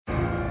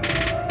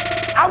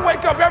I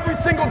wake up every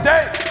single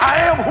day. I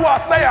am who I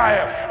say I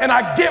am. And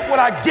I get what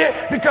I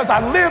get because I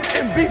live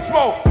in beast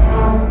mode.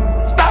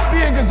 Stop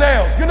being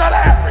gazelles. You're not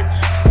average.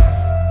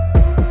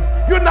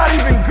 You're not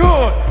even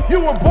good.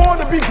 You were born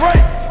to be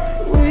great.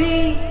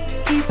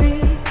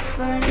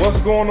 What's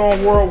going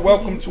on, world?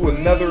 Welcome to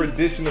another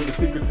edition of the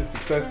Secret to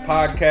Success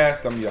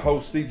podcast. I'm your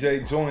host,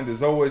 CJ, joined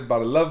as always by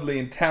the lovely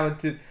and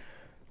talented,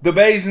 the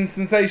Bayesian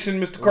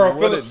sensation, Mr. Karl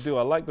Phillips.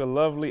 I like the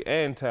lovely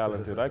and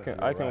talented. I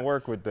can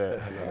work with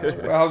that.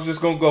 Well, I was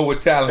just gonna go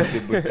with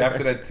talented, but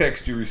after that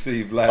text you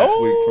received last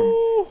week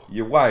from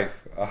your wife,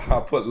 I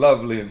put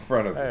lovely in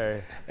front of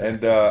it. Hey.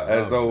 And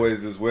as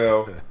always as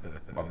well,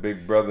 my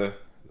big brother,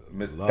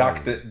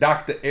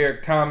 Dr.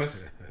 Eric Thomas.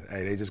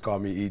 Hey, they just call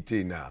me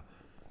E.T. now.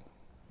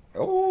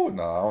 Oh,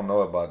 no, I don't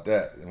know about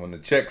that. And when the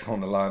check's on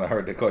the line, I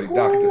heard they call you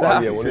Doctor. Oh,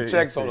 yeah, when the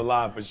check's on the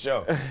line for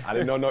sure. I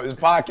didn't know this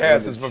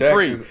podcast is for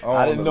free.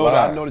 I didn't know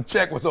that. I know the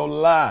check was on the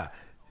line.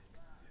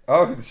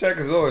 Oh, the check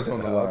is always on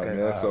the line, okay,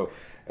 man. So,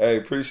 hey,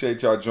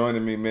 appreciate y'all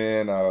joining me,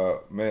 man.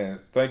 Man,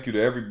 thank you to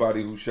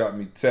everybody who shot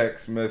me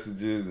text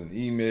messages and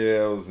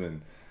emails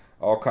and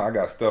all kind. I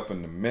got stuff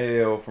in the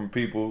mail from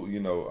people,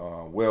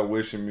 well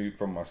wishing me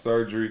from my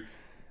surgery.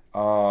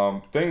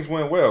 Things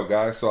went well,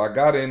 guys. So I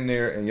got in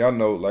there, and y'all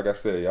know, like I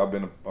said, y'all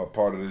been a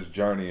part of this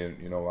journey,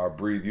 and our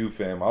Breathe You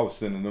fam, I was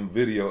sending them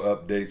video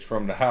updates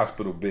from the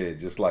hospital bed,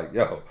 just like,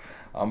 yo,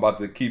 I'm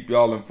about to keep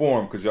y'all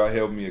informed because y'all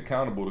held me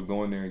accountable to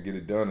go in there and get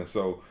it done. And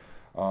so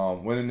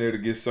went in there to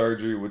get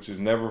surgery, which is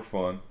never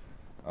fun,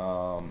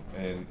 and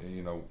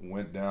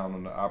went down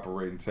on the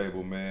operating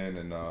table, man.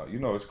 And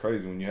it's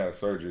crazy when you have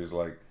surgery. It's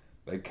like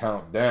they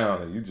count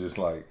down, and you just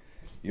like,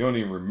 you don't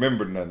even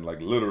remember nothing, like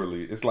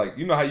literally. It's like,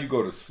 you know how you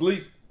go to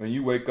sleep and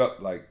you wake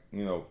up like,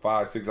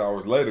 5-6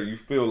 hours later, you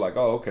feel like,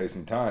 oh, okay,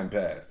 some time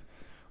passed.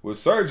 With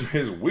surgery,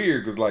 it's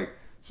weird because like,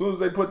 as soon as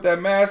they put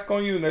that mask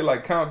on you and they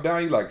like count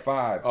down, you like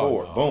 5,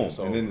 4, boom.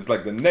 And then it's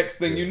like the next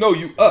thing you know,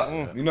 you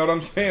up. You know what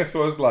I'm saying?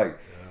 So it's like,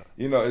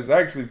 it's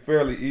actually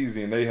fairly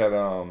easy. And they had,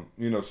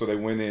 so they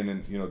went in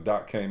and,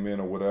 Doc came in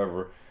or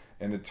whatever.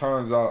 And it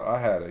turns out I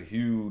had a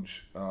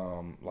huge,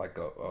 like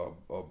a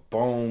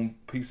bone,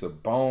 piece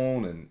of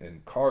bone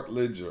and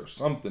cartilage or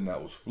something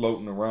that was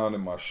floating around in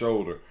my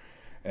shoulder.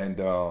 And,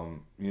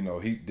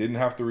 he didn't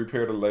have to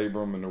repair the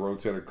labrum and the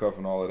rotator cuff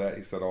and all of that.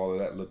 He said all of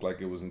that looked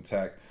like it was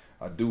intact.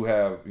 I do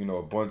have,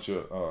 a bunch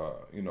of,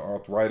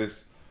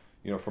 arthritis,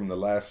 from the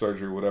last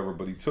surgery or whatever.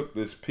 But he took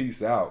this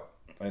piece out,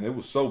 and it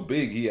was so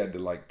big he had to,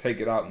 like, take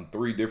it out in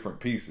 3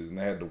 different pieces. And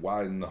they had to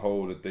widen the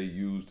hole that they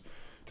used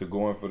to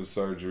go in for the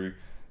surgery.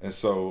 And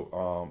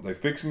so they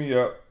fixed me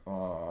up.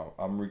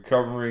 I'm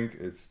recovering.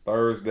 It's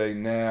Thursday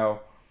now,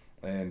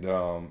 and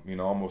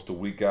almost a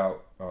week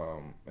out.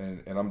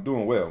 And I'm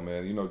doing well,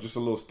 man. Just a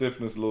little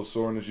stiffness, a little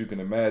soreness. You can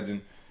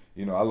imagine.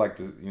 I like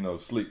to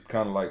sleep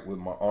kind of like with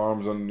my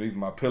arms underneath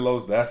my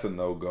pillows. That's a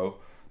no-go.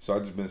 So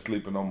I've just been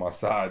sleeping on my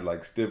side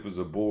like stiff as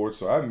a board.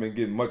 So I haven't been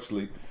getting much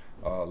sleep.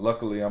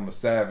 Luckily, I'm a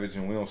savage,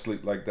 and we don't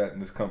sleep like that in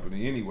this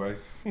company anyway.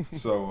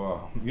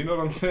 So you know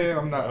what I'm saying?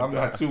 I'm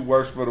not too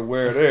worse for the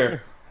wear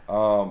there.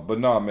 But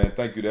no, man,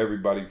 thank you to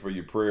everybody for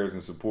your prayers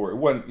and support. It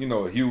wasn't,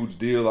 a huge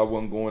deal. I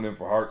wasn't going in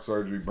for heart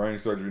surgery, brain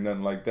surgery,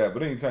 nothing like that.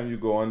 But anytime you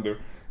go under,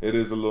 it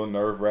is a little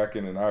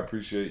nerve-wracking, and I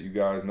appreciate you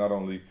guys, not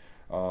only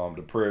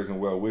the prayers and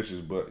well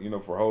wishes, but,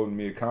 for holding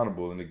me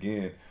accountable. And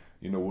again,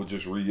 we'll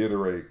just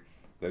reiterate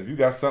that if you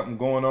got something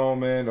going on,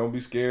 man, don't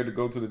be scared to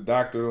go to the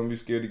doctor. Don't be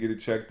scared to get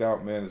it checked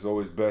out, man. It's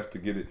always best to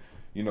get it,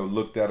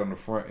 looked at on the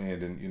front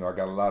end. And, I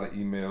got a lot of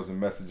emails and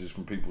messages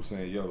from people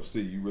saying, yo,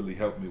 see, you really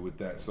helped me with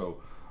that.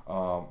 So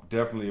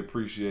definitely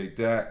appreciate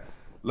that.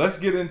 Let's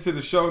get into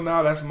the show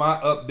now. That's my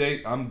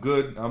update. I'm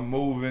good. I'm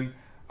moving.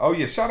 Oh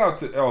yeah,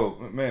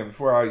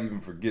 before I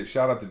even forget,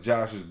 shout out to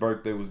Josh's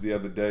birthday was the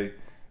other day.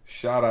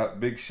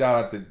 Big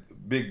shout out to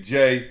Big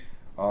J,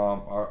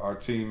 our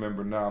team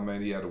member now,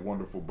 man. He had a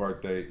wonderful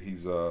birthday.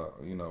 He's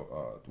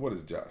what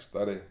is Josh?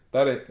 30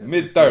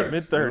 mid-30s.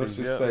 Mid-30s. Let's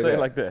just say it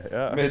like that.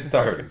 Yeah.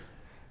 Mid-30s.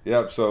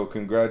 Yep. So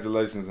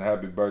congratulations and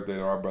happy birthday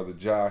to our brother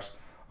Josh.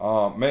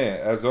 Man,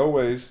 as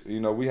always,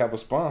 we have a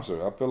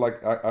sponsor. I feel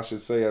like I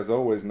should say as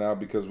always now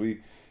because we,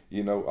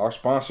 our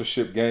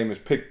sponsorship game is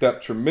picked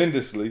up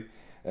tremendously.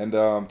 And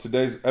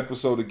today's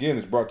episode, again,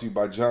 is brought to you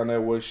by John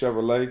Elway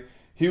Chevrolet.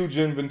 Huge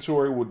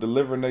inventory will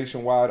deliver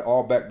nationwide,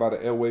 all backed by the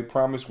Elway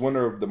Promise,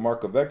 winner of the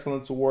Mark of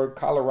Excellence Award,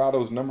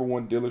 Colorado's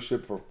 #1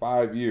 dealership for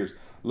 5 years.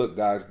 Look,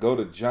 guys, go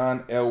to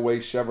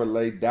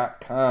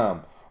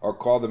johnelwaychevrolet.com or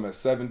call them at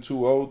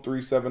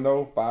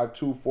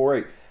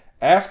 720-370-5248.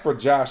 Ask for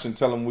Josh and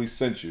tell him we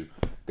sent you.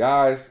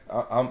 Guys,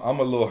 I'm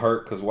a little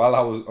hurt because while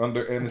I was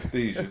under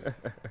anesthesia,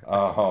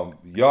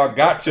 y'all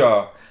got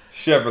y'all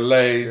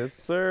Chevrolets. Yes,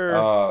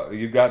 sir.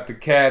 You got the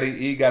Caddy.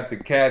 E got the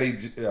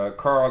Caddy.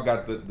 Karl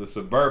got the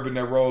Suburban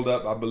that rolled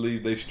up. I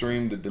believe they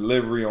streamed the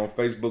delivery on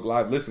Facebook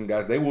Live. Listen,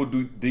 guys, they will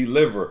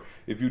deliver.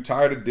 If you're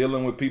tired of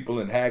dealing with people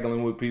and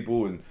haggling with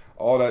people and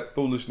all that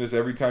foolishness,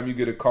 every time you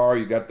get a car,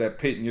 you got that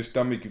pit in your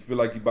stomach, you feel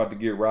like you're about to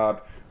get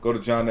robbed, go to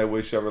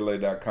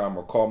johnelwaychevrolet.com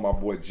or call my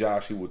boy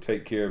Josh. He will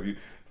take care of you.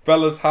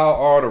 fellas, how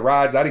are the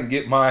rides? I didn't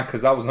get mine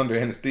because I was under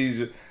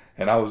anesthesia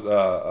and I was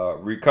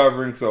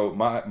recovering. So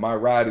my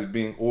ride is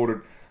being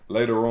ordered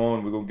later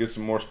on. We're going to get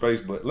some more space.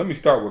 But let me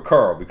start with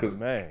Karl because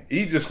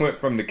he just went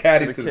from the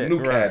caddy to the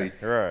new caddy.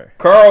 Right.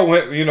 Karl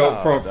went,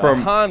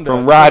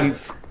 from riding.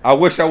 I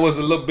wish I was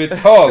a little bit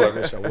taller. I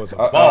wish I was a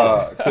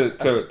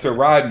baller. To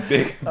riding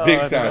big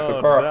time.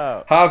 So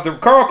Karl,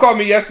 Karl called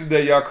me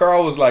yesterday, y'all.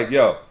 Karl was like,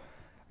 yo,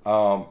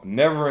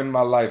 never in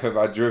my life have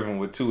I driven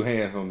with two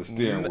hands on the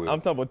steering wheel.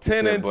 I'm talking about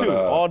 10 and 2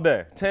 all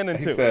day. 10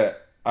 and 2. He said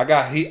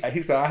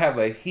I have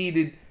a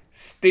heated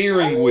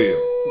steering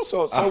wheel.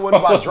 So it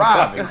wasn't about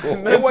driving.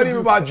 It wasn't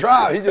even about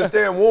driving. He just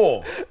staying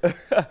warm.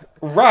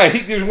 Right.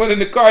 He just went in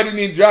the car. Didn't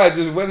even drive.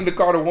 Just went in the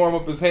car to warm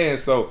up his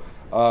hands. So,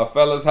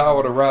 fellas, how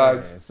are the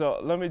rides? So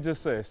let me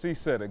just say, C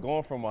said it.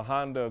 Going from a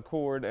Honda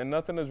Accord, and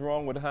nothing is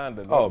wrong with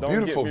Honda. Don't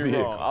beautiful get me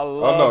vehicle. Wrong. I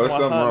love it's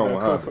something wrong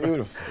with Honda.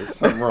 Beautiful. There's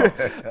something wrong.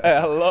 Hey,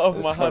 I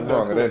love my Honda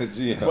Accord.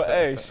 Accord. But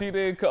hey, she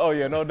didn't. Oh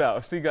yeah, no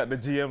doubt. She got the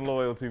GM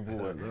loyalty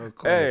boy.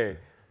 Hey,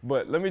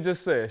 but let me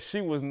just say,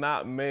 she was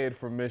not made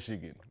for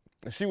Michigan.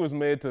 She was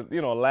made to,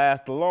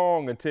 last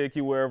long and take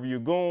you wherever you're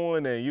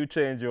going, and you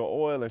change your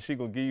oil, and she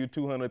gonna give you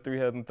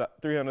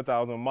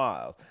 300,000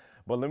 miles.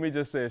 But let me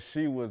just say,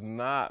 she was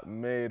not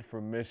made for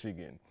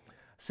Michigan.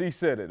 She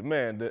said it,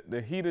 man. The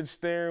heated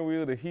steering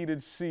wheel, the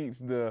heated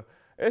seats,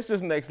 it's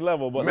just next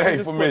level. But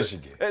made for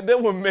Michigan. They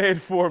were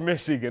made for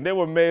Michigan. They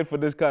were made for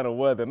this kind of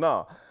weather.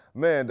 Nah,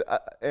 man.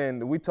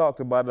 And we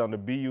talked about it on the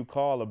BU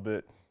call a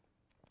bit,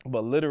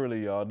 but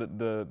literally, y'all,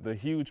 the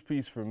huge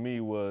piece for me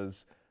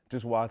was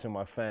just watching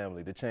my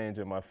family, the change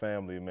in my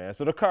family, man.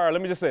 So the car,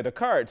 let me just say, the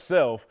car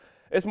itself,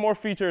 it's more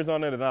features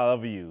on it than I'll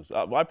ever use.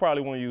 I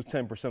probably won't use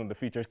 10% of the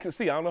features.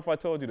 See, I don't know if I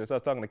told you this. I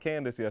was talking to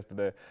Candace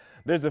yesterday.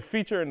 There's a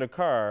feature in the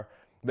car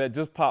that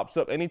just pops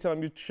up.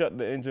 Anytime you shut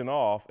the engine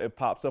off, it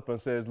pops up and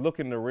says, look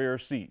in the rear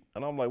seat.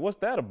 And I'm like, what's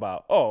that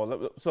about?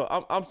 Oh, so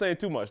I'm saying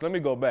too much. Let me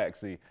go back,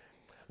 see.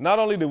 Not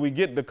only did we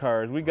get the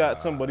cars, we got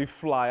somebody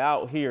fly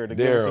out here to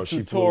give us a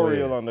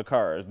tutorial on the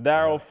cars.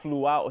 Daryl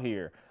flew out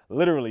here.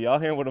 Literally, y'all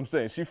hearing what I'm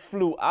saying? She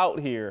flew out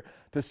here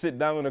to sit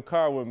down in the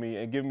car with me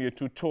and give me a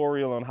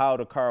tutorial on how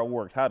the car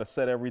works, how to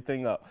set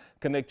everything up,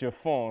 connect your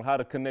phone, how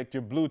to connect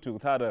your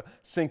Bluetooth, how to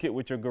sync it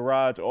with your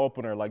garage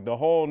opener, like the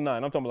whole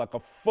nine. I'm talking like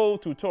a full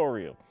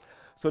tutorial.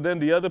 So then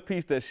the other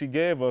piece that she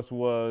gave us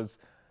was,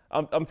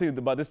 I'm telling you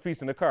about this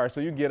piece in the car.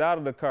 So you get out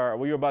of the car,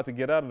 you're about to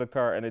get out of the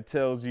car, and it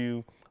tells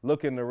you,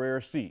 look in the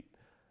rear seat.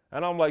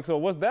 And I'm like, so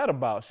what's that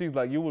about? She's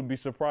like, you would be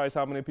surprised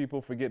how many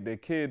people forget their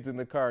kids in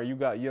the car. You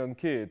got young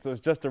kids. So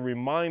it's just a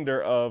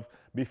reminder of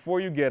before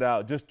you get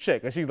out, just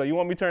check. And she's like, you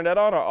want me to turn that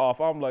on or off?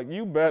 I'm like,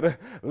 you better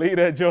leave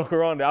that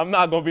joker on there. I'm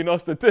not going to be no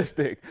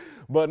statistic.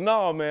 But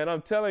no, man,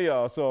 I'm telling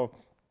y'all. So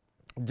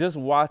just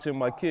watching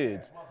my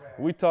kids,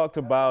 we talked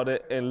about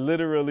it, and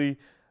literally,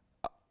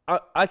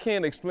 I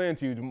can't explain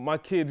to you. My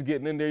kids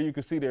getting in there, you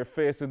can see their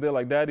faces. They're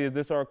like, Daddy, is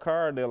this our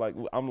car? They're like,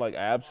 I'm like,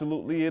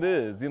 absolutely it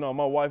is.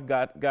 My wife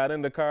got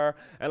in the car,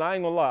 and I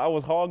ain't gonna lie, I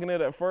was hogging it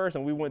at first,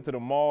 and we went to the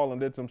mall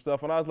and did some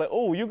stuff, and I was like,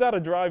 oh, you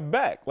gotta drive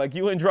back. Like,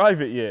 you ain't drive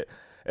it yet.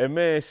 And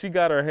man, she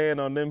got her hand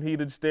on them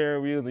heated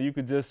steering wheels, and you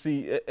could just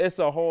see it's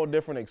a whole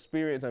different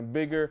experience and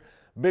bigger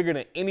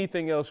than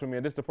anything else for me.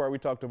 And this is the part we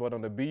talked about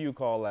on the BU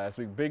call last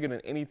week. Bigger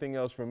than anything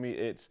else for me,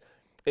 it's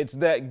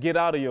that get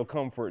out of your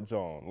comfort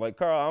zone. Like,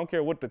 Karl, I don't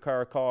care what the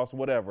car costs,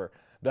 whatever.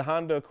 The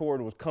Honda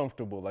Accord was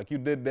comfortable. Like, you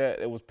did that,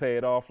 it was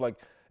paid off. Like,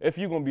 if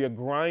you're going to be a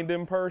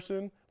grinding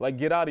person, like,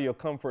 get out of your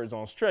comfort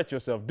zone. Stretch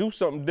yourself. Do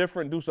something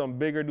different, do something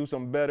bigger, do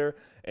something better,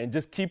 and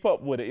just keep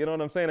up with it. You know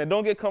what I'm saying? And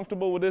don't get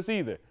comfortable with this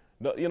either.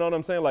 You know what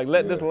I'm saying? Like,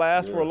 let this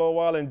last for a little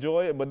while,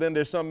 enjoy it, but then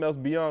there's something else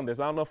beyond this.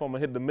 I don't know if I'm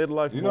going to hit the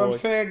midlife. You know what I'm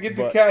saying? Get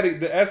the caddy,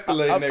 the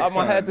Escalade next time. I'm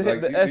going to have to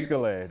hit the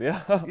Escalade,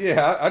 yeah.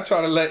 Yeah, I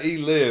try to let E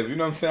live. You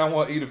know what I'm saying? I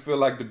want E to feel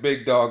like the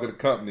big dog of the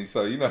company.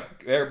 So,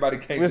 everybody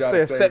can't try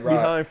to step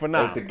behind for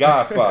now. As the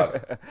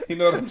Godfather. You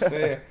know what I'm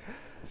saying?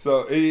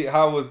 So, E,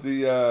 how's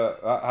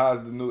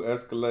the new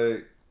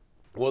Escalade?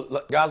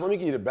 Well, guys, let me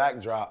give you the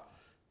backdrop,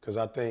 because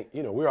I think,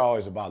 we're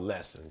always about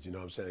lessons, you know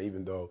what I'm saying?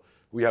 Even though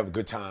we have a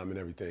good time and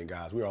everything,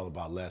 guys, we're all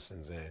about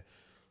lessons. And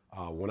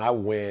when I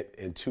went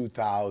in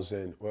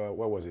 2000, well,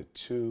 what was it,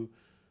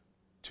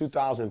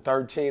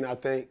 2013, I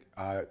think,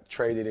 I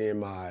traded in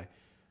my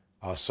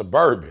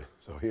Suburban.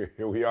 So here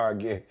we are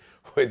again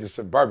with the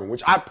Suburban,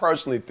 which I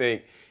personally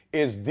think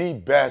is the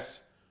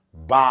best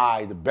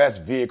buy, the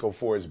best vehicle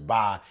for its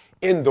buy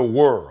in the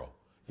world.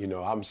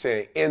 I'm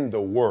saying in the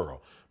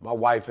world. My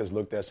wife has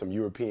looked at some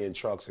European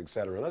trucks, et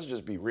cetera. Let's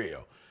just be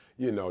real.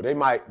 They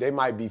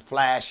might be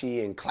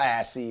flashy and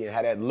classy and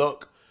have that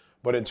look,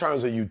 but in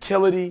terms of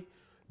utility,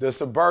 the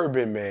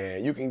Suburban,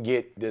 man, you can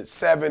get the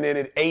 7 in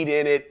it, 8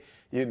 in it,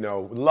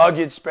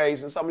 luggage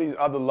space, and some of these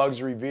other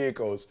luxury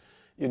vehicles,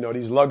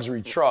 these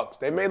luxury trucks.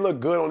 They may look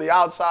good on the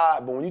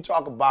outside, but when you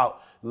talk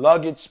about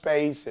luggage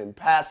space and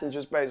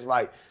passenger space,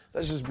 like,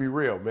 let's just be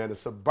real, man. The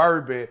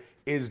Suburban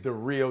is the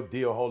real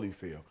deal,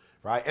 Holyfield,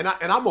 right? And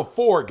I'm a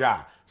Ford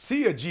guy.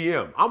 See a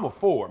GM. I'm a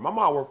Ford. My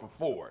mom worked for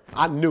Ford.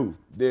 I knew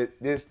that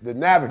the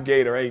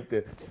Navigator ain't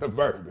the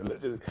Suburban.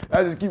 Let's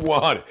just keep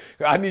 100.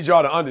 I need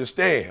y'all to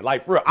understand.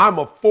 Like, for real, I'm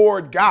a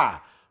Ford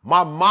guy.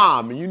 My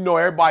mom, and you know,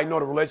 everybody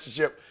know the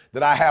relationship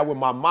that I had with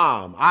my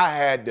mom. I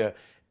had the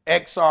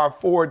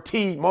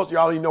XR4T. Most of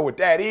y'all even know what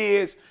that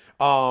is.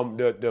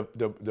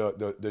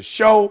 The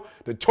show,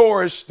 the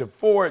Taurus, the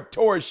Ford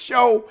Taurus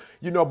show,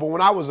 you know, but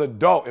when I was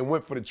adult and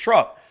went for the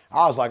truck,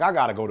 I was like, I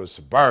gotta go to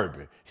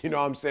Suburban. You know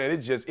what I'm saying?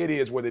 It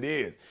is what it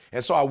is.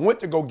 And so I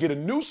went to go get a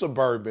new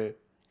Suburban,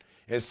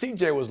 and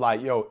CJ was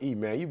like, yo, E,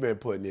 man, you've been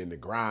putting in the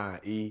grind,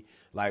 E.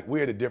 Like,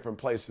 we're at a different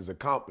place as a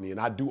company, and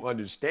I do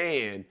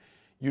understand,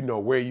 you know,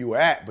 where you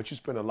at, but you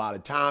spend a lot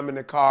of time in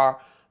the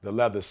car. The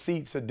leather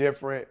seats are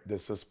different. The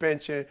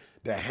suspension,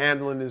 the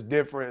handling is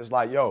different. It's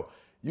like, yo,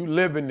 you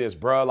live in this,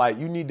 bro. Like,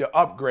 you need to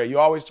upgrade. You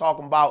always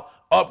talking about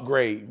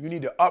upgrade. You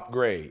need to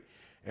upgrade.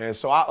 And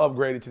so I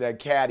upgraded to that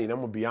Caddy, and I'm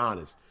going to be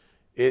honest.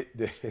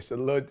 It's a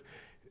little,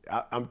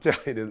 I'm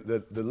telling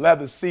you, the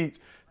leather seats,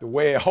 the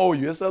way it hold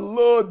you, it's a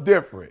little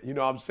different. You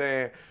know what I'm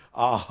saying?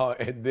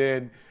 And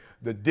then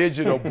the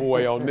digital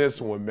boy on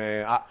this one,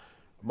 man.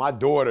 My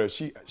daughter,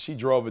 she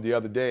drove it the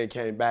other day and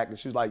came back, and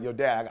she was like, yo,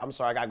 Dad, I'm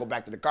sorry, I got to go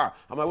back to the car.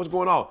 I'm like, what's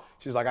going on?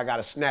 She's like, I got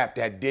to snap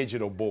that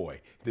digital boy,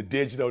 the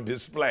digital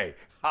display.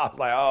 I was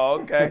like,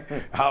 oh,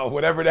 okay.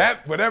 Whatever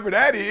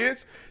that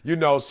is, you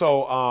know.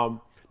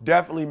 So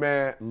definitely,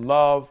 man,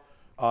 love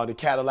the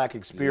Cadillac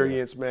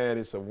experience, man.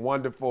 It's a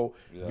wonderful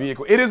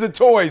vehicle. It is a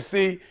toy,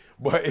 see,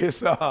 but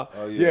it's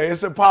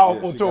it's a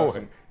powerful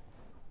toy.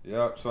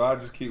 So I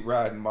just keep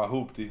riding my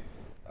hoopty.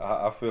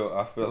 I feel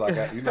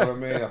like you know what I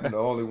mean. I'm the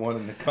only one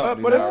in the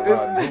company.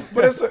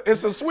 But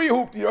it's a sweet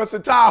hoopty. It's a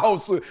Tahoe,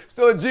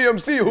 still a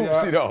GMC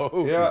hoopty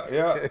though.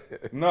 Yeah.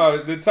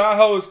 No, the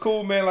Tahoe is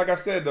cool, man. Like I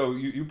said though,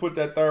 you put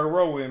that third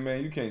row in,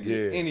 man. You can't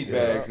get any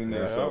bags in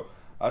there. So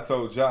I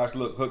told Josh,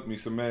 look, hook me.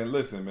 So man,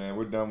 listen, man,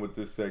 we're done with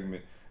this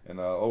segment, and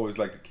I always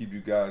like to keep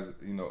you guys,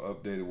 you know,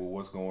 updated with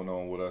what's going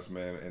on with us,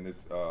 man. And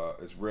it's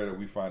rare that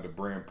we find a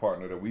brand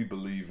partner that we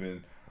believe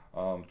in.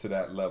 To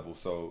that level,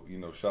 so you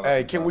know. Shout out.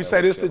 Hey, can we say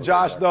this to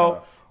Josh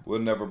though? We'll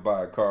never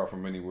buy a car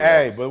from anywhere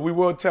else. Hey, but we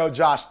will tell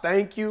Josh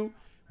thank you.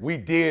 We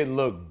did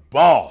look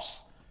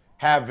boss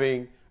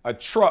having a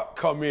truck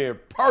come in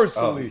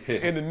personally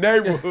in the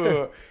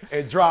neighborhood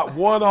and drop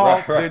one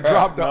off, then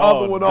drop the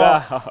other one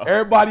off.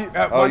 Everybody,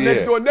 my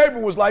next door neighbor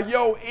was like,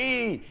 "Yo,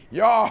 E,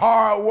 y'all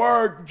hard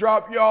work,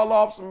 drop y'all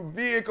off some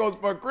vehicles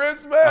for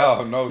Christmas."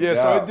 Oh, no doubt.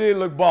 So it did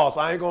look boss.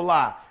 I ain't gonna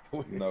lie.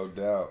 No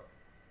doubt.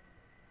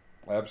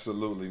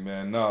 Absolutely,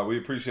 man. No, we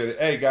appreciate it.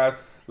 Hey, guys,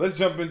 let's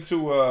jump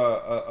into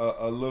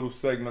a little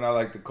segment I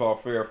like to call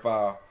Fair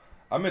File.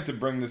 I meant to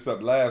bring this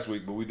up last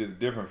week, but we did a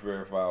different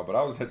Fair File. But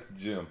I was at the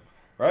gym,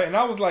 right? And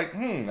I was like,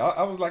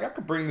 I was like, I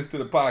could bring this to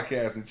the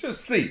podcast and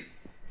just see,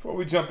 before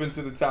we jump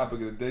into the topic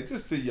of the day,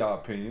 just see y'all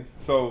opinions.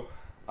 So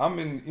I'm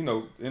in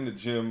the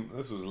gym.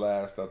 This was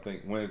last, I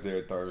think, Wednesday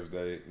or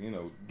Thursday. You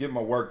know, get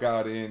my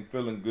workout in,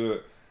 feeling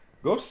good.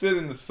 Go sit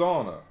in the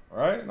sauna,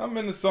 right? And I'm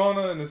in the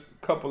sauna, and there's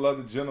a couple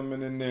other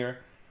gentlemen in there.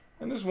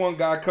 And this one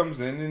guy comes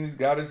in, and he's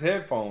got his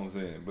headphones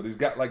in. But he's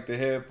got, like, the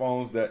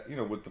headphones that, you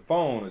know, with the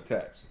phone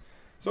attached.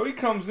 So he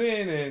comes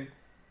in, and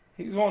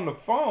he's on the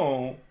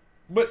phone,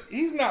 but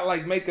he's not,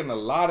 like, making a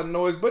lot of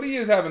noise. But he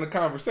is having a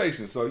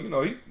conversation. So,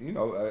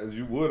 as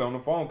you would on the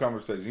phone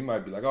conversation, he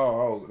might be like,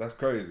 oh, that's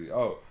crazy.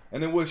 Oh,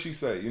 and then what'd she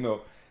say? You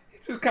know,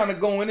 he's just kind of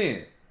going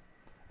in.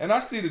 And I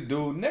see the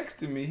dude next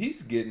to me,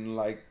 he's getting,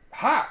 like,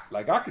 hot.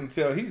 Like, I can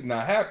tell he's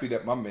not happy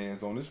that my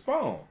man's on his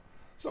phone.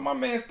 So my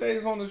man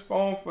stays on his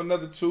phone for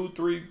another 2,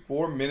 3,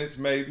 4 minutes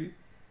maybe.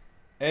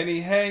 And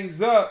he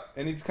hangs up,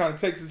 and he kind of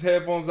takes his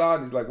headphones out,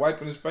 and he's like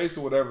wiping his face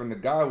or whatever. And the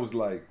guy was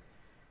like,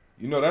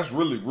 you know, that's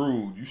really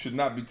rude. You should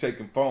not be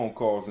taking phone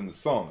calls in the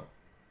sauna.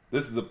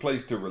 This is a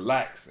place to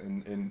relax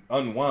and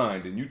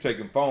unwind, and you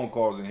taking phone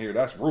calls in here,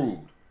 that's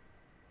rude.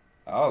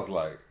 I was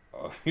like,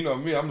 you know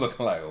me, I'm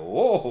looking like,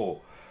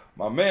 whoa.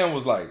 My man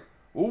was like,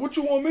 well, what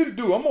you want me to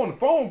do? I'm on the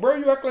phone, bro.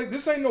 You act like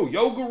this ain't no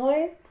yoga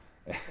room.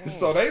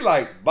 So they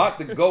like about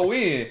to go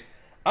in.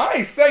 I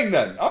ain't say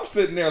nothing. I'm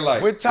sitting there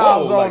like, with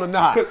towels on or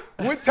not?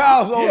 With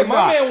towels on or not? Yeah,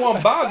 my man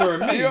wasn't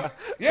bothering me.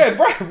 Yeah,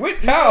 right.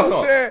 With towels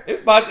on.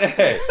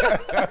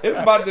 It's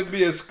about to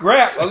be a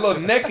scrap, a little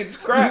naked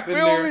scrap in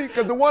there. You feel me?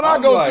 Because the one I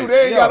go to,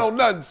 they ain't got on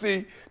nothing.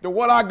 See, the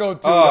one I go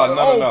to, the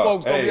old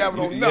folks don't be having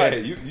on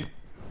nothing.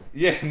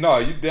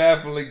 You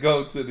definitely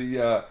go to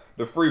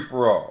the free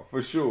for all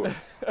for sure.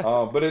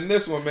 But in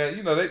this one, man,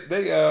 you know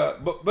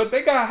but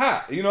they got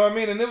hot. You know what I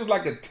mean? And it was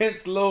like a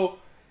tense little,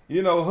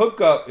 you know,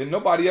 hookup, and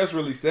nobody else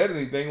really said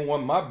anything. It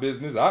wasn't my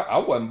business. I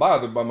wasn't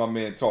bothered by my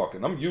man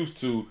talking. I'm used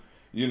to,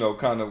 you know,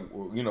 kind of,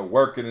 you know,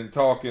 working and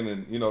talking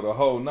and, you know, the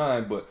whole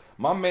nine. But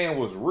my man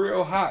was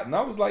real hot, and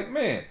I was like,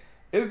 man,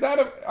 is that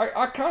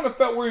I kind of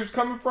felt where he was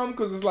coming from,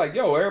 because it's like,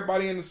 yo,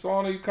 everybody in the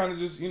sauna, you kind of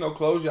just, you know,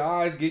 close your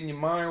eyes, getting your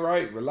mind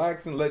right,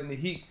 relaxing, letting the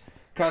heat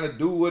kind of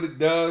do what it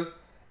does.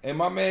 And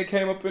my man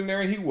came up in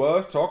there, and he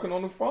was talking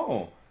on the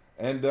phone.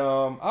 And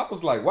I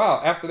was like,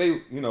 wow. After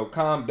they, you know,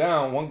 calmed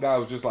down, one guy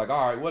was just like,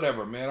 all right,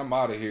 whatever, man, I'm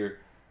out of here.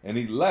 and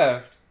he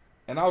left.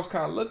 And I was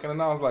kind of looking,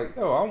 and I was like,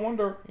 yo, I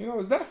wonder,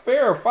 is that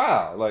fair or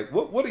foul? Like,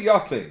 what do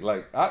y'all think?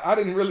 Like, I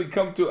didn't really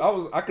come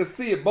to, I could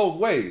see it both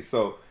ways.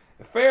 So,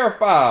 fair or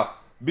foul,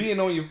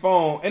 being on your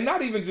phone, and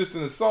not even just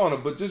in the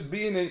sauna, but just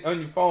being on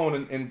your phone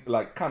in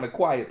like kind of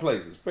quiet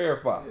places, fair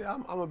or foul? Yeah,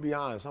 I'm gonna be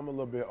honest. I'm a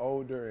little bit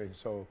older, and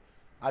so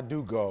I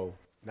do go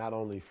not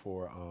only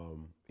for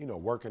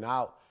working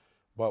out,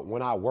 but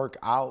when I work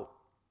out,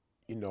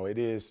 it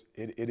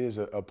is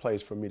a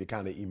place for me to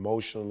kind of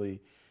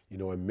emotionally,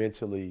 and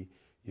mentally,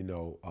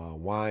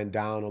 wind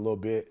down a little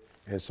bit.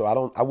 And so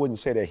I wouldn't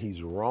say that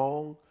he's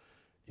wrong,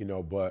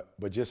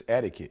 but just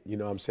etiquette. You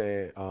know what I'm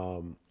saying?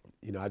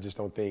 I just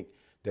don't think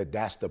that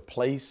that's the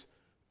place.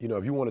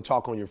 If you want to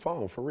talk on your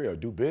phone, for real,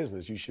 do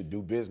business. You should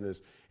do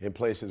business in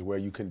places where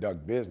you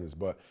conduct business.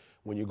 But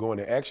when you're going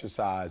to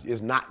exercise,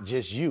 it's not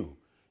just you.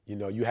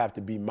 You have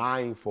to be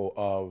mindful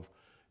of,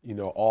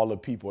 all the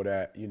people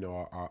that,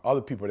 are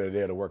other people that are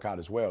there to work out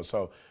as well.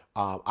 So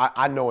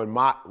I know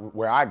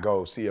where I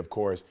go, see, of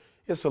course,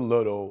 it's a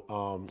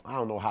little, I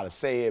don't know how to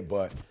say it,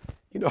 but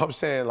you know what I'm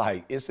saying?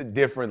 Like, it's a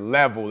different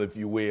level, if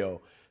you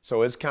will.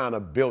 So it's kind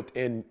of built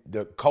in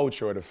the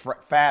culture or the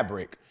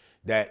fabric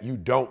that you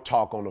don't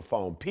talk on the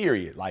phone,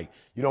 period. Like,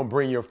 you don't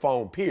bring your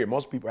phone, period.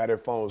 Most people have their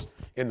phones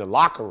in the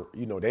locker,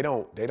 they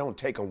don't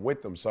take them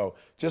with them. So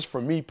just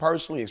for me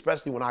personally,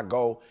 especially when I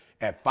go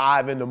at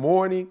 5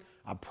 a.m,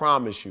 I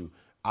promise you,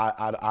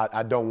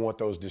 I don't want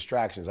those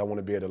distractions. I want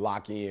to be able to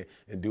lock in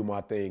and do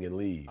my thing and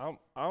leave.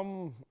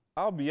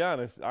 I'll be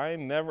honest, I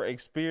ain't never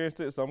experienced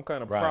it, so I'm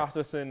kind of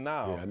processing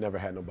now. Yeah, I never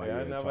had nobody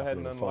I never had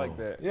nothing like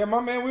that. Yeah, my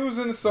man, we was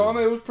in the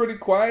sauna. It was pretty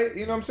quiet,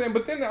 you know what I'm saying?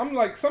 But then I'm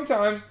like,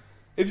 sometimes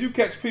if you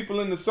catch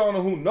people in the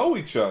sauna who know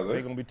each other,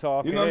 they're going to be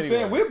talking. You know what I'm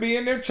saying? We'll be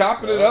in there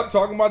chopping it up,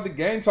 talking about the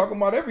game, talking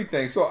about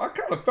everything. So I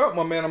kind of felt,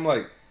 my man, I'm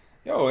like,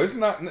 yo, this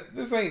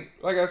ain't,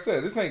 like I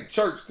said, this ain't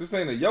church. This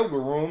ain't a yoga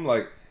room.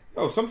 Like,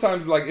 yo,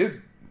 sometimes, like, it's,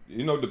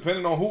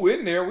 depending on who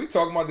in there, we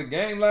talking about the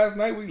game last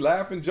night. We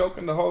laughing,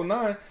 joking the whole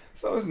nine.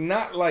 So it's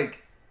not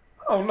like,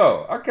 I don't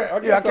know. I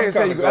can't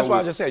say that's why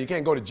I just said you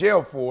can't go to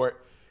jail for it,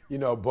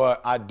 but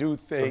I do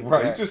think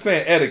you're just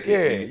saying etiquette.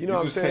 Yeah, you know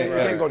what I'm saying? You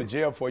can't go to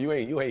jail for it. You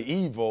ain't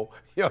evil.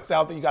 You know what I'm saying?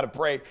 I don't think you got to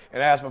pray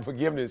and ask for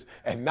forgiveness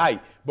at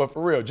night. But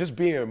for real, just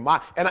being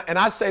and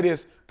I say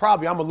this,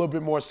 probably I'm a little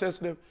bit more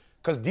sensitive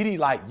because Didi,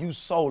 like, you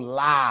so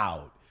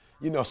loud.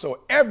 So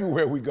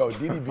everywhere we go,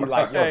 Didi be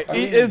like, yo,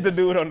 he is the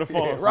dude on the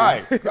phone.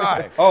 Yeah,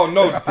 right. Oh,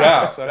 no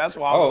doubt. So that's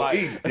why I'm like.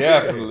 he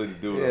definitely the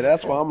dude. Yeah,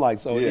 that's why I'm like,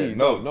 so yeah, E,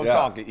 no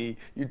talking, E.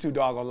 You too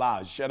doggone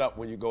loud. Shut up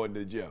when you go into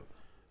the gym.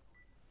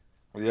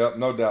 Yep,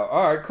 no doubt.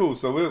 All right, cool.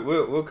 So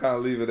we'll kind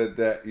of leave it at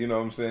that. You know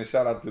what I'm saying?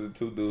 Shout out to the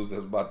two dudes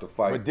that's about to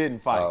fight. But didn't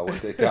fight.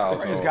 With their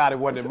towels. Praise God, it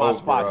wasn't in my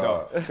spot,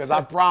 though. Because I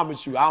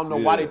promise you, I don't know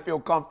why they feel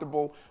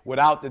comfortable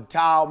without the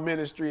towel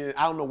ministry.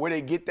 I don't know where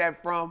they get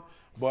that from.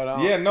 But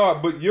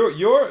but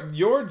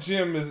your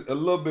gym is a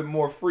little bit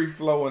more free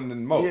flowing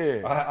than most.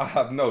 Yeah. I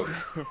have noticed.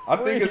 I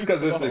think it's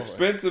because it's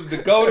expensive to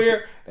go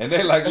there, and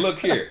they like, look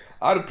here,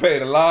 I'd have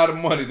paid a lot of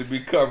money to be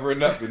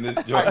covering up in this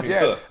joint.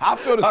 Yeah, I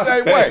feel the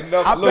same way.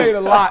 I paid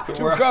a lot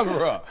to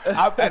cover up,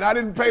 and I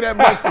didn't pay that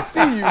much to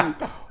see you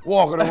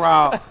walking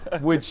around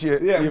with your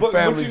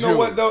family. But you know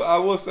what though? I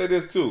will say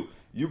this too.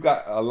 You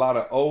got a lot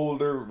of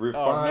older,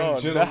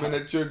 refined gentlemen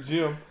at your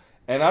gym.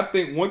 And I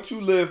think once you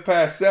live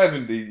past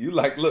 70, you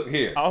like, look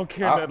here. I don't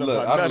care nothing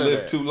about I've none of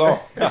lived that. too long.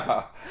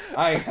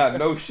 I ain't got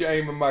no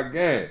shame in my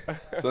game.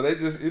 So they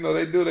just,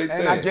 they do their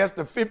thing. And I guess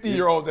the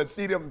 50-year-olds that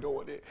see them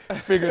doing it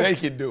figure they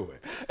can do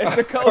it. It's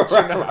the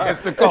culture now. It's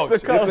the culture.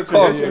 It's the culture. It's the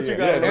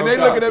culture. Yeah. And they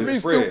looking at me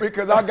stupid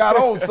because I got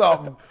on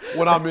something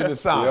when I'm in the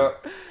sauna.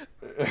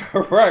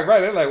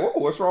 Right. They're like, whoa,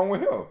 what's wrong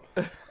with him?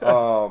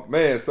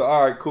 Man, so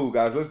all right, cool,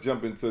 guys. Let's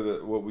jump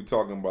into what we're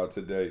talking about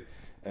today.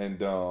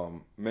 And,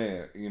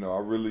 man, I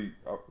really,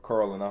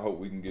 Karl, and I hope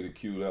we can get it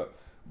queued up.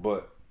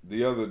 But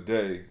the other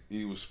day,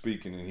 he was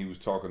speaking and he was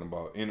talking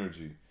about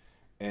energy.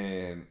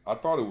 And I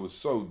thought it was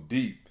so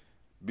deep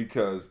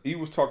because he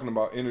was talking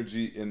about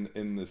energy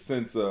in the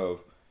sense of,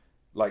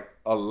 like,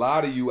 a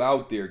lot of you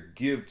out there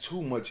give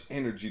too much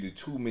energy to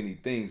too many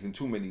things and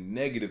too many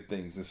negative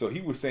things. And so he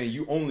was saying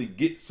you only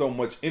get so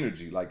much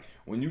energy. Like,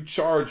 when you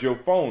charge your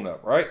phone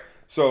up, right?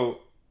 So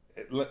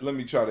let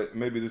me try to,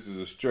 maybe this is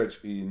a stretch,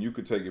 E, and you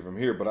could take it from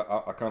here, but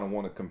I kind of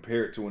want to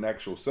compare it to an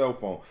actual cell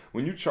phone.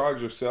 When you charge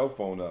your cell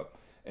phone up,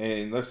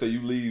 and let's say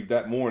you leave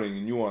that morning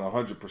and you're on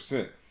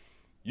 100%,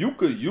 you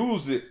could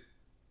use it,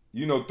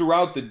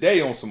 throughout the day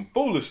on some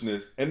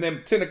foolishness, and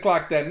then 10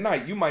 o'clock that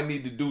night, you might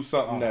need to do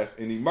something that's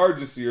an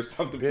emergency or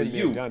something for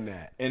you. Done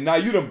that. And now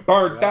you done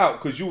burnt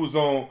out because you was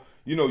on,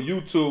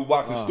 YouTube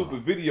watching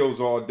stupid videos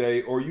all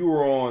day, or you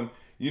were on,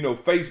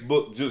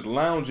 Facebook just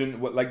lounging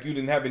like you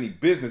didn't have any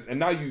business, and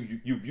now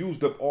you've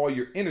used up all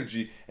your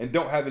energy and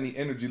don't have any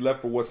energy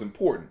left for what's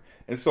important.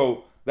 And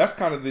so that's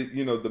kind of the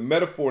the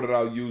metaphor that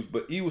I'll use.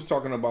 But he was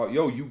talking about,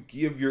 you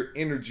give your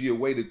energy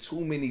away to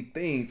too many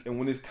things, and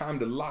when it's time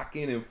to lock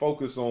in and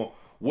focus on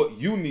what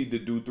you need to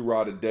do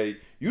throughout the day,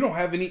 you don't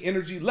have any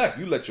energy left.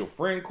 You let your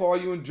friend call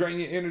you and drain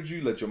your energy.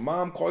 You let your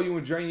mom call you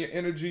and drain your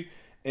energy.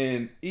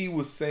 And E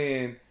was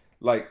saying,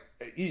 like,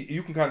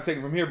 you can kind of take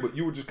it from here, but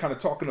you were just kind of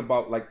talking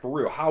about, like, for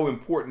real, how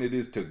important it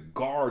is to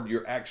guard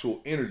your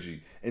actual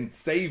energy and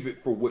save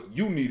it for what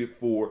you need it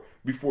for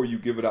before you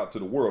give it out to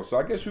the world. So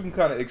I guess you can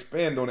kind of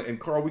expand on it. And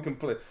Karl, we can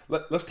play.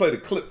 Let's play the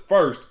clip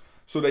first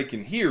so they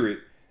can hear it,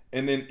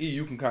 and then E,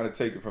 you can kind of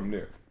take it from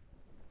there.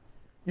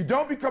 You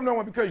don't become number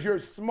one because you're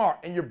smart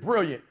and you're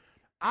brilliant.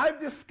 I've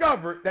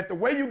discovered that the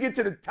way you get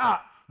to the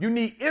top, you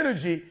need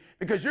energy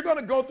because you're going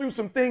to go through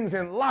some things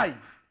in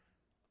life.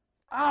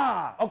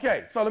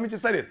 Okay, so let me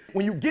just say this.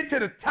 When you get to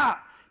the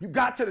top, you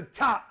got to the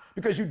top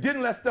because you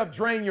didn't let stuff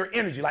drain your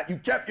energy. Like, you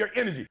kept your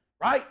energy,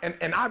 right?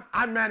 And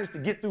I managed to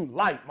get through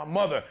life. My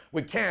mother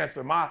with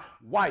cancer, my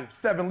wife,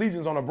 7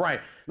 lesions on her brain.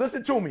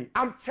 Listen to me.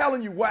 I'm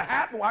telling you what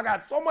happened. I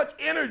got so much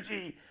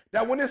energy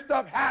that when this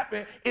stuff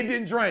happened, it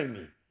didn't drain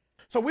me.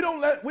 So we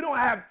don't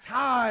have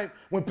time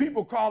when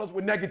people call us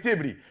with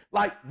negativity.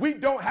 Like, we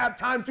don't have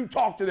time to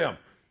talk to them.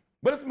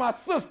 But it's my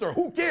sister.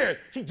 Who cares?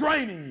 She's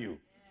draining you.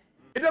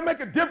 It doesn't make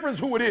a difference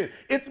who it is.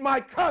 It's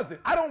my cousin.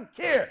 I don't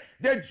care.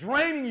 They're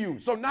draining you.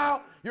 So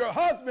now your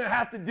husband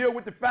has to deal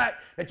with the fact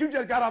that you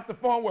just got off the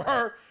phone with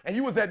her and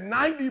you was at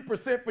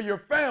 90% for your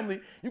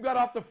family. You got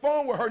off the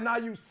phone with her. Now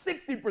you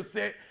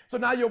 60%. So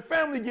now your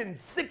family getting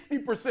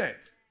 60%.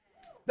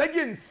 They're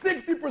getting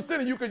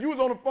 60% of you because you was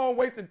on the phone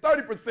wasting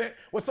 30%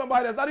 with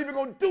somebody that's not even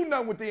going to do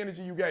nothing with the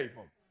energy you gave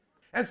them.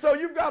 And so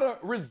you've got to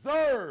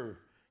reserve.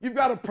 You've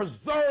got to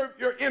preserve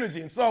your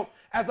energy. And so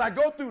as I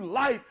go through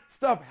life,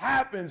 stuff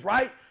happens,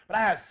 right? But I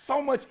have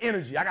so much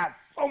energy. I got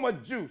so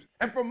much juice.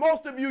 And for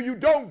most of you, you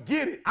don't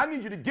get it. I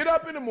need you to get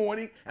up in the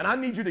morning, and I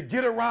need you to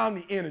get around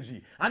the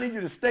energy. I need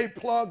you to stay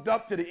plugged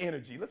up to the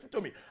energy. Listen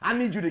to me. I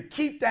need you to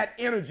keep that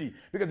energy,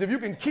 because if you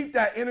can keep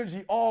that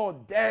energy all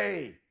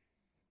day,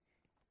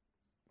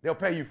 they'll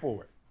pay you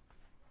for it.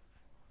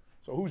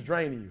 So who's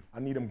draining you?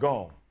 I need them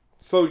gone.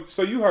 So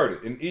you heard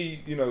it. And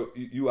E,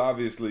 you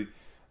obviously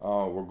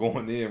were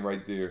going in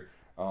right there.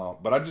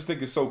 But I just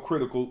think it's so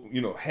critical,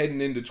 heading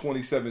into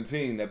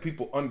 2017, that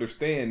people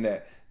understand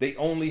that they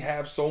only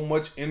have so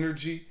much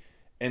energy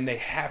and they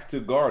have to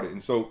guard it.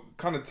 And so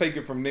kind of take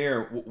it from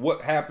there.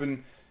 What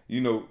happened,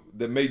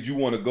 that made you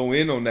want to go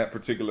in on that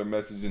particular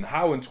message, and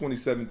how in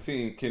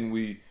 2017 can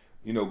we,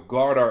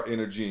 guard our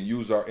energy and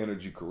use our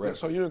energy correctly?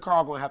 So you and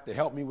Karl are going to have to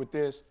help me with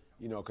this,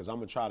 because I'm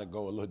going to try to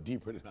go a little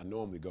deeper than I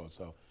normally go.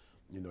 So,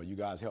 you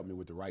guys help me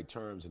with the right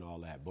terms and all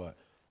that. But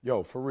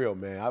yo, for real,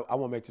 man, I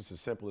want to make this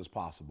as simple as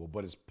possible,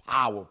 but as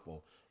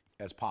powerful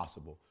as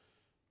possible.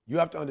 You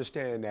have to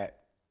understand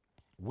that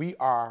we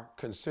are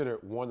considered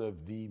one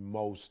of the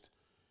most,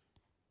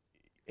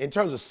 in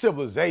terms of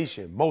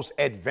civilization, most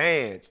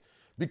advanced,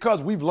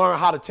 because we've learned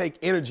how to take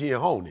energy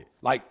and hone it.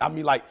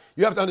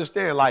 You have to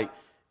understand,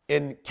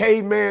 in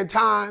caveman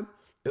time,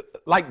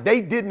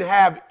 they didn't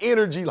have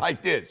energy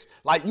like this.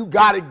 You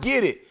got to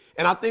get it.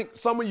 And I think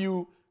some of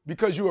you,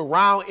 because you're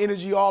around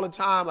energy all the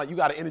time, you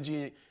got an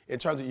energy in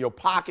terms of your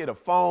pocket, a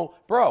phone.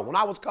 Bro, when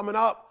I was coming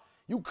up,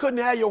 you couldn't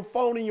have your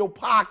phone in your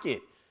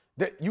pocket.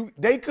 They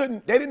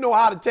didn't know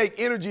how to take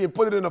energy and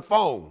put it in a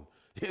phone.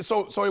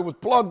 So it was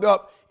plugged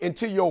up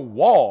into your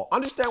wall.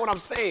 Understand what I'm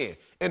saying?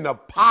 And the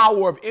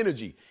power of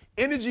energy.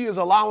 Energy is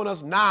allowing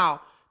us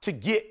now to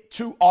get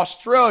to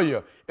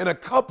Australia in a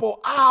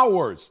couple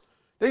hours.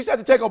 They used to have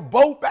to take a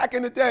boat back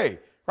in the day,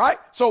 right?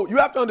 So you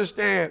have to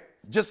understand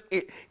just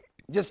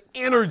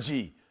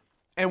energy.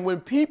 And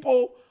when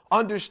people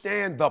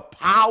understand the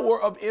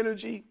power of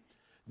energy,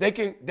 they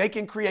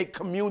can create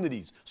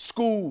communities,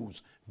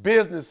 schools,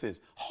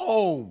 businesses,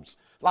 homes,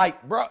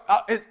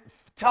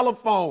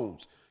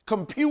 telephones,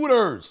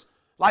 computers.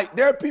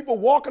 There are people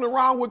walking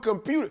around with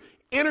computers.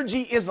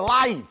 Energy is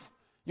life.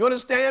 You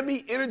understand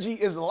me? Energy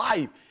is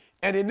life.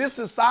 And in this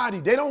society,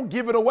 they don't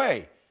give it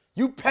away.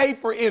 You pay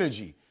for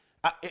energy.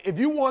 If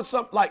you want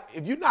something,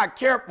 if you're not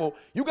careful,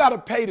 you got to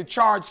pay to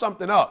charge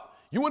something up.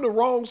 You in the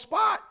wrong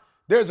spot,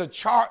 there's a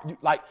charge,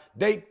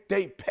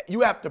 you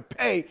have to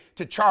pay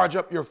to charge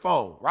up your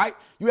phone, right?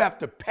 You have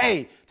to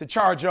pay to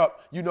charge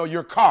up,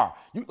 your car.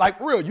 You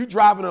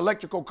drive an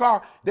electrical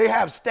car, they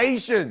have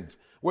stations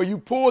where you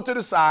pull to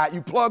the side,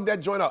 you plug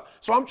that joint up.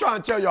 So I'm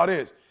trying to tell y'all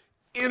this,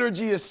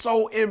 energy is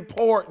so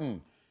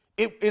important.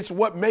 It's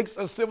what makes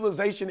a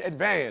civilization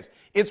advance.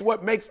 It's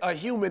what makes a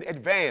human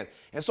advance.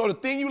 And so the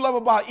thing you love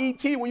about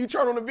E.T., when you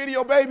turn on the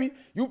video, baby,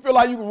 you feel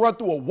like you can run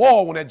through a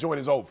wall when that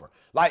joint is over.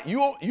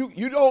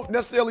 You don't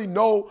necessarily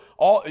know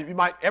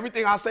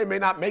everything I say may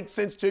not make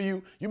sense to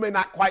you. You may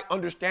not quite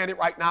understand it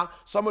right now.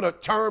 Some of the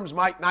terms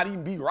might not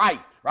even be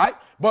right?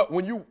 But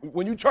when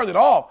you turn it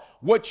off,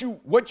 what you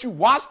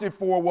watched it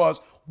for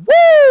was,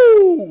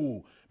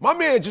 woo! My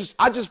man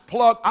I just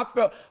plugged. I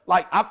felt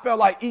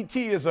like ET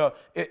is an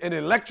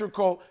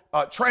electrical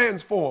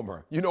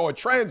transformer, a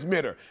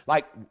transmitter,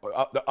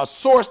 a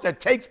source that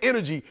takes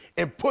energy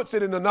and puts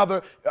it in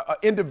another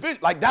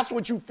individual. That's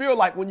what you feel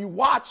like when you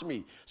watch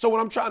me. So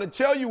what I'm trying to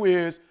tell you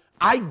is,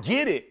 I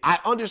get it. I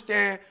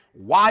understand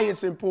why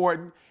it's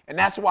important. And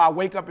that's why I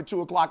wake up at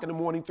 2 o'clock in the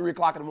morning, 3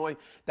 o'clock in the morning.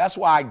 That's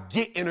why I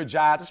get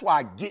energized. That's why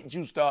I get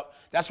juiced up.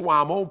 That's why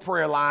I'm on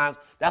prayer lines.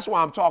 That's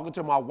why I'm talking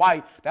to my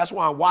wife. That's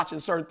why I'm watching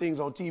certain things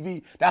on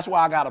TV. That's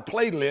why I got a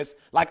playlist.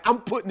 Like, I'm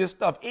putting this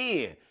stuff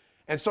in.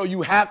 And so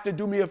you have to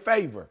do me a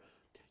favor.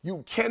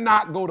 You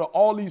cannot go to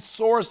all these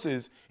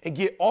sources and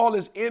get all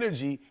this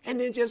energy and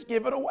then just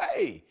give it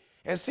away.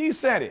 And C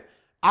said it.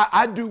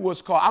 I do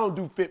what's called, I don't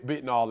do Fitbit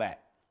and all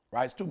that,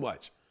 right? It's too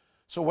much.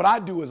 So what I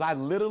do is I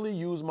literally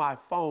use my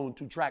phone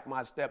to track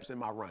my steps in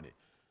my running,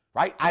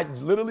 right? I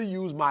literally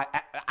use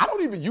I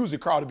don't even use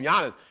it, Karl, to be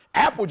honest.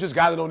 Apple just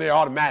got it on there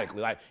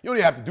automatically. Like, you don't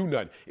even have to do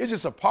nothing. It's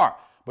just a part.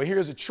 But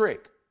here's a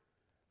trick.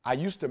 I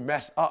used to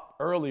mess up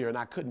earlier and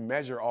I couldn't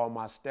measure all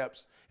my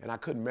steps and I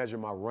couldn't measure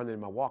my running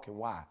and my walking.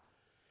 Why?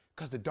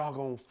 Because the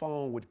doggone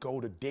phone would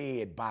go to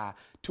dead by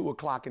 2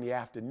 o'clock in the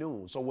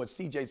afternoon. So what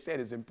CJ said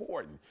is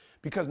important,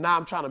 because now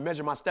I'm trying to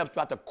measure my steps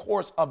throughout the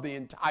course of the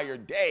entire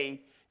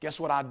day. Guess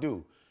what I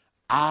do?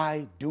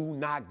 I do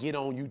not get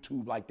on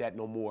YouTube like that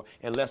no more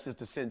unless it's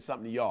to send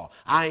something to y'all.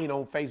 I ain't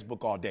on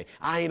Facebook all day.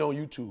 I ain't on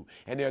YouTube.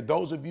 And there are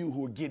those of you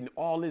who are getting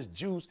all this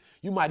juice.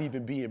 You might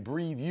even be in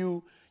Breathe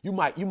You. You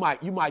might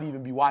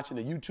even be watching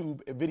a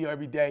YouTube video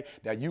every day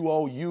that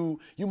you.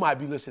 You might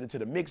be listening to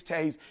the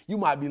mixtapes. You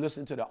might be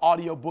listening to the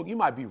audio book. You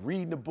might be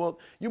reading the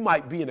book. You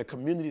might be in a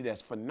community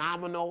that's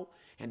phenomenal.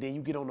 And then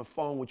you get on the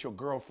phone with your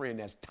girlfriend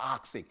that's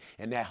toxic,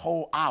 and that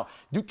whole hour.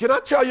 Can I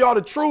tell y'all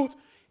the truth?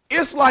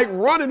 It's like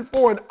running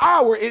for an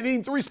hour and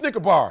eating 3 Snicker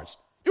bars.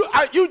 You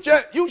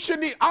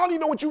shouldn't eat. I don't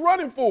even know what you're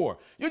running for.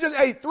 You just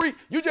ate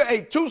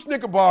 2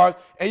 Snicker bars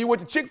and you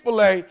went to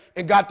Chick-fil-A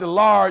and got the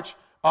large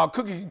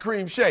cookies and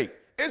cream shake.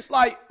 It's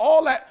like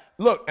all that.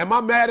 Look, am I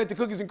mad at the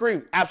cookies and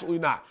cream? Absolutely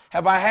not.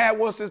 Have I had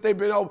one since they've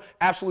been over?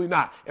 Absolutely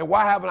not. And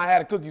why haven't I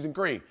had a cookies and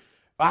cream?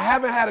 I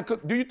haven't had a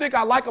cookie. Do you think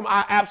I like them?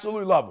 I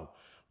absolutely love them.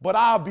 But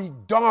I'll be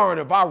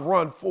darned if I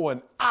run for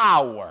an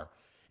hour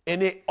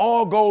and it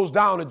all goes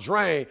down the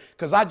drain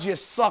because I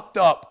just sucked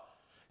up.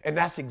 And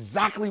that's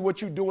exactly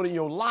what you're doing in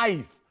your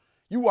life.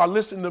 You are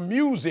listening to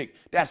music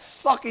that's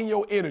sucking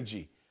your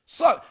energy.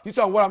 You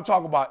talking what I'm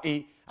talking about,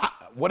 E?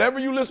 Whatever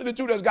you listening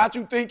to that's got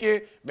you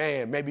thinking,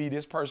 man, maybe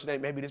this person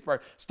ain't, maybe this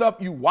person. Stuff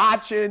you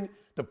watching,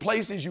 the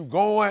places you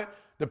going,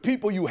 the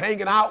people you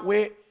hanging out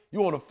with.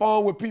 You on the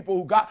phone with people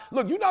who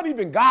look, you're not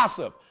even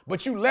gossip,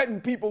 but you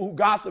letting people who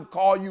gossip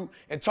call you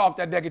and talk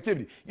that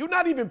negativity. You're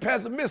not even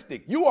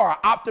pessimistic. You are an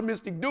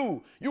optimistic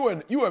dude. You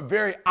are a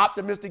very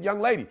optimistic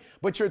young lady,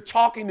 but you're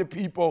talking to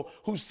people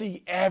who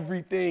see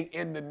everything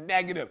in the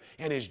negative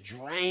and it's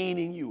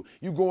draining you.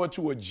 You going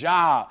to a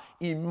job,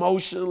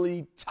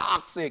 emotionally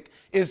toxic,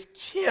 it's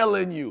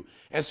killing you.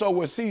 And so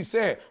what C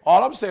said,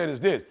 all I'm saying is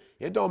this.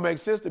 It don't make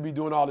sense to be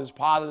doing all this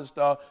positive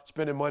stuff,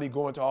 spending money,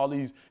 going to all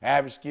these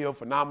average skill,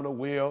 phenomenal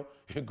will,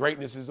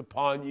 greatness is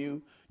upon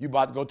you. You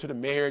about to go to the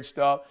marriage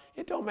stuff.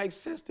 It don't make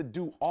sense to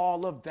do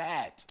all of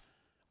that.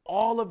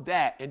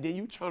 And then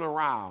you turn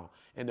around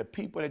and the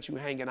people that you're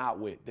hanging out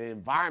with, the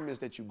environments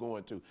that you're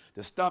going to,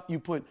 the stuff you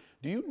put,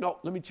 do you know,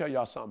 let me tell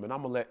y'all something, and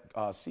I'm going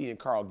to let C and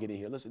Karl get in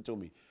here. Listen to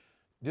me.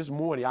 This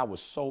morning I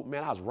was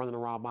running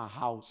around my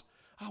house.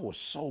 I was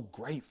so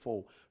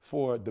grateful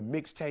for the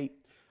mixtape.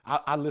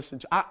 I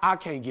listened to, I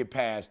can't get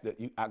past that.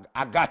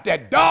 I got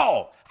that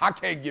dog. I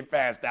can't get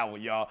past that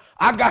one, y'all.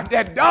 I got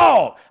that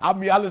dog.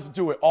 I listened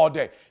to it all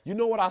day. You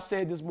know what I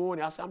said this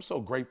morning? I said, I'm so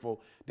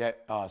grateful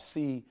that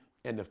C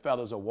and the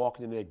fellas are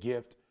walking in their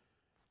gift.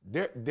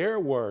 There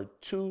were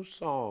 2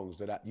 songs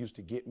that used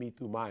to get me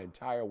through my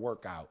entire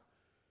workout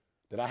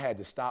that I had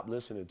to stop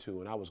listening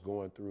to, and I was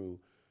going through,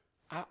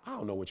 I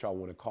don't know what y'all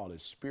want to call it,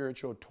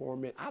 spiritual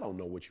torment. I don't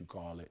know what you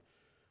call it.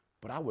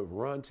 But I would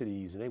run to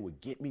these and they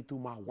would get me through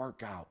my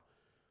workout.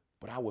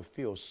 But I would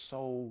feel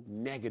so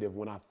negative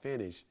when I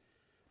finished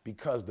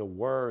because the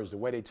words, the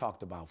way they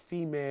talked about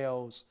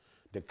females,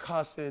 the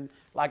cussing,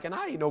 and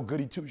I ain't no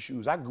goody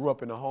two-shoes. I grew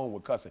up in a home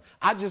with cussing.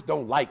 I just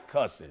don't like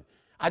cussing.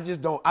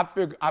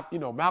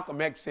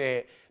 Malcolm X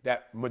said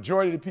that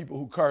majority of the people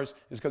who curse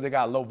is because they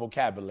got low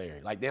vocabulary.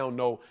 Like they don't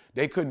know,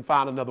 they couldn't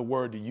find another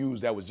word to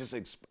use that was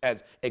just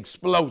as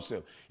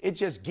explosive. It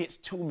just gets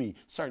to me,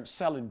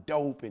 selling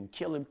dope and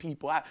killing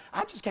people. I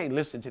just can't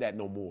listen to that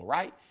no more,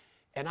 right?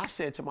 And I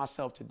said to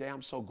myself today,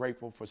 I'm so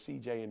grateful for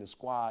CJ and the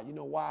squad. You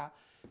know why?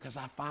 Because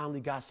I finally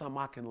got something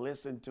I can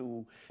listen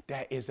to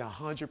that is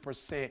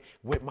 100%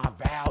 with my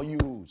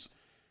values.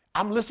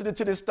 I'm listening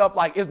to this stuff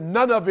like it's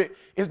none of it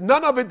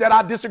that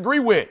I disagree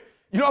with.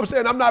 You know what I'm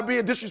saying? I'm not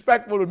being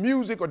disrespectful to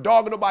music or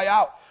dogging nobody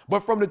out. But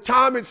from the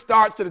time it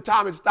starts to the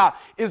time it stops,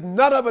 it's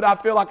none of it I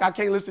feel like I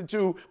can't listen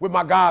to with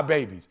my God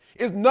babies.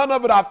 It's none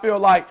of it I feel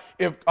like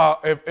if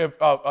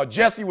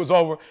Jesse was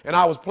over and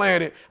I was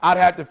playing it, I'd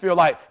have to feel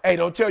like, hey,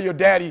 don't tell your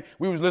daddy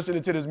we was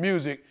listening to this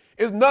music.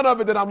 It's none of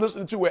it that I'm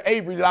listening to with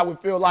Avery that I would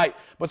feel like.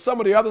 But some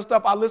of the other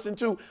stuff I listen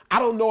to, I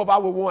don't know if I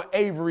would want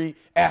Avery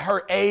at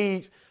her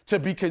age to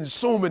be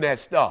consuming that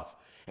stuff.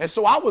 And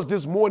so I was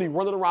this morning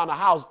running around the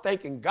house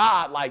thanking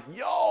God like,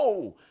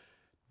 yo,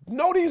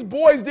 no, these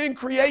boys didn't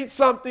create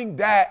something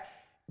that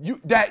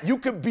you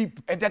could be,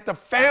 that the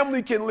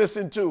family can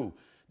listen to,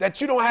 that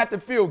you don't have to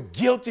feel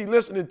guilty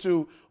listening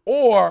to,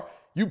 or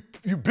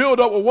you build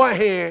up with one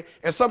hand,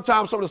 and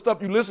sometimes some of the stuff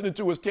you're listening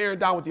to is tearing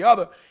down with the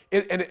other.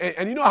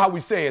 And you know how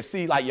we say it,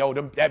 see, like, yo,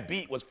 that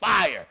beat was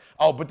fire.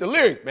 Oh, but the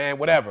lyrics, man,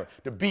 whatever.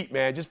 The beat,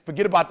 man, just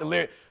forget about the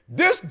lyrics.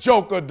 This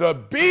joker, the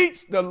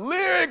beats, the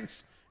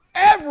lyrics,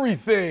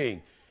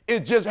 everything,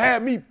 it just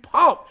had me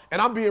pumped.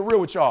 And I'm being real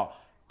with y'all.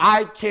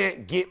 I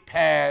can't get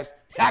past,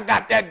 I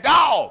got that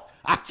dog.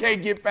 I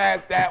can't get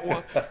past that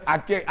one.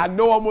 I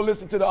know I'm gonna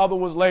listen to the other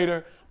ones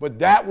later, but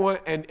that one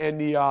and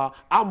the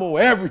I'm on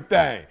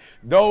everything.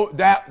 Though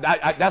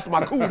that's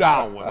my cool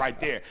down one right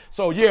there.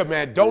 So yeah,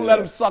 man, don't let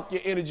them suck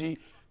your energy.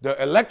 The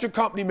electric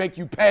company make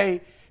you pay,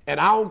 and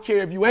I don't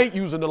care if you ain't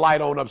using the light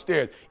on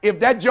upstairs.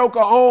 If that joker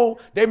on,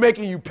 they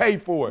making you pay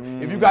for it.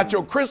 If you got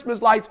your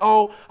Christmas lights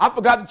on, I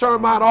forgot to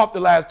turn mine off the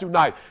last 2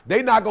 nights.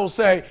 They not gonna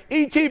say,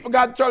 E.T.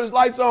 forgot to turn his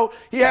lights on.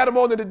 He had them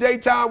on in the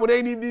daytime when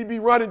they need to be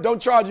running. Don't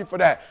charge you for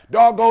that.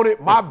 Doggone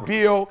it, my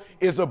bill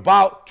is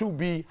about to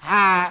be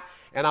high.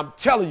 And I'm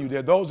telling you, there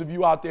are those of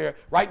you out there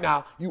right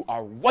now, you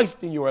are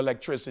wasting your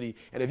electricity.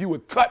 And if you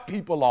would cut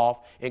people off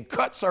and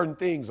cut certain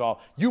things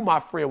off, you,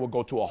 my friend, will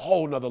go to a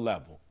whole nother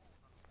level.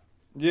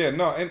 Yeah,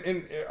 no,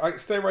 and I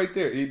stay right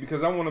there, E,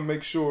 because I want to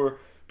make sure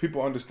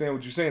people understand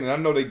what you're saying. And I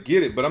know they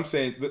get it, but I'm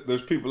saying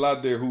there's people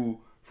out there who,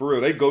 for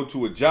real, they go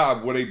to a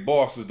job where their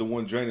boss is the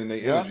one draining their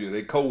energy,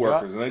 their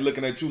coworkers, and they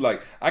looking at you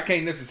like, I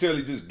can't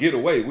necessarily just get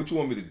away. What you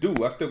want me to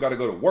do? I still got to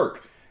go to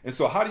work. And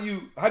so how do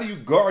you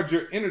guard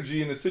your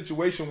energy in a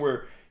situation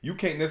where you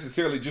can't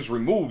necessarily just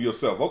remove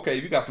yourself? Okay,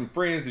 if you got some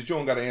friends that you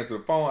don't got to answer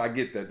the phone, I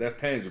get that. That's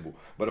tangible.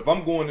 But if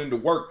I'm going into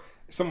work,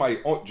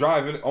 somebody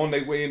driving on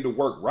their way into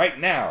work right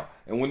now,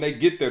 and when they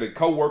get there, the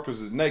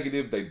coworkers is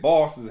negative, their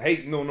boss is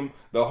hating on them,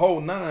 the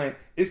whole nine,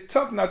 it's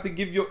tough not to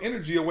give your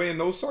energy away in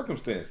those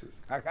circumstances.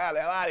 I got a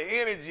lot of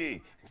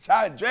energy.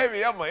 Try to drain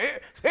me up my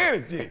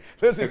energy.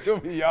 Listen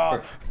to me,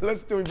 y'all.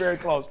 Listen to me very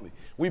closely.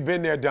 We've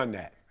been there, done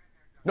that.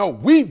 No,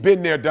 we've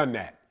been there, done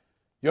that.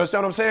 You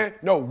understand what I'm saying?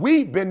 No,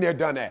 we've been there,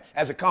 done that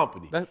as a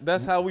company.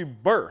 That's how we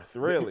birth,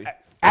 really.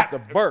 At the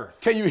birth.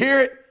 Can you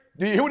hear it?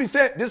 Do you hear what he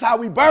said? This is how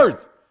we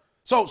birth.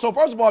 So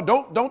first of all,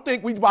 don't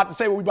think we about to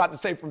say what we about to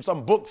say from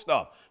some book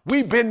stuff.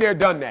 We've been there,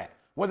 done that.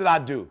 What did I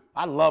do?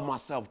 I love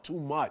myself too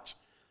much.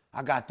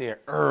 I got there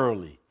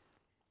early.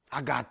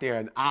 I got there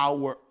an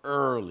hour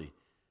early.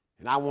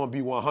 And I want to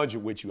be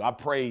 100 with you. I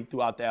prayed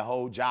throughout that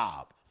whole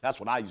job. That's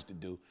what I used to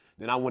do.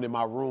 Then I went in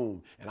my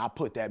room and I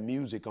put that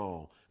music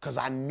on because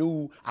I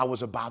knew I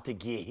was about to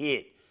get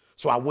hit.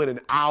 So I went an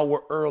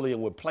hour early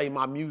and would play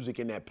my music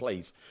in that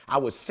place. I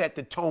would set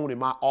the tone in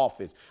my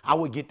office. I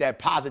would get that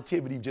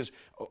positivity, just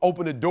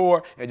open the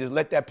door and just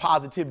let that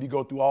positivity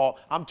go through all.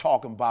 I'm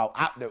talking about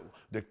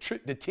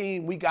the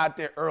team, we got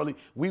there early.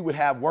 We would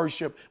have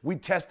worship. We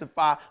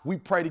testify. We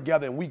pray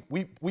together, and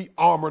we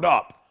armored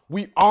up.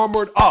 We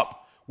armored up.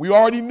 We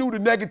already knew the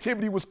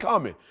negativity was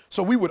coming,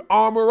 so we would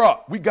armor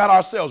up. We got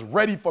ourselves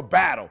ready for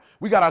battle.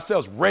 We got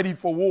ourselves ready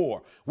for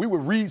war. We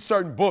would read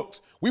certain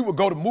books. We would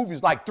go to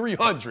movies like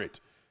 300.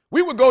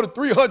 We would go to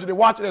 300 and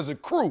watch it as a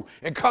crew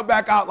and come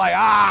back out like,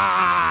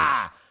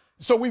 ah.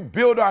 So we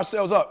build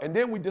ourselves up, and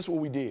then this is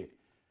what we did.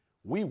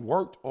 We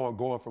worked on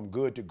going from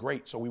good to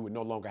great so we would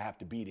no longer have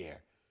to be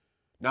there.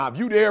 Now, if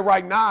you there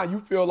right now and you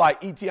feel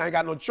like, E.T., I ain't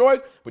got no choice,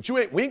 but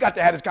we ain't got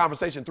to have this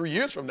conversation 3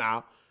 years from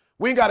now.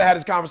 We ain't got to have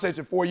this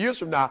conversation 4 years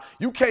from now.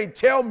 You can't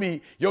tell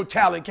me your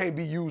talent can't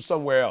be used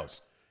somewhere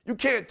else. You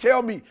can't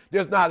tell me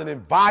there's not an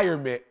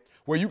environment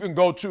where you can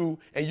go to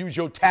and use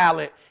your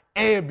talent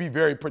and be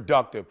very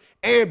productive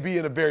and be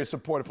in a very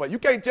supportive place. You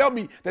can't tell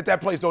me that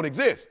place don't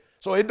exist.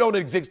 So it don't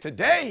exist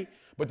today.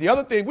 But the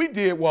other thing we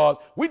did was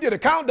we did a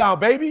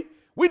countdown, baby.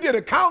 We did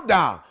a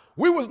countdown.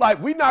 We was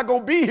like, we're not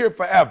going to be here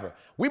forever.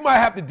 We might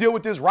have to deal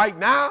with this right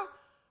now,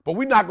 but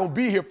we're not going to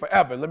be here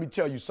forever. And let me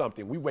tell you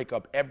something. We wake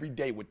up every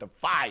day with the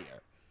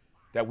fire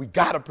that we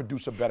got to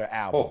produce a better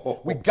album.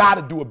 We got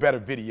to do a better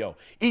video.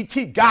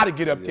 E.T. got to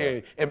get up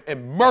there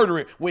and murder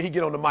it when he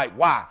get on the mic.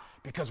 Why?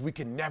 Because we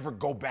can never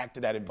go back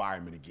to that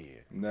environment again.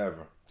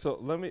 Never. So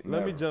let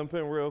me jump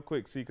in real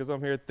quick, see, because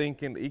I'm here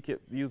thinking, he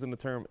kept using the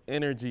term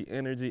energy.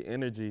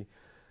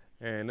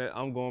 And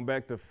I'm going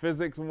back to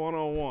physics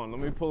 101. Let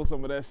me pull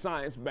some of that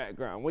science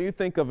background. When you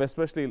think of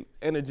especially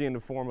energy in the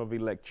form of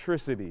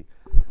electricity,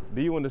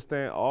 do you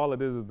understand all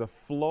it is the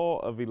flow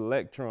of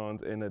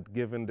electrons in a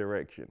given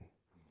direction?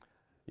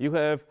 You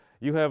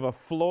have a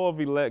flow of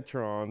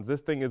electrons.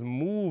 This thing is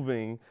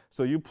moving,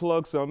 so you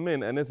plug some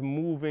in, and it's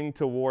moving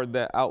toward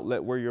that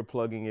outlet where you're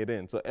plugging it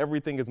in. So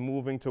everything is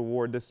moving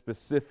toward this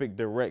specific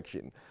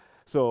direction.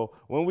 So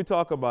when we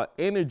talk about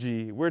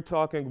energy, we're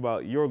talking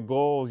about your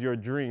goals, your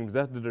dreams.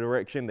 That's the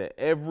direction that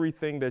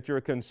everything that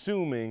you're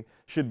consuming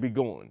should be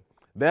going.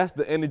 That's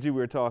the energy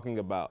we're talking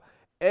about.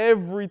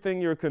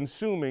 Everything you're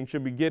consuming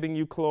should be getting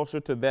you closer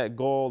to that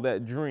goal,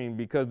 that dream,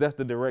 because that's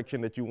the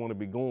direction that you want to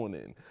be going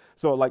in.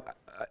 So like,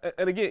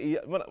 and again,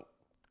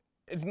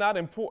 it's not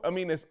important. I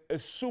mean, it's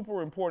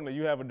super important that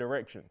you have a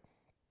direction.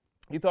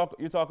 You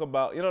talk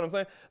about, you know what I'm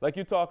saying? Like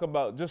you talk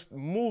about just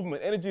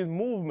movement. Energy is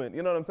movement.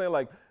 You know what I'm saying?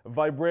 Like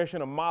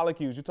vibration of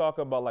molecules. You talk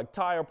about like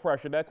tire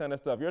pressure, that kind of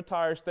stuff. Your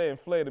tires stay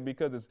inflated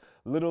because it's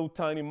little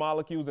tiny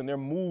molecules and they're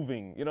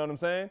moving. You know what I'm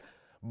saying?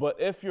 But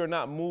if you're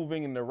not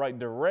moving in the right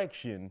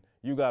direction,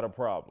 you got a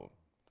problem.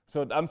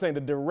 So I'm saying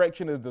the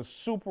direction is the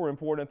super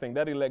important thing.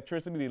 That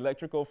electricity, the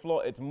electrical flow,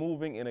 it's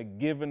moving in a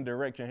given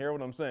direction. Hear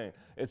what I'm saying?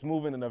 It's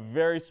moving in a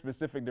very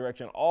specific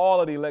direction.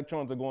 All of the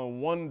electrons are going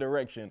one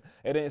direction.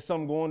 It ain't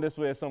some going this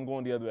way and some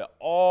going the other way.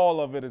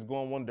 All of it is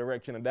going one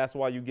direction, and that's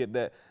why you get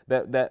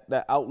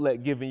that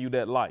outlet giving you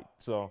that light.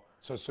 So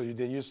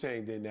you're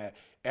saying then that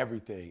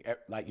everything,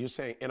 like you're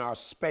saying in our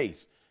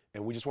space,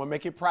 and we just want to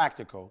make it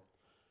practical.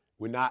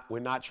 We're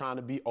not trying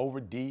to be over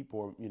deep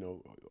or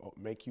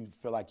make you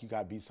feel like you got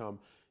to be some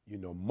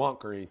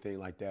monk or anything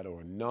like that,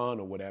 or a nun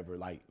or whatever.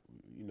 Like,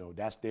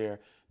 that's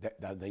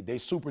they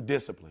super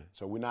disciplined.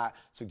 So we're not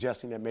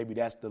suggesting that maybe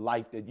that's the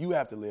life that you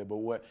have to live. But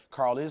what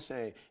Karl is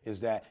saying is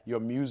that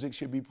your music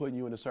should be putting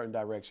you in a certain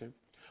direction,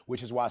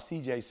 which is why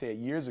CJ said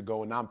years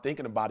ago, and I'm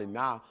thinking about it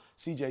now,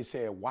 CJ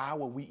said, why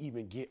would we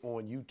even get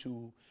on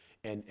YouTube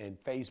and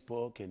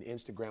Facebook and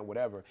Instagram,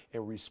 whatever,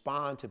 and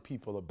respond to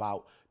people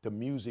about the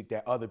music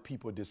that other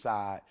people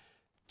decide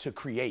to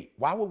create?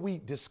 Why would we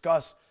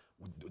discuss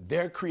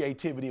their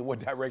creativity and what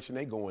direction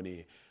they're going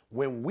in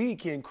when we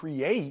can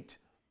create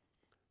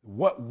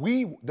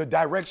the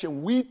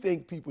direction we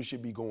think people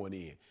should be going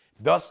in?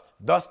 Thus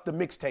the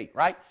mixtape,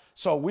 right?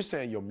 So we're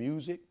saying your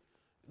music,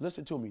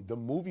 listen to me, the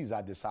movies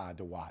I decide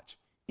to watch,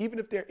 even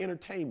if they're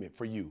entertainment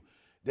for you.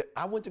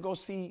 I went to go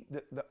see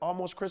the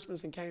Almost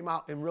Christmas and came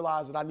out and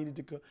realized that I needed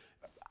to go.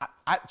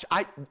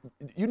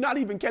 You're not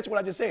even catching what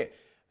I just said.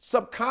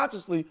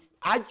 Subconsciously,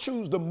 I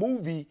choose the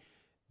movie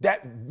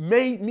that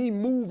made me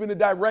move in the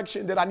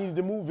direction that I needed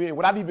to move in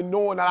without even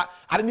knowing that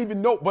I didn't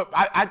even know. But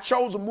I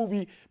chose a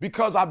movie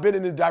because I've been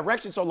in the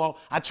direction so long.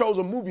 I chose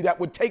a movie that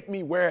would take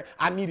me where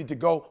I needed to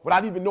go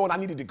without even knowing I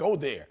needed to go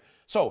there.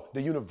 So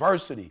the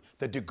university,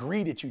 the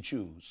degree that you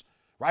choose,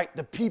 right?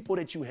 The people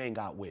that you hang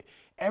out with.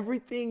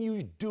 Everything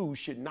you do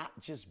should not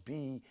just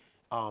be,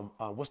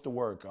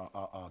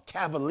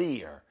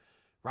 cavalier,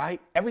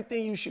 right?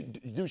 Everything you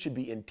should do should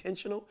be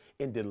intentional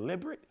and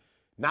deliberate.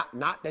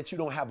 Not that you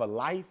don't have a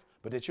life,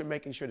 but that you're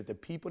making sure that the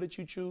people that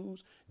you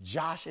choose,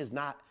 Josh is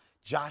not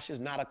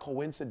a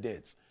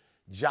coincidence.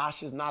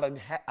 Josh is not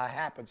a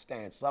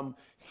happenstance, some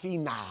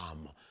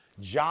phenom.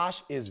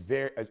 Josh is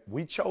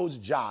we chose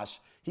Josh.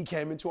 He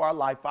came into our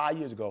life 5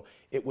 years ago.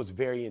 It was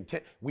very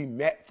intense. We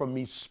met from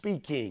me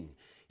speaking.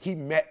 He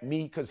met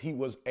me because he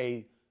was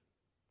a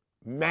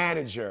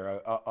manager,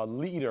 a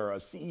leader, a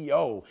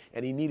CEO,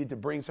 and he needed to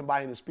bring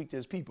somebody in to speak to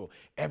his people.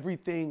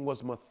 Everything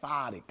was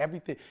methodic.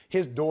 Everything.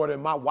 His daughter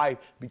and my wife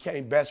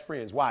became best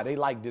friends. Why? They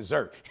like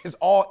dessert. It's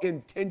all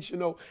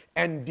intentional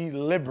and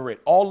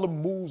deliberate. All the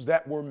moves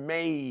that were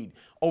made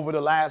over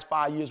the last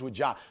 5 years with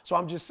Josh. So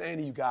I'm just saying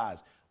to you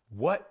guys,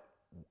 what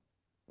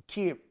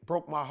kid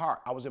broke my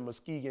heart? I was in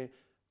Muskegon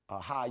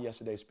High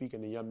yesterday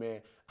speaking to a young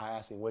man. I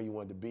asked him where you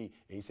wanted to be,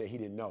 and he said he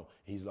didn't know.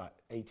 He's like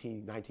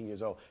 18, 19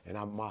 years old, and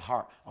my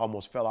heart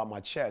almost fell out my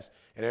chest.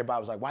 And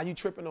everybody was like, why are you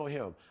tripping on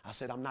him? I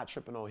said, I'm not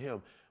tripping on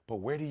him, but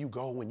where do you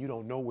go when you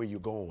don't know where you're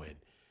going?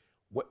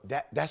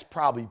 That's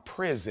probably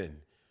prison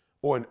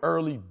or an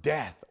early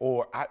death,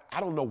 or I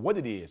don't know what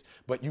it is,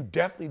 but you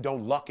definitely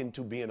don't luck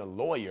into being a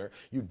lawyer.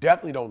 You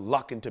definitely don't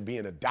luck into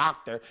being a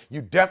doctor.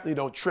 You definitely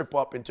don't trip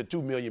up into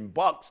 $2 million,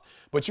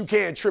 but you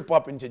can trip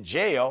up into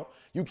jail.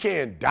 You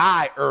can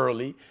die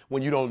early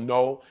when you don't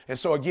know. And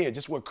so again,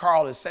 just what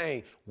Karl is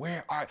saying,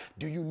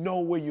 do you know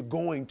where you're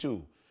going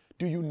to?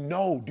 Do you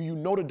know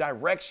the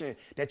direction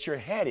that you're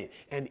headed?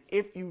 And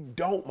if you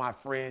don't, my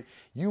friend,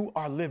 you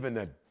are living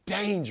a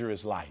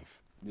dangerous life.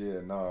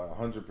 Yeah, no,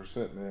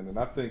 100%, man. And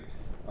I think,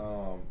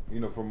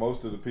 for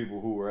most of the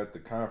people who were at the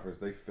conference,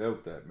 they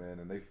felt that, man,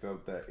 and they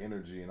felt that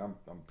energy. And I'm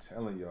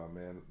telling y'all,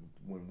 man,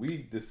 when we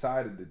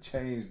decided to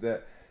change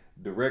that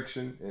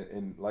direction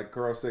and like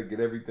Karl said, get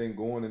everything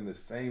going in the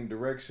same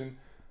direction,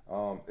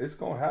 it's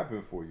gonna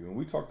happen for you. And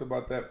we talked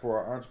about that for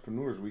our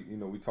entrepreneurs.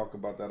 We talk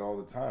about that all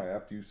the time.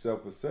 After you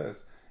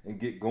self-assess and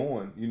get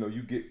going,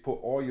 you put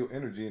all your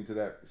energy into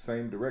that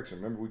same direction.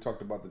 Remember, we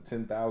talked about the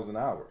 10,000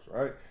 hours,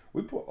 right?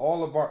 We put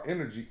all of our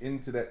energy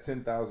into that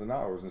 10,000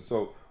 hours. And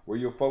so where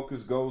your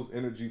focus goes,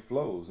 energy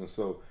flows. And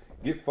so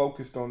get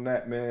focused on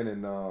that, man.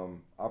 And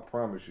I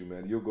promise you,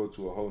 man, you'll go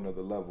to a whole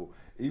nother level.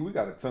 E, we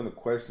got a ton of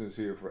questions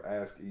here for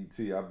Ask ET.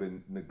 I've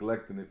been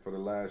neglecting it for the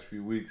last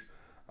few weeks.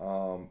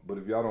 But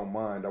if y'all don't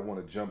mind, I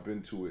want to jump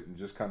into it and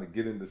just kind of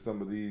get into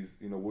some of these.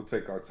 We'll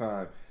take our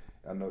time.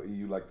 I know, E,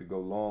 you like to go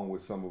long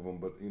with some of them,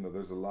 but,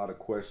 there's a lot of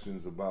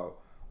questions about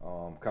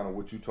kind of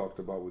what you talked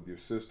about with your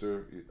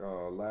sister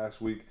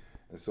last week.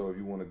 And so if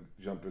you want to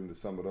jump into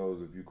some of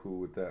those, if you're cool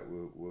with that,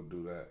 we'll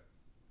do that.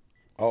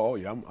 Oh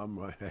yeah,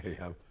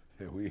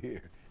 we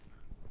here.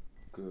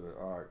 Good.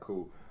 All right,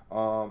 cool.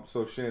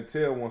 So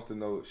Chantel wants to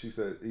know, she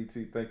said, ET,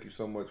 thank you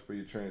so much for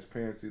your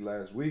transparency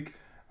last week.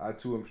 I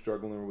too am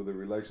struggling with a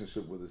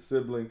relationship with a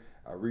sibling.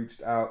 I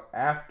reached out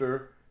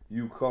after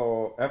you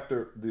call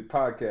after the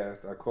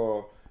podcast. I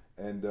called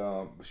and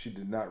she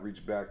did not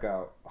reach back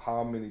out.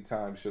 How many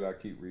times should I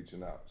keep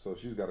reaching out? So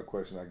she's got a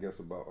question, I guess,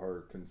 about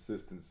her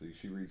consistency.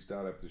 She reached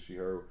out after she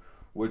heard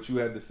what you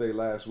had to say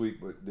last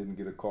week, but didn't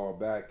get a call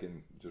back,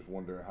 and just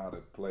wondering how to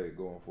play it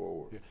going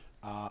forward.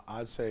 Yeah.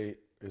 I'd say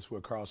it's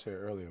what Karl said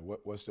earlier.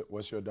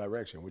 What's your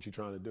direction? What you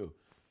trying to do?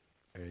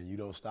 And you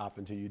don't stop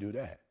until you do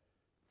that.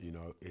 You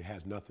know, it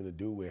has nothing to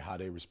do with how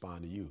they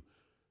respond to you.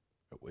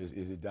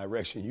 Is the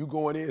direction you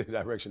going in, the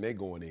direction they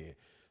going in?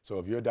 So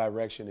if your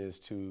direction is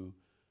to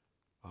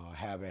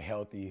have a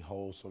healthy,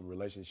 wholesome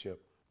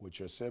relationship with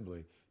your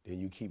sibling, then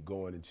you keep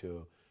going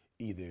until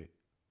either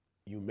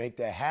you make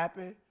that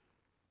happen,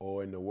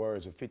 or in the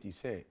words of 50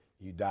 Cent,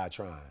 you die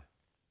trying.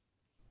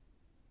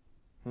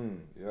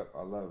 Yep,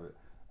 I love it.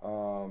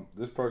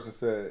 This person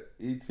said,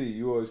 E.T.,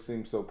 you always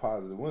seem so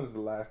positive. When was the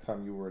last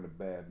time you were in a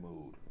bad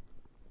mood?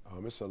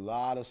 It's a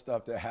lot of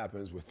stuff that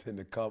happens within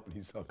the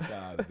company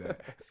sometimes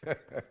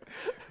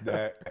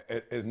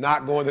that is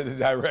not going in the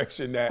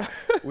direction that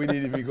we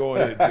need to be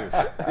going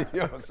into. You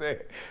know what I'm saying?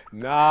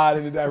 Not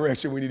in the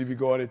direction we need to be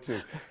going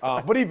into.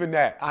 But even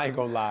that, I ain't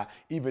gonna lie,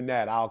 even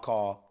that I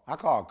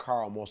call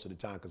Karl most of the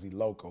time because he's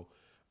local.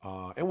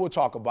 And we'll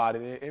talk about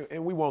it,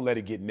 and we won't let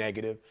it get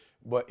negative,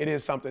 but it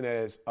is something that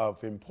is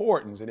of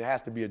importance and it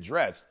has to be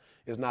addressed.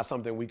 It's not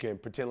something we can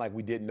pretend like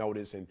we didn't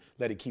notice and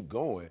let it keep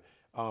going.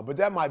 But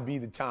that might be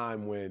the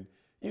time when,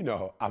 you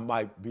know, I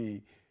might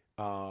be,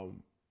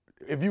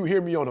 if you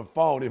hear me on the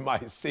phone, it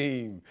might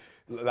seem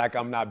like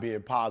I'm not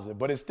being positive,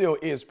 but it still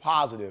is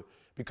positive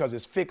because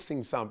it's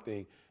fixing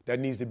something that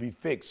needs to be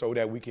fixed so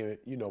that we can,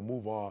 you know,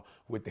 move on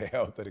with the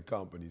health of the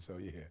company. So,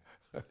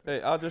 yeah.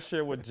 Hey, I'll just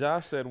share what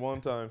Josh said one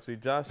time. See,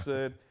 Josh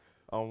said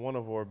on one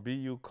of our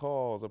BU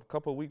calls a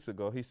couple of weeks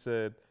ago, he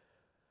said,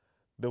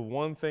 the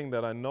one thing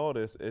that I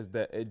noticed is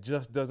that it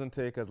just doesn't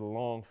take as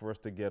long for us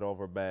to get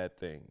over bad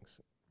things.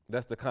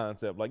 That's the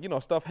concept. Like, you know,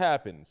 stuff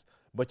happens,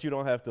 but you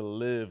don't have to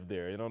live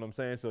there. You know what I'm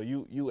saying? So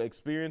you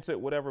experience it,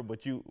 whatever,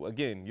 but you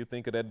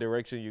think of that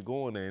direction you're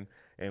going in,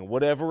 and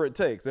whatever it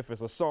takes. If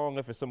it's a song,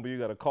 if it's somebody you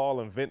got to call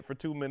and vent for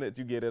 2 minutes,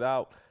 you get it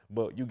out,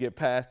 but you get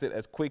past it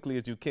as quickly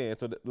as you can.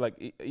 So like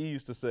he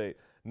used to say,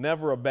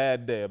 never a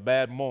bad day, a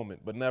bad moment,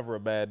 but never a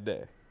bad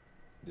day.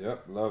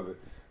 Yep, love it.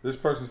 This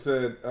person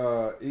said,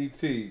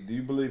 E.T., do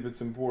you believe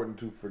it's important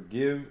to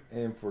forgive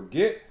and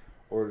forget,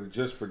 or to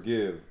just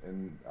forgive?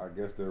 And I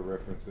guess they're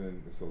referencing,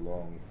 it's a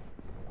long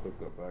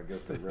hookup, but I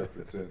guess they're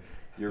referencing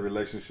your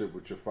relationship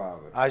with your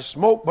father. I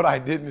smoked, but I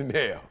didn't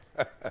inhale.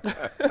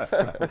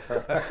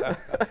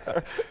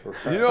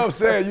 You know what I'm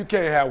saying? You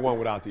can't have one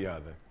without the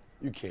other.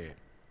 You can't.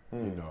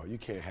 You know, you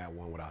can't have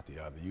one without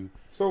the other.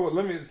 So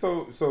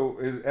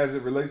as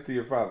it relates to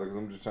your father, because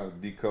I'm just trying to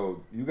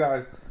decode, you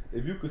guys,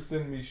 if you could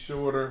send me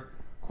shorter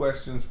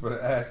questions for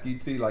the Ask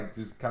ET, like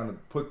just kind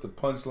of put the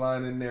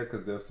punchline in there,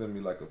 because they'll send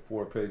me like a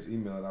 4-page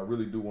email, and I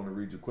really do want to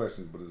read your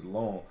questions, but it's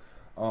long.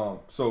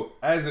 So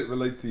as it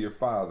relates to your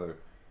father,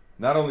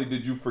 not only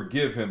did you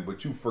forgive him,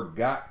 but you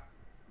forgot,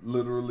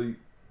 literally,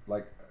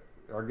 like,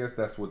 I guess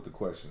that's what the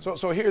question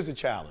is. So here's the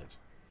challenge.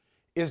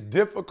 It's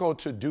difficult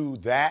to do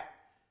that,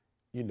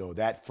 you know,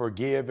 that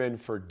forgive and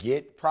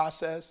forget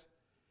process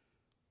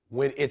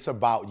when it's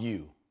about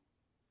you.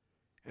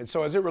 And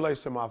so as it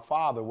relates to my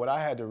father, what I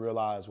had to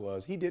realize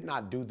was he did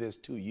not do this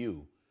to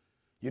you.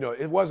 You know,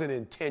 it wasn't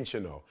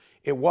intentional.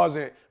 It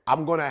wasn't,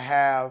 I'm going to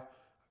have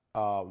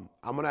a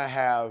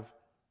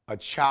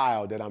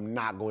child that I'm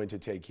not going to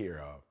take care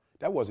of.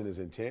 That wasn't his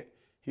intent.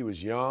 He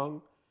was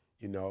young.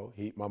 You know,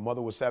 my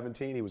mother was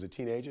 17. He was a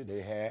teenager.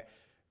 They had,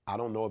 I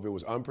don't know if it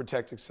was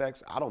unprotected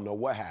sex. I don't know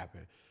what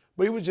happened.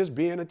 But he was just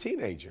being a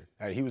teenager.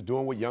 He was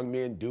doing what young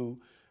men do.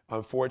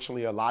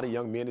 Unfortunately, a lot of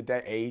young men at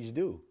that age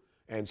do.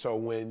 And so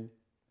when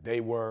they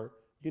were,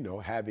 you know,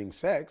 having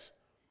sex,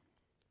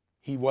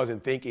 he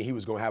wasn't thinking he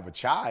was going to have a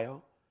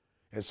child.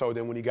 And so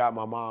then when he got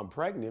my mom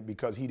pregnant,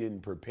 because he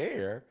didn't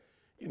prepare,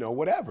 you know,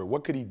 whatever,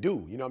 what could he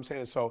do? You know what I'm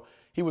saying? So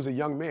he was a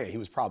young man. He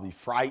was probably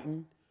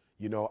frightened.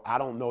 You know, I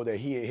don't know that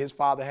he and his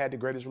father had the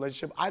greatest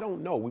relationship. I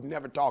don't know. We've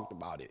never talked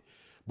about it.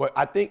 But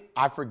I think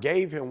I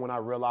forgave him when I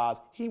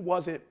realized it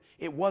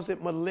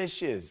wasn't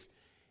malicious.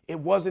 It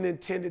wasn't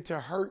intended to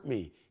hurt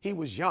me. He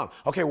was young.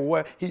 Okay,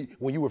 well,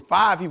 when you were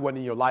 5, he wasn't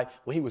in your life.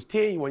 When he was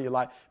 10, he wasn't in your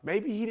life.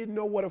 Maybe he didn't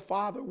know what a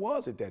father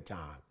was at that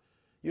time.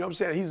 You know what I'm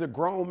saying? He's a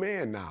grown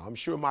man now. I'm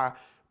sure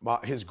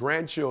his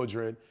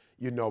grandchildren,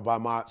 you know, by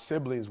my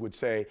siblings would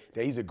say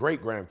that he's a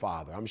great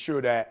grandfather. I'm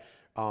sure that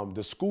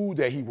the school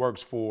that he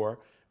works for,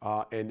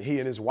 and he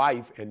and his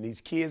wife and these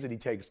kids that he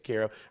takes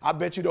care of, I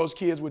bet you those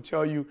kids would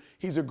tell you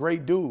he's a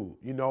great dude.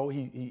 You know,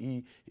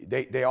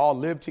 they all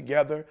live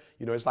together.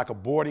 You know, it's like a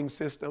boarding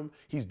system.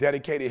 He's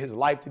dedicated his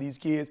life to these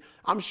kids.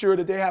 I'm sure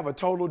that they have a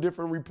total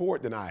different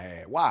report than I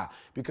had. Why?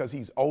 Because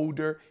he's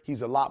older.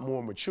 He's a lot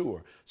more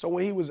mature. So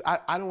when he was,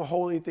 I don't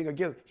hold anything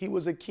against him. He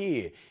was a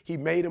kid. He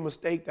made a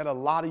mistake that a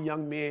lot of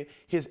young men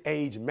his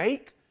age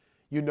make.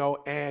 You know,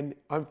 and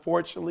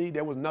unfortunately,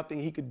 there was nothing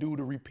he could do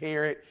to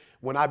repair it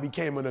when I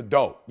became an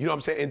adult. You know what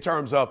I'm saying? In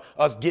terms of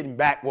us getting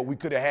back what we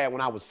could have had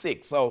when I was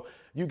 6. So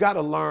you got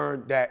to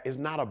learn that it's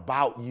not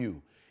about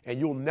you. And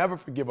you'll never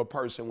forgive a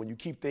person when you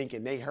keep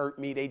thinking they hurt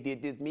me, they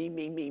did this,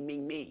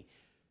 me.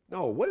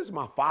 No, what is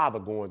my father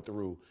going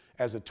through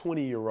as a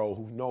 20-year-old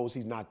who knows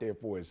he's not there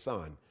for his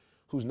son,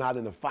 who's not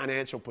in a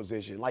financial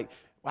position? Like,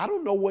 I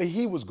don't know what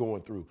he was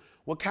going through,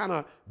 what kind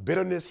of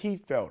bitterness he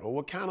felt, or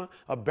what kind of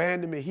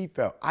abandonment he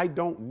felt. I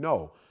don't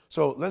know.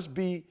 So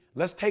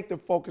let's take the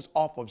focus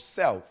off of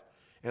self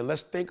and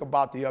let's think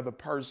about the other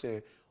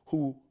person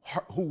who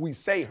we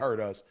say hurt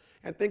us,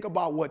 and think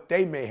about what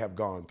they may have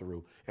gone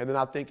through. And then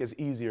I think it's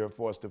easier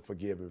for us to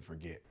forgive and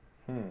forget.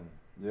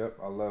 Yep,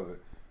 I love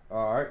it.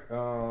 All right.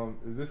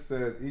 As this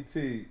said,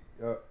 E.T.,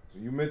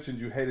 you mentioned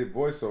you hated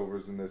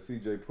voiceovers and that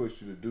CJ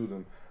pushed you to do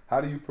them.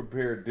 How do you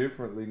prepare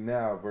differently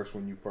now versus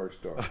when you first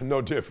started?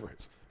 No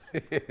difference.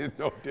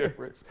 No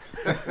difference.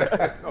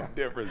 No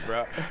difference,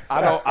 bro.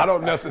 I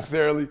don't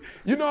necessarily,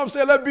 you know what I'm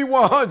saying? Let's be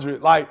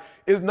 100. Like,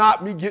 it's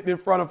not me getting in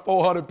front of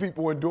 400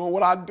 people and doing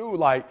what I do.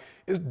 Like,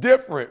 it's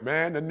different,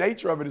 man. The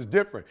nature of it is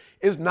different.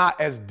 It's not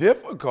as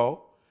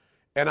difficult.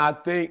 And I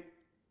think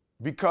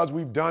because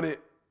we've done it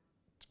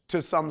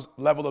to some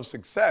level of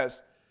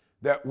success,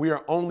 that we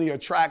are only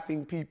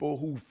attracting people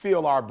who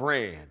feel our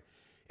brand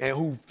and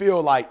who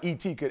feel like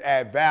ET could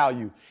add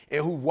value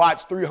and who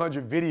watch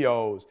 300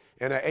 videos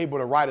and are able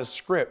to write a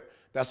script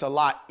that's a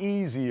lot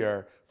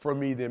easier for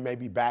me than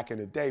maybe back in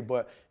the day.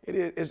 But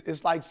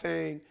it's like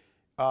saying,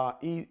 how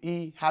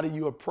do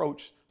you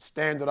approach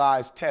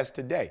standardized tests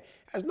today?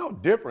 It's no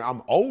different.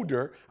 I'm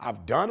older.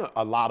 I've done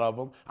a lot of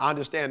them. I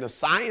understand the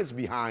science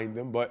behind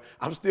them, but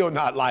I'm still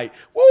not like,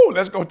 woo,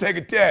 let's go take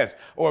a test.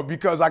 Or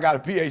because I got a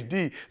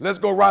PhD, let's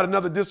go write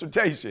another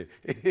dissertation.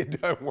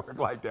 It doesn't work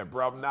like that,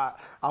 bro.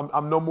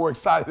 I'm no more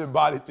excited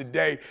about it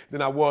today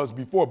than I was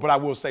before. But I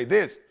will say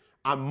this.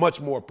 I'm much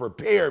more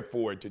prepared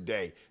for it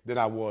today than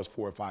I was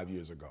 4 or 5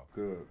 years ago.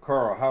 Good.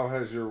 Karl, how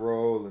has your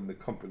role in the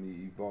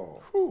company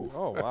evolved? Whew.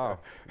 Oh, wow.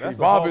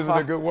 Evolve isn't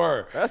a good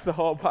word. That's the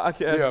whole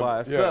podcast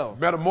by itself.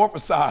 Yeah.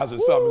 Metamorphosize or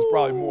something is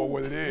probably more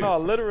what it is. No,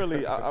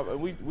 literally,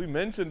 we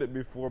mentioned it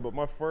before, but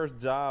my first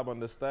job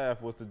on the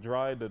staff was to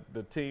drive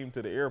the team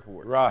to the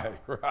airport. Right.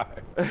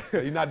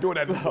 You're not doing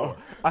that anymore.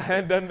 I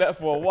hadn't done that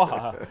for a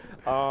while.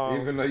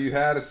 Even though you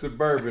had a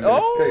Suburban.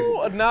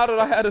 Now that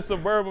I had a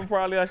Suburban,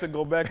 probably I should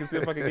go back and see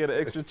if I can get an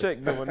extra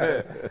check doing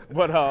that.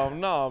 But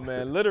no,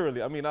 man,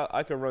 literally, I mean,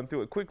 I can run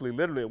through it quickly.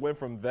 Literally, it went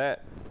from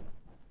that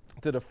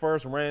to the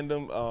first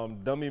random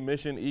dummy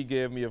mission E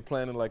gave me of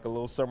planning like a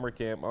little summer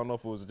camp. I don't know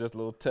if it was just a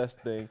little test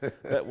thing.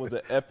 That was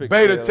an epic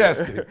beta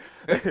failure.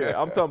 testing.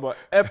 Yeah, I'm talking about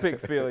epic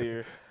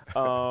failure.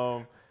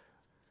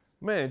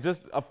 Man,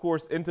 just, of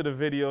course, into the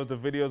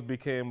videos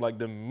became like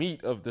the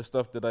meat of the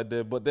stuff that I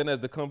did. But then as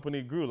the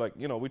company grew, like,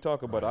 you know, we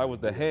talk about it, I was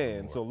the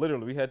hand. So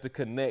literally we had to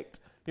connect,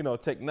 you know,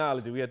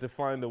 technology. We had to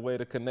find a way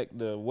to connect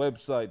the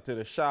website to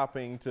the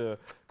shopping, to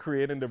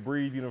creating the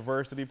Breathe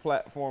University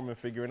platform and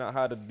figuring out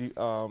how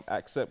to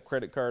accept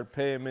credit card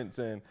payments.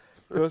 And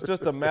so it's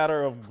just a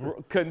matter of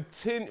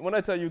when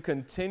I tell you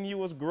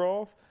continuous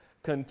growth,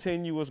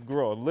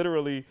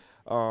 literally,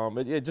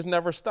 it just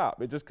never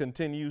stopped. It just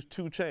continues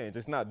to change.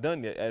 It's not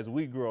done yet. As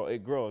we grow,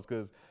 it grows.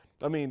 Because,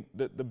 I mean,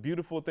 the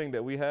beautiful thing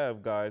that we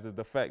have, guys, is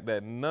the fact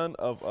that none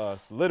of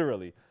us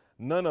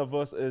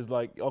is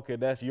like, okay,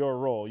 that's your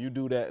role. You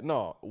do that.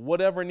 No,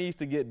 whatever needs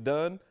to get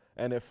done,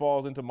 and it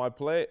falls into my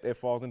plate, it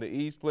falls into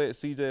E's plate,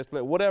 CJ's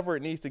plate, whatever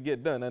it needs to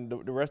get done, and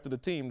the rest of the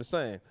team the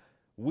same.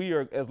 We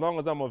are, as long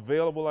as I'm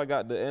available, I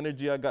got the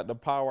energy, I got the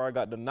power, I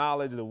got the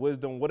knowledge, the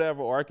wisdom,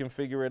 whatever, or I can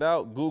figure it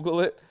out,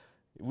 Google it,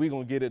 we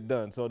gonna get it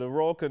done. So the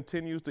role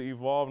continues to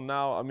evolve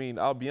now. I mean,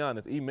 I'll be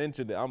honest, he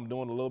mentioned that I'm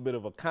doing a little bit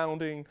of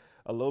accounting,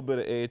 a little bit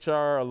of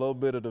HR, a little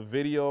bit of the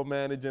video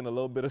managing, a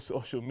little bit of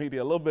social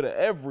media, a little bit of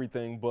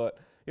everything, but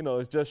you know,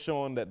 it's just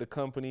showing that the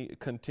company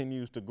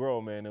continues to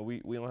grow, man, and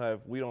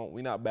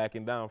we're not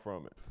backing down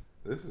from it.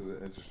 This is an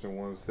interesting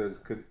one. It says,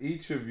 could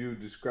each of you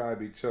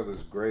describe each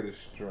other's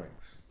greatest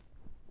strengths?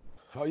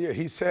 Oh yeah,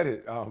 he said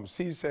it.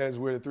 C says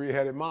we're the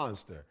three-headed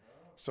monster.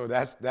 So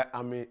that's that.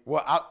 I mean,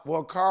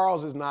 well,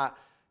 Karl's is not.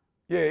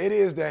 Yeah, it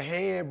is the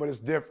hand, but it's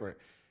different.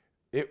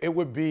 It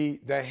would be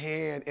the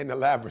hand in the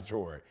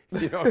laboratory.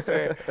 You know what I'm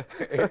saying?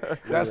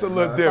 That's a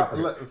little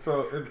different.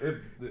 So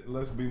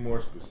let's be more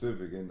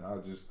specific, and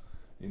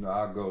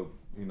I'll go,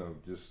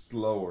 just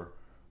slower.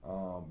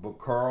 But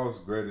Karl's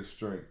greatest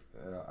strength,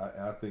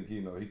 I think,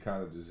 he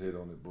kind of just hit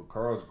on it. But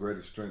Karl's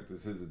greatest strength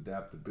is his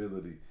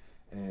adaptability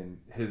and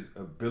his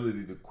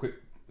ability to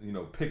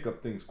pick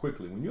up things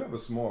quickly. When you have a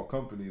small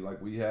company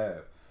like we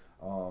have,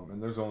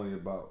 and there's only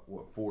about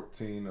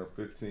 14 or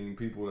 15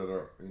 people that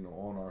are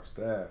on our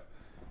staff,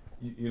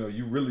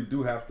 you really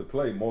do have to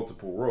play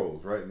multiple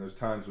roles, right? And there's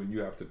times when you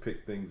have to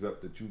pick things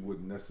up that you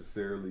wouldn't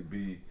necessarily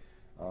be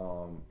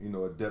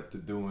adept to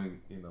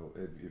doing,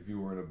 if you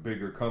were in a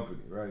bigger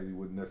company, right? You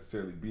wouldn't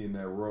necessarily be in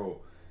that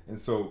role. And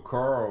so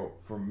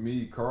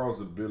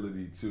Karl's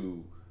ability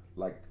to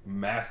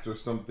master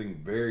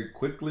something very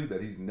quickly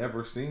that he's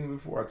never seen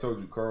before. I told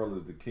you Karl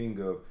is the king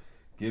of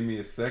give me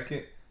a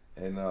second.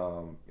 and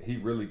he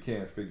really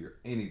can't figure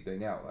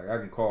anything out. Like I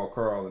can call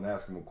Karl and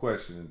ask him a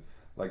question, and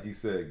like he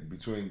said,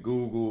 between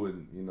Google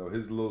and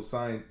his little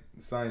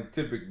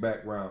scientific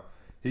background,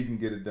 he can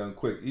get it done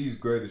quick. E's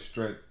greatest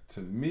strength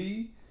to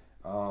me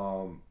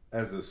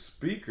as a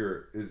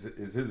speaker is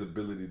his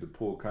ability to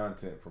pull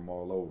content from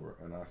all over,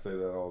 and I say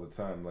that all the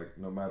time. Like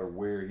no matter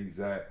where he's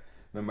at,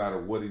 no matter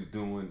what he's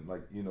doing,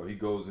 like he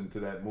goes into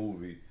that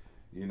movie,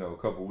 a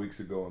couple weeks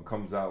ago and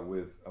comes out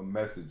with a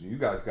message. And you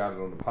guys got it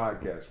on the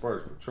podcast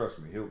first, but trust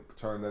me, he'll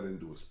turn that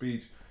into a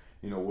speech.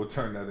 We'll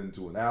turn that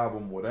into an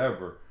album,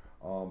 whatever.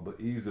 But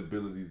E's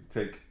ability to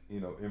take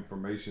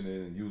information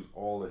in and use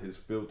all of his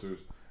filters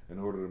in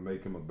order to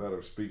make him a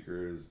better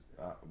speaker is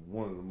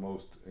one of the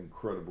most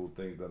incredible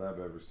things that I've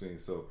ever seen.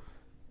 So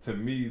to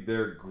me,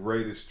 their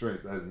greatest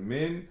strengths as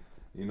men,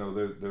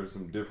 there's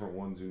some different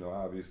ones,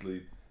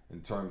 obviously in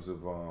terms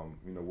of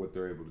what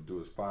they're able to do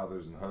as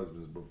fathers and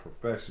husbands, but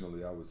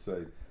professionally, I would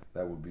say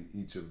that would be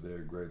each of their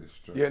greatest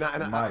strengths.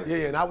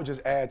 And I would just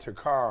add to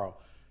Karl,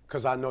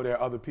 because I know there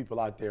are other people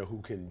out there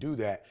who can do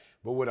that,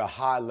 but with a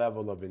high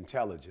level of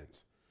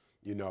intelligence.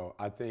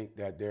 I think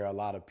that there are a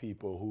lot of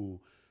people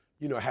who,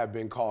 have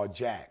been called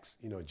jacks,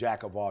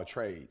 jack of all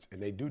trades, and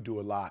they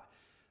do a lot,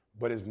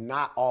 but it's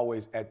not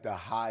always at a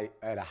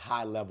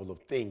high level of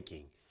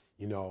thinking,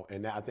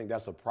 and I think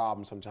that's a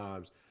problem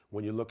sometimes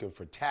when you're looking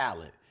for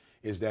talent,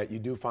 is that you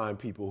do find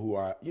people who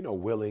are,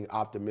 willing,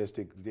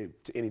 optimistic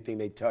to anything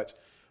they touch,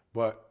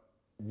 but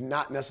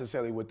not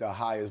necessarily with the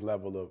highest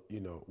level of,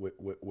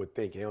 with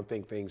thinking. They don't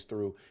think things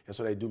through, and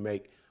so they do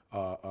make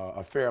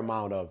a fair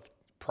amount of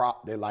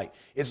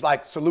it's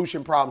like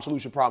solution, problem,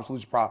 solution, problem,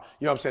 solution, problem.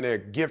 You know what I'm saying? They're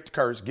gift,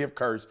 curse. You know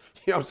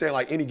what I'm saying?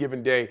 Like any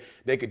given day,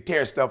 they could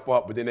tear stuff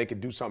up, but then they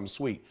could do something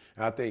sweet.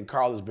 And I think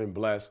Karl has been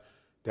blessed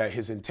that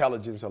his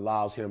intelligence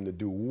allows him to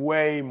do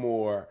way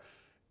more,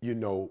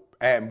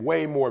 add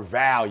way more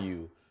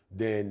value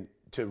than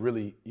to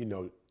really,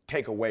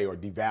 take away or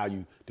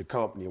devalue the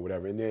company or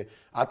whatever. And then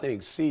I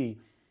think C,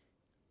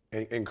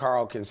 and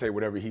Karl can say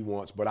whatever he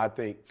wants, but I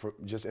think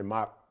just in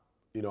my,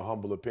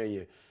 humble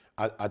opinion,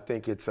 I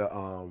think it's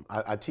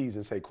I tease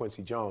and say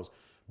Quincy Jones,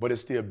 but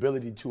it's the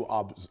ability to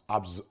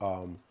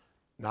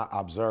not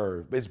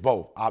observe. It's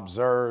both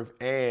observe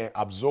and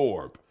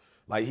absorb.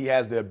 Like he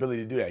has the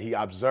ability to do that. He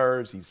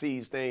observes, he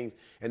sees things,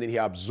 and then he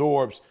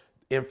absorbs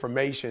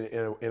information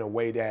in a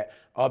way that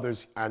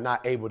others are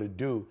not able to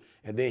do.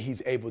 And then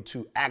he's able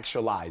to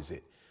actualize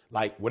it.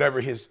 Like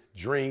whatever his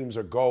dreams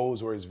or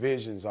goals or his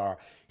visions are,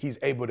 he's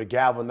able to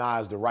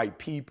galvanize the right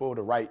people,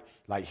 the right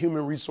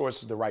human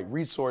resources, the right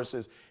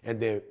resources, and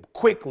then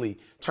quickly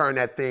turn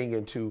that thing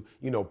into,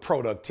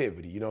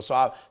 productivity.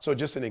 So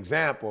just an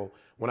example,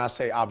 when I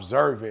say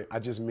observant, I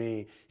just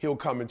mean he'll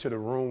come into the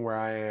room where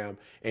I am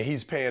and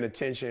he's paying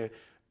attention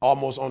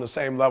almost on the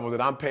same level that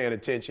I'm paying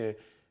attention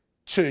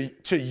to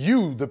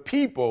you, the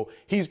people.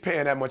 He's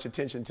paying that much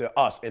attention to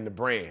us and the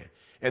brand.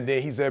 And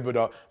then he's able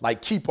to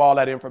keep all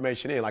that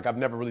information in. Like I've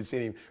never really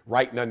seen him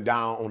write nothing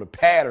down on a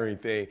pad or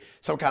anything.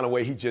 Some kind of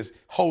way he just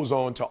holds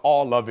on to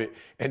all of it.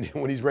 And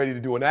then when he's ready to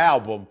do an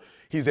album,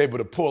 he's able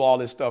to pull all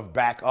this stuff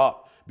back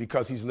up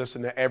because he's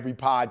listened to every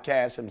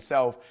podcast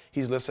himself.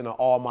 He's listened to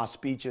all my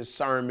speeches,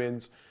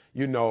 sermons,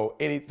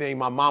 anything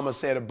my mama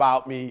said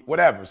about me,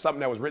 whatever, something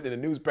that was written in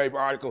a newspaper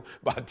article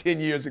about 10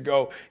 years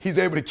ago. He's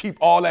able to keep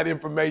all that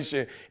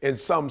information in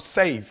some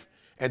safe.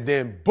 And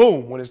then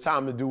boom, when it's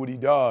time to do what he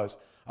does,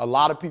 a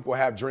lot of people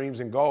have dreams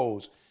and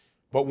goals,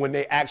 but when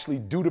they actually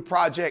do the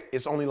project,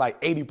 it's only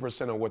like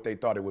 80% of what they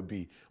thought it would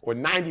be, or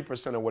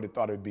 90% of what they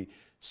thought it would be.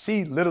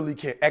 C literally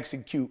can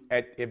execute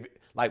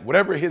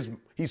whatever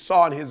he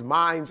saw in his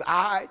mind's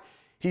eye,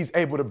 he's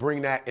able to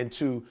bring that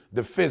into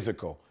the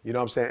physical. You know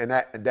what I'm saying?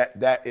 And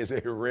that is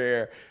a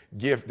rare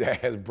gift that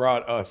has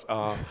brought us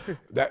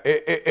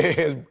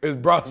it has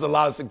brought us a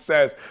lot of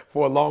success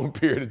for a long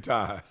period of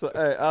time. So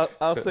hey,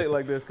 I'll say it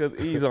like this because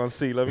E's on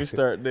C. Let me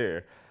start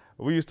there.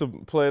 We used to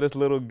play this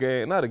little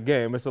game, not a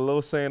game, it's a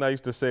little saying I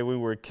used to say when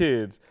we were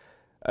kids,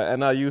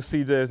 and I use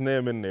CJ's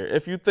name in there.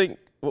 If you think,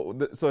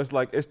 so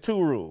it's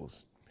two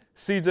rules.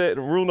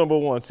 Rule number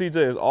one,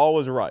 CJ is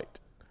always right.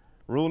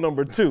 Rule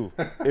number two,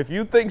 if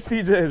you think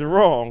CJ is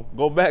wrong,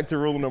 go back to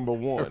rule number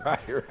one.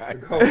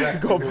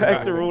 Right. Go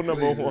back to rule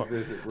number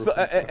one. So,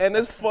 and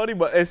it's funny,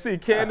 but see,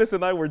 Candace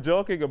and I were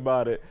joking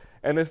about it.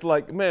 And it's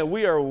like, man,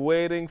 we are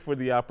waiting for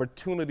the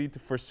opportunity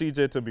for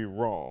CJ to be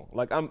wrong.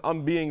 Like,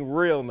 I'm being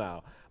real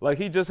now. Like,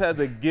 he just has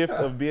a gift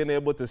of being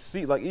able to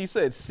see, like he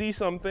said, see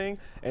something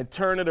and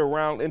turn it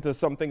around into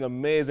something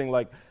amazing.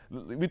 Like,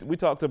 we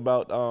talked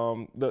about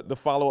the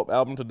follow-up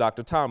album to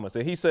Dr. Thomas,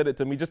 and he said it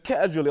to me just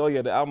casually, oh,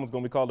 yeah, the album's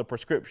going to be called The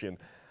Prescription.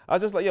 I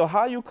was just like, yo,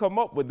 how you come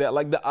up with that?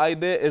 Like, the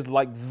idea is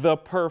like the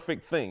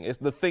perfect thing. It's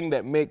the thing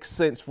that makes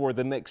sense for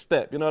the next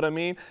step. You know what I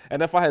mean?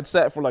 And if I had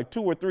sat for like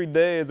 2 or 3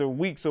 days or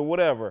weeks or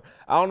whatever,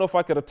 I don't know if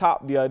I could have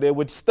topped the idea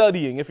with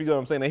studying, if you know what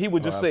I'm saying. And he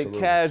would just say it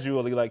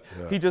casually. Like,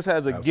 he just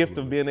has a gift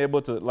of being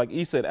able to, like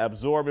he said,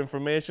 absorb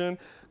information,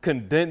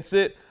 condense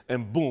it,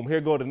 and boom, here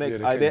go the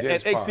next idea,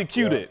 and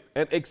execute it.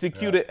 And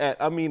execute it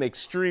at,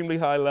 extremely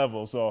high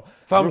level. So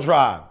thumb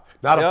drive.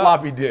 Not a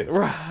floppy disk.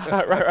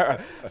 Right.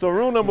 So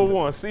rule number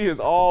 1, C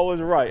is always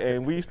right,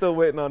 and we still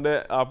waiting on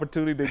that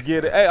opportunity to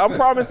get it. Hey, I'm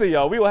promising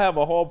y'all, we will have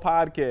a whole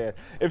podcast.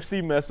 If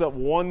C mess up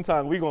one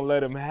time, we gonna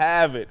let him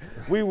have it.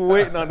 We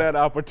waiting on that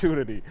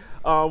opportunity.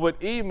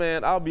 With E,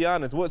 man, I'll be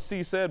honest, what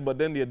C said, but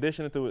then the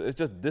addition to it, it's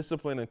just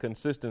discipline and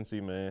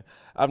consistency, man.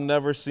 I've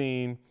never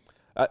seen,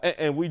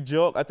 and we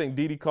joke, I think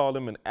Didi called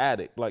him an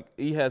addict. Like,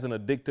 he has an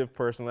addictive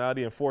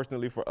personality, and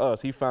fortunately for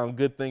us, he found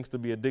good things to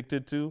be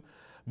addicted to.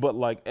 But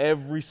like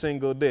every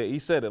single day, he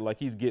said it, like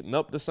he's getting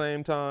up the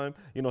same time,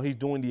 he's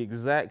doing the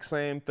exact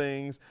same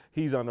things.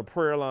 He's on the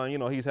prayer line,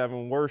 he's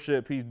having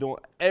worship. He's doing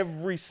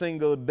every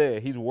single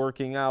day. He's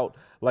working out.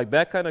 Like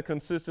that kind of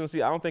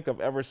consistency, I don't think I've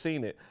ever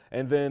seen it.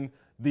 And then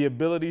the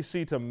ability,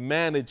 to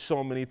manage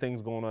so many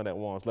things going on at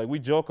once. Like we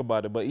joke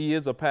about it, but he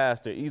is a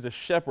pastor. He's a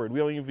shepherd. We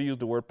don't even use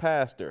the word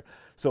pastor.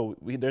 So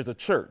there's a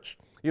church.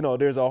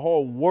 There's a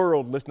whole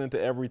world listening to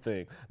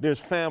everything. There's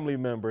family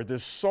members.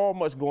 There's so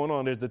much going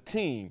on. There's a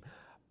team.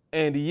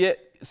 And yet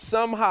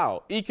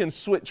somehow he can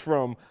switch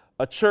from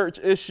a church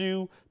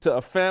issue to a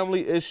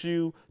family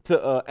issue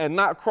to and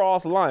not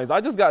cross lines.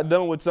 I just got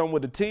done with something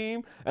with the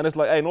team, and it's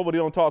like, hey, nobody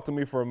don't talk to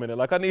me for a minute.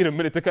 Like I need a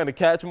minute to kind of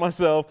catch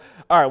myself.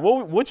 All right,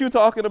 what you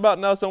talking about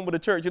now? Something with the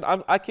church?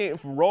 I can't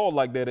roll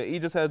like that. And he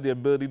just has the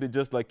ability to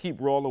just like keep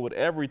rolling with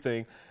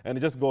everything, and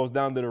it just goes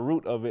down to the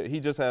root of it. He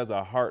just has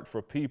a heart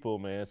for people,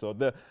 man. So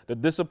the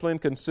discipline,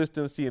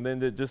 consistency, and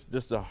then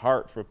just a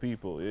heart for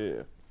people.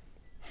 Yeah.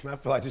 I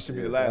feel like this should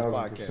be the last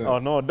podcast. Oh,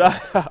 no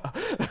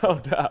doubt. No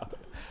doubt.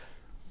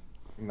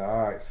 All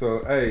right.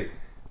 So, hey,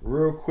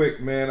 real quick,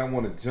 man, I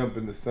want to jump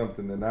into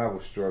something that I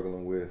was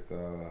struggling with.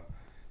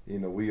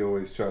 We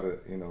always try to,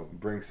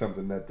 bring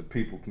something that the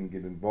people can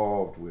get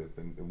involved with.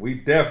 And we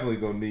definitely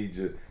going to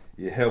need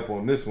your help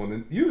on this one.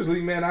 And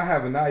usually, man, I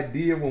have an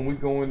idea when we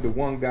go into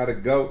One Gotta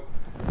Go.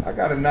 I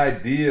got an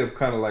idea of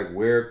kind of like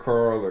where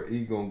Karl or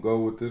E going to go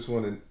with this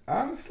one. And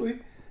honestly,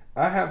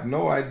 I have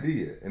no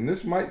idea. And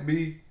this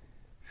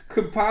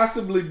could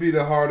possibly be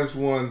the hardest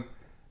one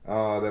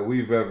that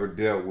we've ever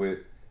dealt with.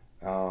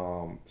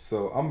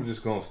 So I'm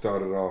just going to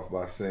start it off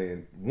by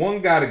saying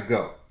one gotta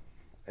go.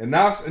 And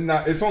now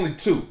it's only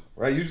 2,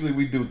 right? Usually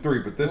we do 3,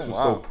 but this was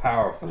so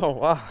powerful. Oh,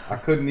 wow. I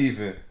couldn't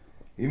even,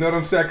 you know what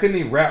I'm saying? I couldn't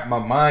even wrap my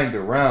mind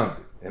around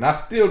it. And I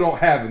still don't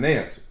have an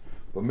answer,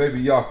 but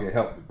maybe y'all can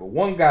help me. But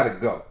one gotta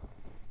go.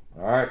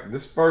 All right.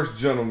 This first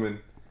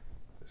gentleman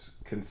is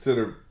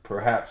considered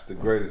perhaps the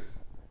greatest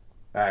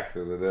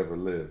actor that ever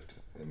lived,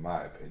 in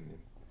my opinion.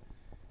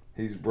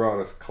 He's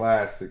brought us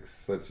classics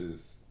such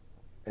as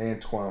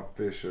Antoine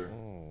Fisher,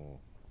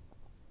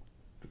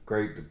 The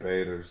Great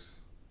Debaters,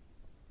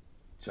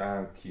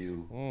 John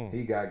Q,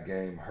 He Got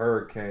Game,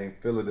 Hurricane,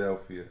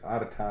 Philadelphia,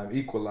 Out of Time,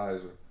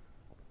 Equalizer,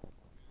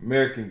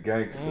 American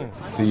Gangster.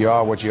 So you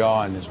are what you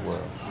are in this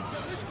world.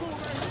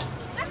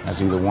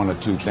 That's either one or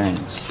 2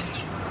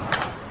 things.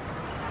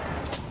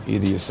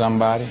 Either you're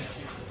somebody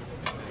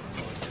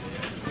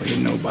or you're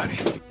nobody.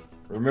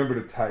 Remember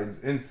the Titans,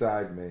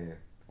 Inside Man,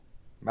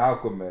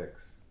 Malcolm X.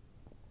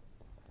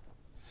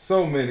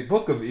 So many.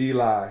 Book of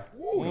Eli.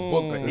 Ooh, the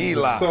Book of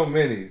Eli. So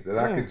many that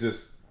I could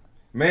just,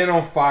 Man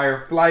on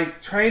Fire,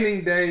 Flight,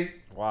 Training Day.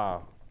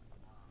 Wow.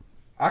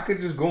 I could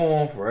just go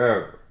on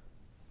forever.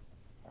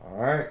 All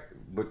right?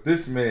 But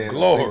this man,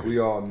 Glory. I think we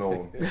all know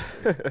him.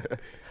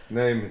 His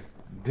name is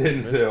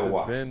Denzel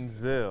Washington.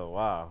 Denzel,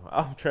 wow.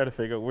 I'm trying to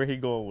figure out where he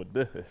going with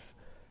this.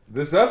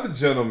 This other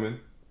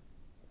gentleman,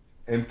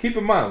 and keep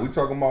in mind, we're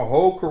talking about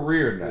whole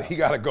career now. He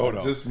got to go,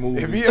 though. Just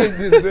movies. If he ain't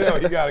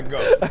Denzel, he got to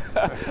go.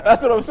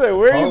 That's what I'm saying.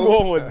 Where are you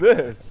going with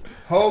this?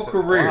 Whole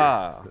career.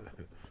 Wow.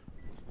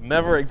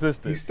 Never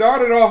existed. He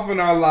started off in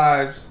our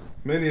lives.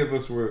 Many of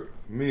us were,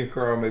 me and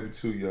Karl, maybe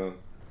too young.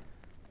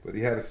 But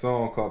he had a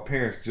song called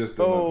Parents Just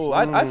Don't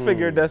Understand. I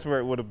figured that's where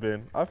it would have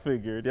been. I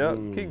figured. Yep.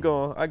 Keep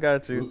going. I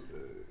got you.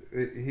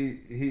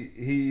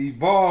 He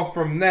evolved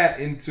from that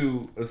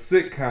into a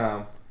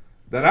sitcom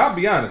that, I'll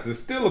be honest, is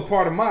still a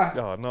part of my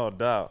no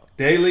doubt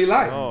daily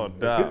life. No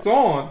doubt. If it's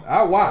on,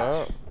 I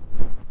watch. Yep.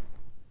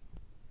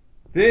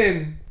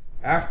 Then,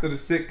 after the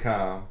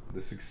sitcom,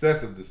 the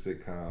success of the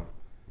sitcom,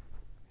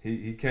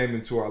 he came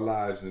into our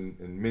lives in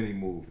many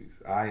movies.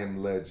 I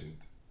Am Legend,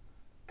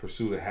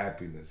 Pursuit of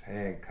Happiness,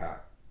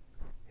 Hancock,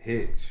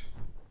 Hitch,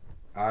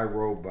 I,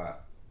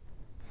 Robot,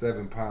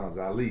 7 Pounds,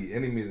 Ali,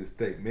 Enemy of the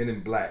State, Men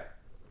in Black,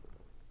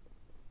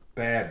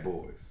 Bad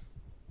Boys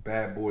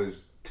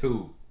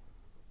 2,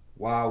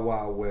 Wild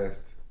Wild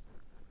West,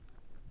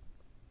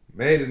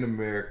 Made in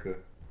America.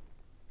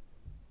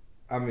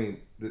 I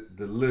mean,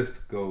 the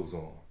list goes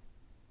on.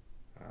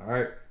 All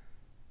right?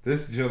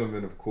 This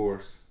gentleman, of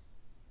course,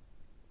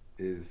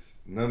 is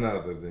none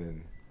other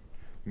than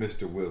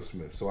Mr. Will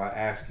Smith. So I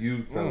ask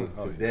you fellas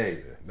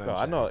today. No,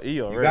 I know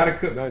E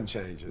already. Nothing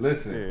changes.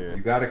 Listen,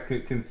 you got to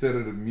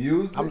consider the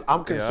music.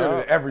 I'm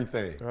considering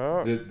everything.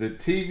 The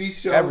TV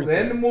shows Everything.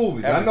 and the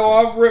movies. Everything. I know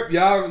I've ripped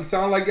y'all.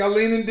 Sound like y'all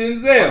leaning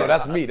Denzel. No,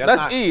 that's me. That's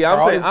not, E. I'm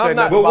Karl saying didn't say I'm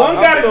not. nothing But about one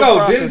me. got to still go.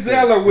 processing.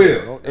 Denzel or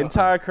Will.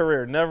 Entire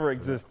career never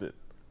existed.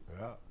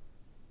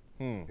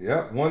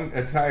 Yep, one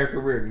entire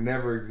career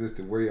never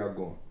existed. Where y'all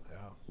going?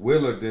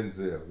 Will or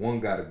Denzel? One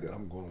gotta go.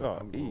 I'm going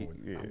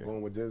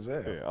with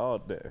Denzel. Yeah, all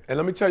day. And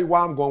let me tell you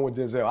why I'm going with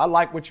Denzel. I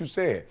like what you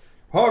said.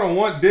 Hold on,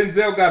 one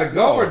Denzel gotta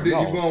go, or you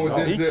going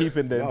with He Denzel?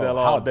 keeping Denzel No,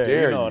 all how day.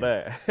 dare You know you.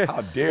 that.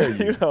 How dare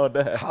you? You know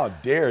that. How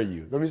dare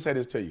you? Let me say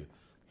this to you.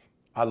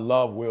 I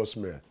love Will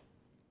Smith.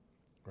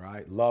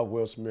 Right? Love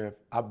Will Smith.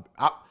 I've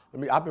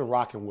been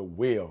rocking with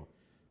Will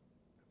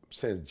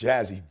since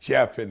Jazzy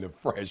Jeff and the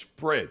Fresh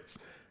Prince.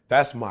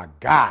 That's my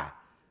guy.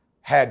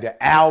 Had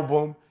the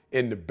album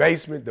in the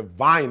basement, the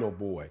Vinyl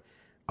Boy.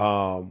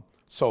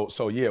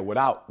 So yeah,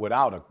 without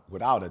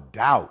a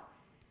doubt,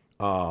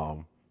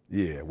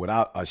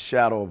 without a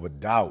shadow of a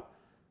doubt,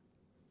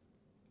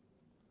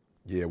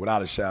 your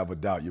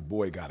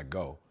boy gotta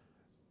go.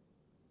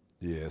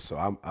 Yeah, so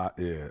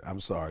I'm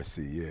sorry,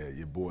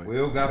 your boy.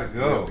 Will gotta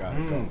go. Will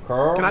gotta go.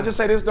 Karl? Can I just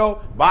say this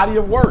though? Body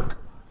of work.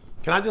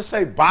 Can I just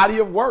say body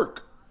of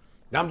work?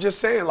 I'm just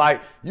saying, like,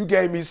 you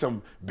gave me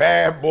some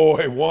Bad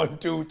Boy 1,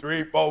 2,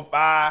 3, 4,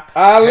 5.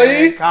 Ali?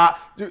 Hancock.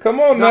 Come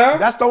on now.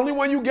 That's the only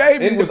one you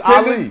gave me was Ali.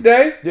 Independence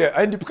Day?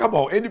 Yeah, come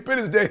on.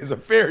 Independence Day is a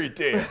fairy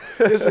tale.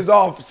 This is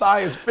all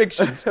science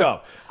fiction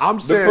stuff. I'm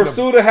saying The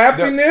Pursuit of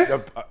Happiness?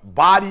 The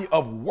body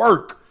of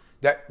work.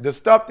 That the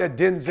stuff that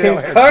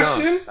Denzel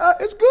Concussion? has done,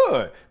 it's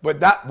good.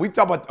 But that we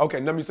talk about. Okay,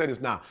 let me say this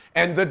now.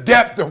 And the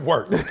depth of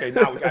work. Okay,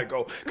 now we gotta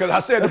go because I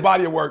said the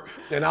body of work,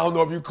 and I don't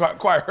know if you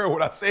quite heard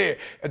what I said.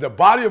 And the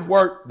body of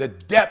work, the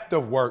depth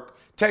of work,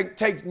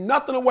 takes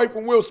nothing away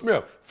from Will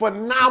Smith.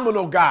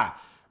 Phenomenal guy,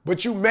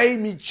 but you made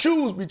me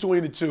choose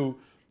between the two.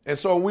 And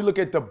so when we look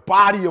at the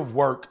body of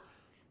work,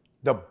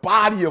 and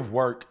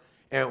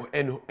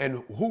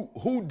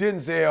who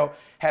Denzel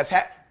has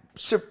had.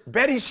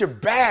 Betty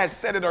Shabazz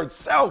said it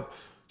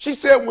herself. She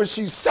said when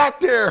she sat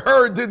there and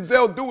heard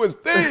Denzel do his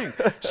thing,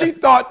 she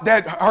thought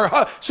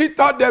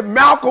that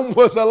Malcolm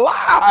was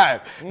alive.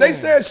 They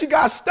said she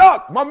got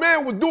stuck. My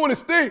man was doing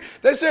his thing.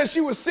 They said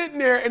she was sitting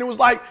there and it was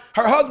like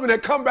her husband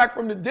had come back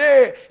from the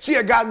dead. She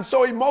had gotten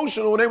so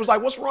emotional and they was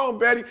like, "What's wrong,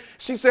 Betty?"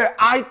 She said,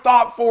 "I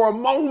thought for a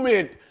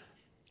moment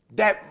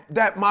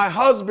that my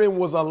husband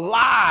was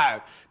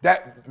alive."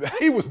 That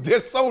he was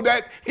so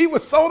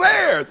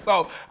there.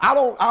 So I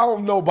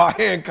don't know about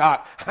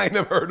Hancock. I ain't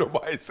never heard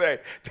nobody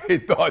say they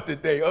thought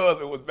that their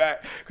husband was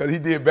back because he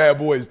did Bad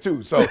Boys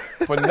too. So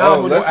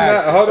phenomenal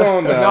acting. Hold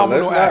on now.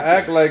 Phenomenal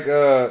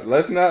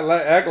Let's not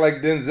act like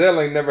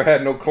Denzel ain't never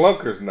had no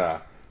clunkers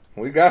now.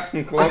 We got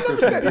some clunkers. I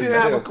never said he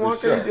didn't have a clunker.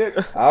 Sure. He did.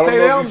 I don't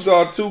know if you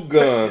saw two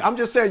guns. I'm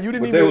just saying you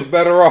didn't but even. They was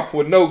better off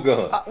with no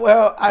guns.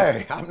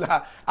 I'm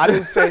not. I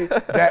didn't say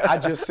that. I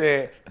just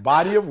said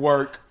body of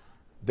work.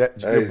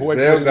 That your boy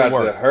Zell got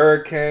work. the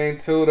hurricane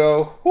too,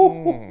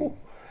 though.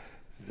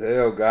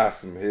 Zell got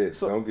some hits.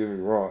 Don't get me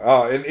wrong.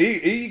 Oh, and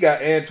he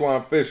got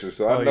Antoine Fisher,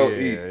 so I know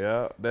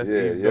that's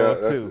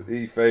too. That's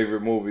his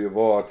favorite movie of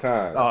all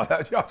time. Oh,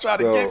 y'all trying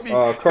to get me.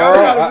 Karl,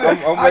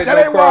 I'm waiting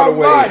on Karl to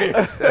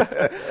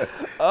wait.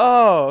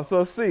 Oh,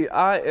 so see,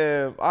 I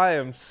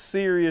am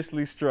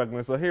seriously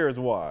struggling. So here's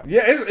why.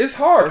 Yeah, it's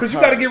hard because you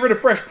got to get rid of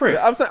Fresh Prince.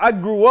 I'm saying I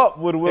grew up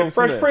with Will Smith.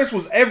 Fresh Prince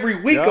was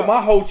every week of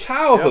my whole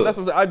childhood. That's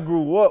what I'm saying. I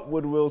grew up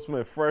with Will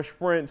Smith. Fresh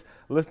Prince,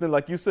 listening,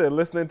 like you said,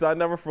 to I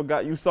Never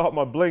Forgot You Saw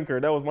My Blinker.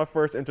 That was my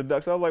first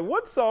introduction. I was like,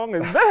 what song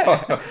is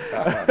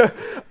that?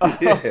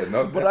 Yeah,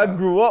 no doubt. But I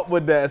grew up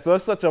with that, so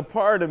it's such a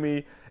part of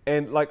me.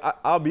 And like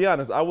I'll be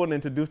honest, I wasn't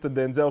introduced to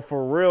Denzel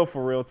for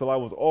real till I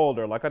was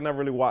older. Like I never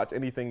really watched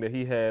anything that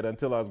he had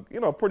until I was,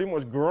 pretty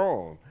much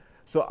grown.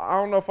 So I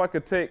don't know if I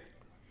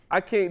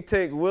can't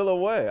take Will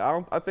away.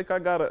 I think I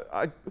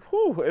gotta.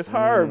 It's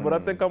hard, but I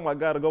think I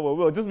gotta go with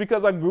Will just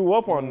because I grew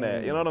up on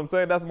that. You know what I'm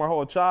saying? That's my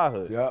whole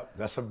childhood. Yep,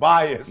 that's a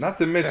bias. Not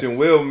to mention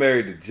Will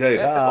married to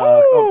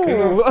Jada.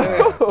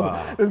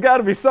 Okay. There's got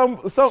to be some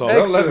extra.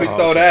 Don't let me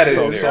throw that in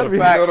there. So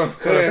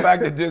the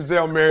fact that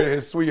Denzel married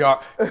his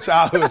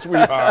childhood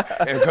sweetheart,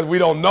 and because we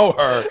don't know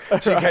her,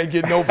 she can't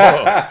get no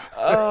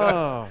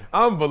love.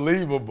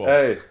 Unbelievable.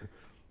 Hey.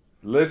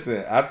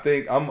 Listen, I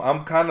think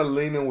I'm kind of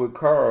leaning with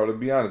Karl, to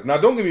be honest. Now,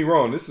 don't get me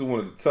wrong. This is one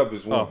of the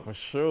toughest ones. Oh, for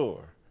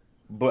sure.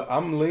 But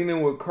I'm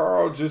leaning with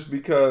Karl just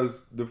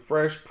because The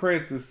Fresh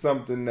Prince is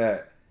something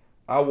that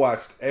I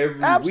watched every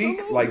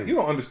week. Like, you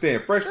don't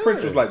understand. Fresh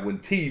Prince was like when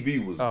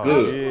TV was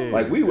good. Yeah,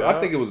 like, I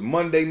think it was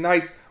Monday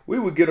nights. We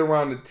would get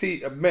around the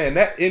TV. Man,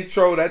 that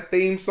intro, that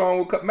theme song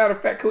would come. Matter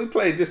of fact, can we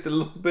play just a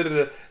little bit of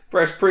the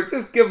Fresh Prince?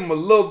 Just give him a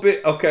little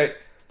bit. Okay.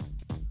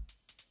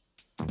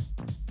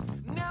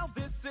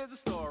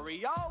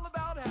 All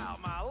about how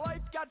my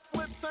life got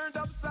flipped, turned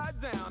upside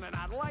down, and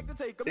I'd like to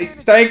take a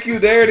minute. Thank you.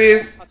 There it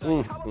is.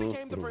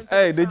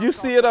 Hey, did you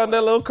see it on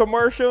that little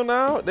commercial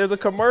now? There's a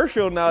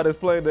commercial now that's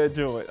playing that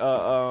joint.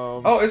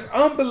 It's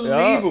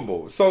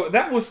unbelievable. Yeah. So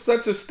that was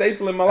such a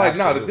staple in my life.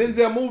 Absolutely. Now,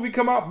 the Denzel movie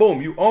come out, boom,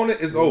 you own it,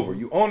 it's over.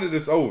 You own it,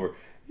 it's over.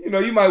 you know,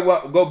 you might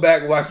go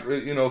back and watch,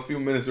 you know, a few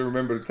minutes and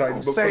remember the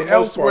Titans. Don't say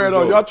elsewhere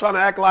though. Y'all trying to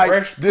act like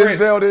Fresh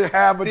Denzel Prince didn't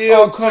have a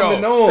still talk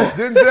coming show. on.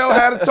 Denzel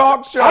had a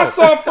talk show. I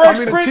saw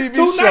Fresh Prince a TV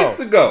 2 show. nights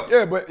ago.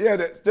 Yeah, but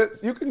yeah,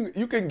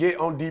 you can get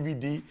on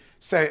DVD.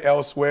 Say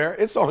elsewhere,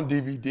 it's on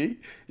DVD.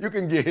 You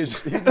can get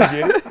it.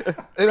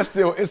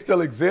 It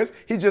still exists.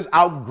 He just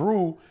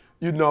outgrew,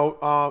 you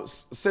know,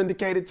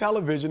 syndicated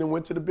television and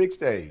went to the big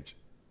stage.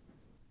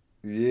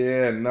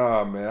 Yeah,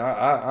 nah, man.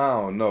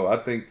 I don't know. I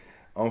think,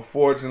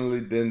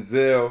 unfortunately,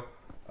 Denzel,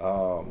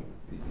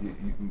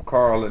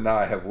 Karl and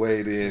I have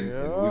weighed in,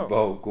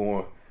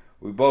 and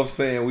we both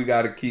saying we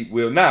got to keep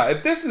Will. Now,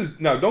 if this is,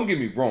 don't get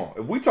me wrong.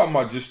 If we talking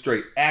about just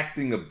straight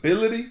acting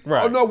ability,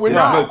 right? Oh no, we're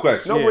not. No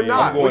question. No, we're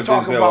not. We're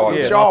talking about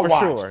what y'all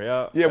watched.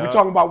 Sure. We're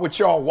talking about what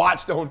y'all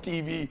watched on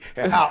TV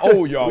and how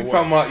old y'all were. We're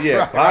talking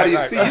about body.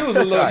 See, you was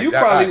a little. You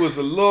probably was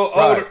a little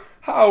older.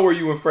 How old were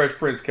you when Fresh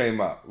Prince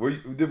came out? Were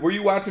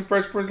you watching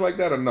Fresh Prince like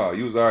that or no?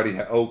 You was already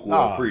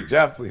Oakwood preacher.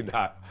 Definitely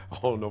not.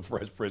 Oh no,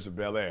 Fresh Prince of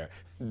Bel-Air.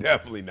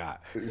 Definitely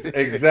not.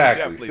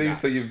 Exactly. See,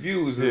 so your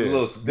views is a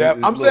little.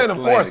 I'm saying, of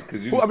course.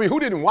 Who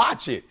didn't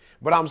watch it?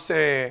 But I'm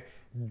saying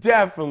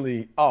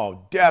definitely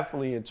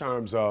in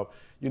terms of,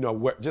 you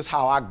know, just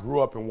how I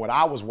grew up and what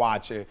I was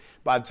watching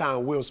by the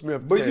time Will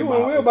Smith came out. But you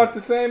and Will about the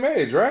same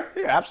age, right?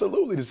 Yeah,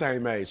 absolutely the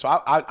same age. So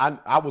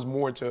I was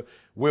more into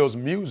Will's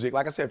music.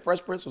 Like I said,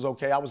 Fresh Prince was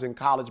okay. I was in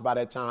college by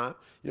that time.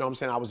 You know what I'm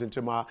saying? I was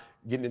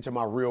getting into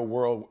my real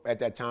world at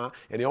that time.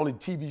 And the only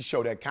TV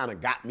show that kind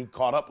of got me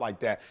caught up like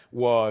that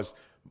was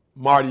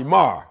Marty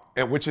Marr,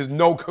 and which is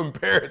no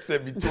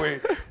comparison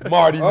between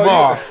Marty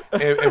Marr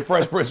and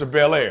Fresh Prince of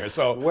Bel-Air.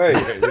 So wait,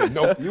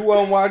 you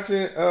weren't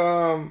watching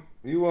A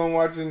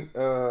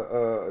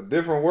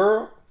Different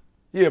World?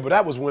 Yeah, but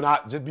that was when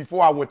just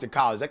before I went to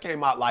college. That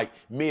came out like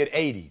mid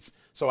 '80s,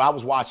 so I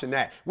was watching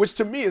that. Which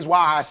to me is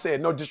why I said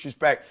no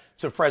disrespect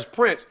to Fresh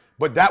Prince,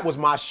 but that was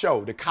my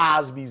show. The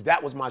Cosbys,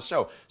 that was my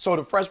show. So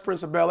the Fresh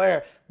Prince of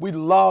Bel-Air, we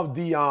loved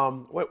the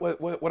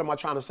what am I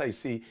trying to say?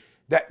 See.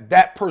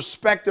 That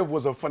perspective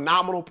was a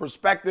phenomenal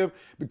perspective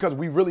because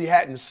we really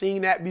hadn't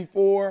seen that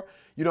before.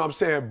 You know what I'm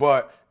saying?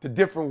 But The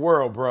Different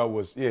World, bro,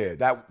 was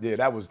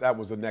that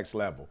was the next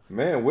level.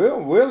 Man,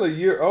 Will a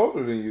year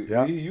older than you.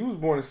 Yeah. You was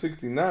born in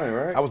 '69,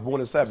 right? I was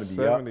born in '70.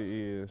 70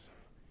 years.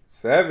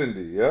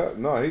 70, yeah.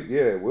 No,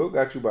 Will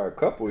got you by a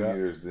couple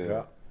years then.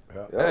 Yeah.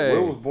 Hey,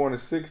 Will was born in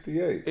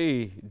 '68.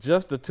 Hey,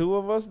 just the two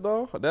of us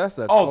though? That's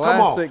a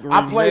classic. Come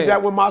on. I played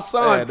that with my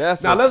son. Yeah,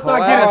 now let's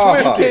not get it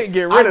twisted. Can't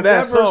get rid of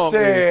that song.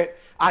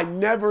 I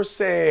never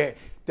said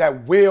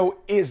that Will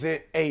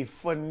isn't a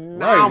phenomenal.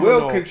 Right,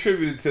 Will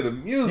contributed to the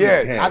music.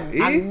 Yeah,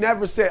 I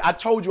never said. I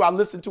told you I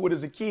listened to it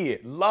as a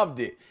kid, loved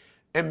it.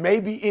 And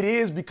maybe it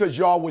is because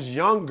y'all was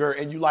younger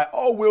and you like,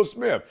 oh, Will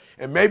Smith.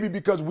 And maybe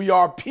because we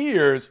are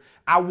peers,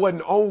 I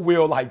wasn't on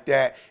Will like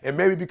that. And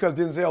maybe because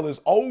Denzel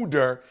is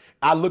older,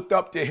 I looked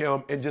up to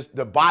him and just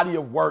the body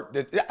of work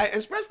that,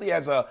 especially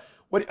as a,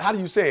 how do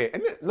you say it?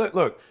 And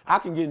look, I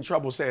can get in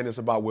trouble saying this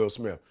about Will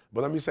Smith,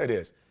 but let me say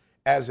this.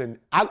 I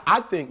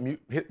think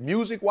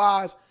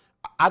music-wise,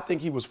 I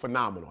think he was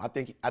phenomenal. I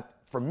think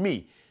for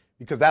me,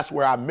 because that's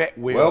where I met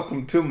Will.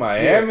 Welcome to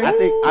Miami. Yeah, I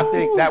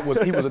think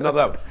he was another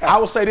level. I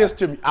will say this,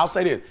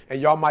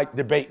 and y'all might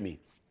debate me,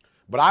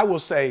 but I will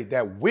say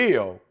that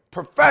Will,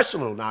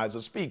 professional now as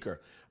a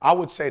speaker, I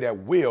would say that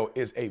Will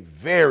is a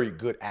very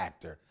good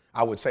actor.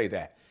 I would say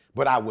that.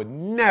 But I would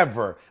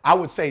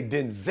say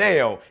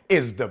Denzel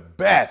is the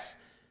best.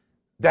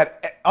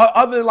 That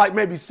other than like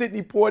maybe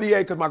Sidney Poitier,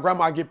 because my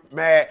grandma would get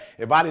mad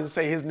if I didn't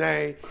say his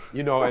name,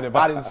 you know, and if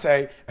I didn't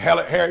say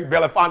Harry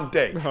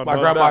Belafonte, my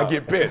grandma would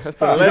get pissed.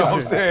 You know what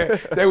I'm saying?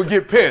 They would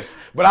get pissed.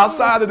 But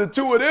outside of the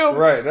two of them,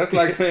 right? That's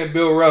like saying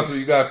Bill Russell.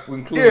 You got to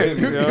include him.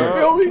 You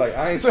feel me? Like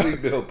I ain't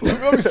seen Bill. You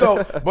feel me?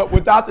 So, but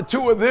without the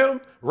two of them,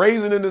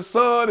 Raising in the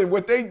Sun and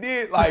what they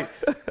did, like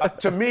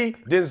to me,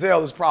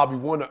 Denzel is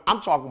probably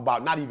I'm talking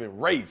about not even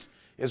race,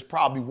 is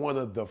probably one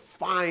of the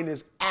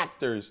finest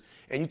actors.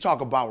 And you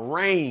talk about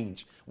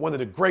range, one of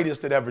the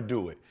greatest that ever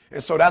do it.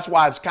 And so that's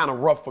why it's kind of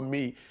rough for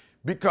me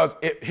because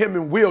him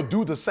and Will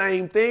do the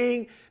same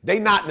thing. They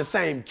not in the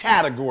same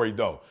category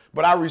though.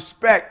 But I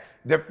respect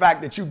the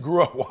fact that you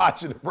grew up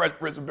watching The Fresh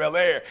Prince of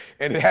Bel-Air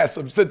and it has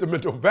some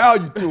sentimental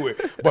value to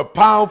it. But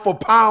pound for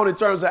pound in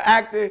terms of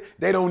acting,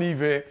 they don't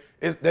even,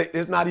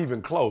 it's not even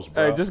close,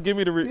 bro. Hey, just give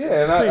me the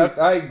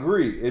I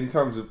agree in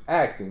terms of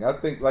acting. I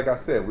think, like I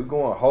said, we're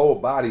going whole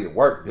body of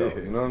work, though.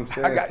 You know what I'm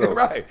saying? I got it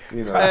right.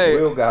 You know, hey,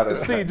 Will got to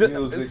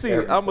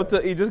music. I'm gonna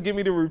tell you, just give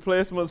me the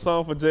replacement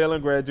song for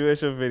Jalen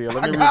graduation video.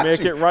 Let me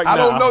remake it right now. I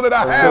don't know that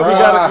I have. We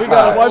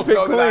gotta wipe it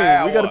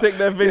clean. We gotta take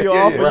that video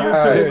off of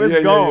YouTube.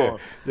 It's gone.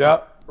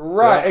 Yeah.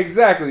 Right,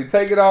 exactly.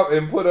 Take it off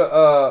and put a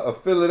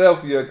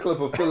clip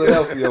of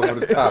Philadelphia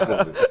over the top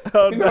of it.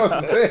 You know what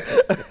I'm saying?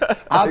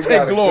 I'll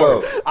take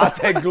glory. I'll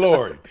take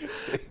glory.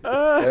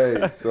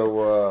 Hey,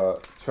 so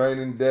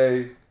Training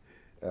Day,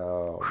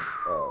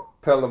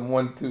 Pelham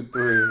 1, 2,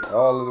 3,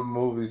 all of the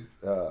movies,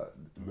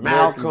 Malcolm,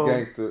 American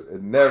Gangster,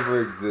 it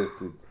never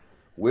existed.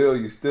 Will,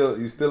 you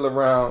still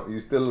around. You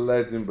still a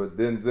legend, but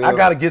Denzel. I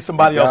got to get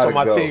somebody else on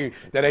my go. team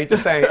that ain't the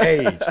same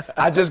age.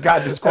 I just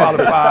got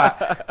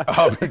disqualified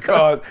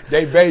because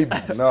they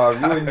babies. No,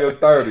 if you in your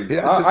 30s,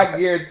 Yeah, I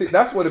guarantee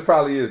that's what it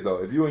probably is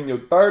though. If you in your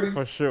 30s,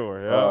 For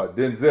sure, yeah.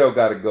 Denzel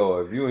got to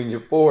go. If you in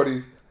your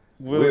 40s,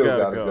 Will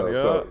gotta go. Yeah.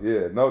 So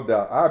yeah, no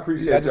doubt. I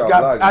appreciate I just y'all.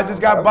 got I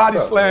just got body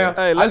slammed.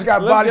 Hey, I just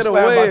got body get a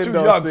slammed by weigh-in, 2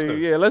 though,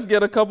 youngsters. see. Yeah, let's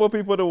get a couple of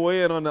people to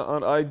weigh in on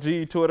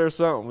IG, Twitter,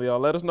 something, y'all.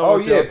 Let us know Oh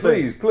what y'all yeah,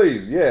 think.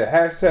 please. Yeah,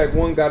 hashtag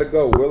one gotta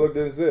go. Will or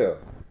Denzel.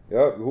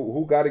 Yep.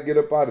 Who got to get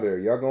up out of there?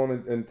 Y'all go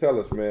on and tell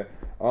us, man.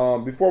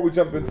 Before we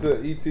jump into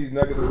ET's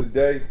Nugget of the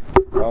Day,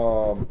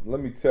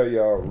 let me tell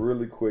y'all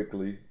really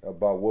quickly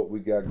about what we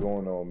got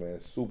going on, man.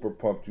 Super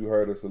pumped. You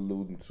heard us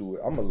alluding to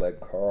it. I'm going to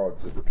let Karl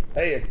just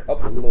play a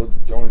couple little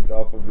joints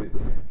off of it.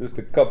 Just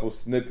a couple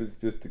snippets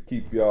just to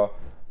keep y'all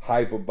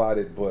hype about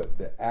it. But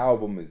the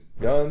album is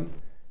done.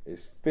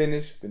 It's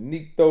finished.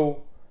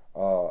 Finito.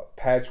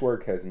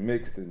 Patchwork has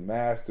mixed and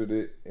mastered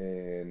it.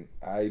 And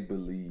I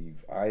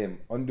am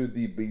under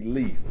the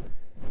belief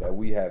that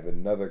we have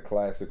another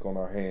classic on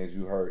our hands.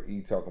 You heard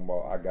E talking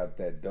about I Got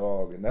That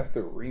Dog, and that's the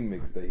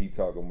remix that he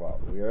talking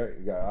about. Right?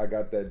 I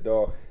Got That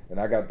Dog, and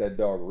I Got That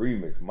Dog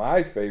remix.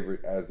 My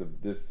favorite as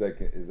of this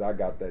second is I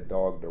Got That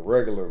Dog, the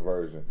regular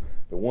version.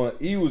 The one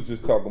E was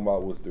just talking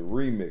about was the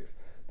remix.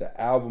 The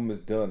album is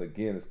done.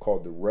 Again, it's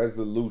called The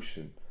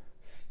Resolution.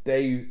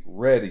 Stay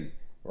ready,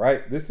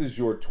 right? This is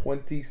your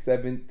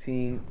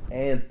 2017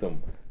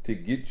 anthem to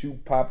get you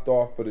popped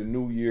off for the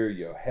new year,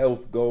 your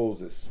health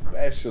goals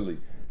especially.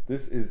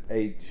 This is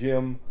a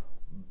gym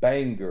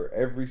banger.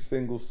 Every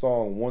single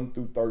song, 1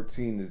 through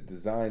 13, is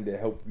designed to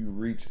help you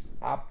reach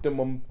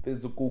optimum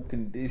physical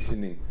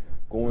conditioning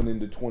going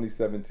into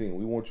 2017.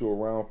 We want you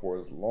around for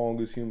as long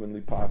as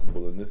humanly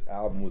possible, and this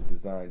album was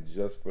designed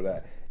just for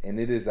that. And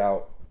it is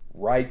out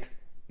right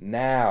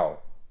now.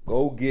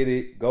 Go get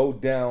it. Go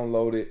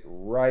download it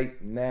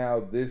right now.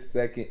 This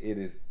second, it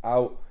is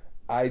out.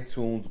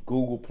 iTunes,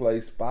 Google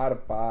Play,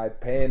 Spotify,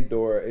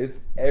 Pandora. It's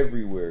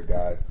everywhere,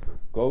 guys.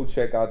 Go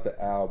check out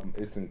the album.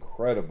 It's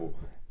incredible.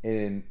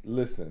 And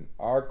listen,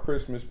 our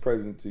Christmas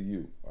present to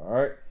you, all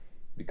right?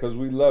 Because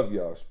we love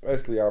y'all,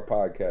 especially our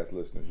podcast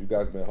listeners. You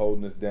guys been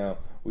holding us down.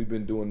 We've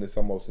been doing this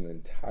almost an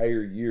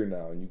entire year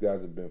now, and you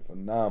guys have been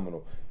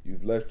phenomenal.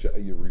 You've left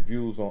your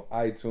reviews on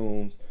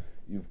iTunes.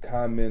 You've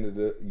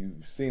commented.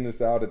 You've seen us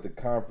out at the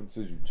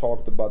conferences. You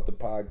talked about the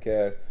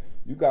podcast.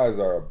 You guys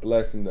are a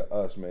blessing to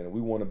us, man, and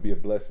we want to be a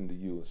blessing to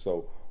you.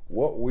 So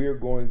what we're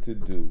going to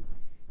do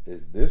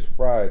is this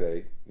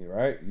Friday,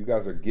 right? You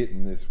guys are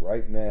getting this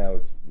right now.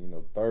 It's,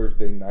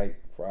 Thursday night,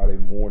 Friday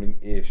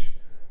morning-ish.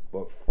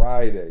 But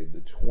Friday,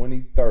 the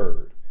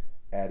 23rd,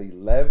 at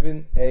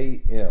 11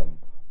 a.m.,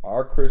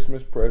 our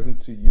Christmas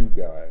present to you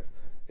guys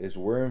is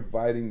we're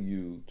inviting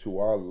you to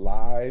our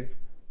live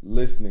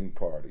listening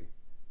party.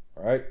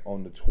 All right,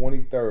 on the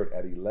 23rd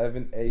at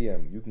 11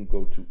 a.m., you can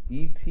go to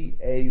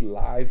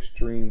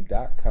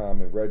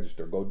etalivestream.com and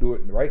register. Go do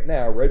it right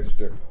now.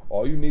 Register.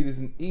 All you need is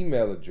an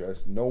email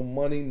address. No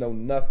money, no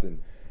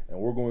nothing. And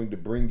we're going to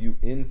bring you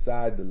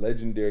inside the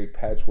legendary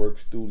Patchwork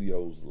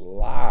Studios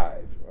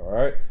live. All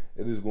right,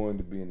 it is going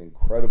to be an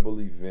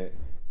incredible event.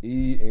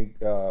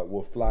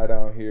 Will fly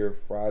down here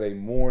Friday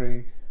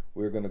morning.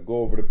 We're going to go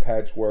over to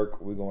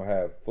Patchwork. We're going to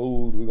have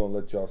food. We're going to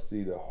let y'all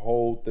see the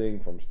whole thing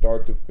from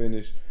start to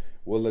finish.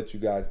 We'll let you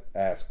guys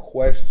ask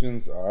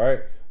questions, all right?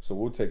 So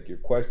we'll take your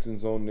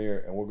questions on there,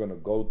 and we're going to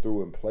go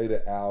through and play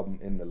the album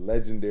in the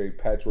legendary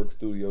Patchwork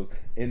Studios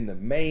in the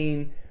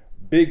main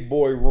big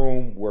boy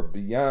room where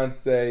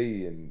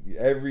Beyonce and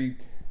every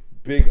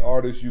big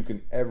artist you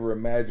can ever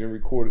imagine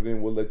recorded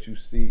in. We'll let you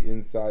see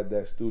inside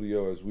that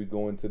studio as we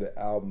go into the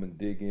album and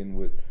dig in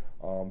with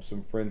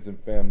some friends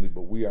and family.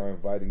 But we are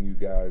inviting you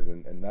guys,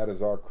 and that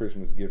is our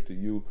Christmas gift to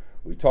you.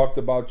 We talked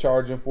about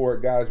charging for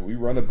it, guys. We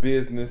run a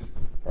business,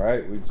 all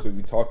right? So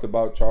we talked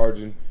about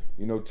charging,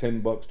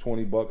 $10,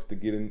 $20 to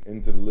get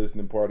into the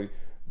listening party.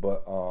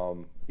 But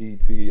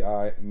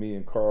me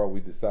and Karl,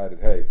 we decided,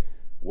 hey,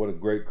 what a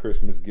great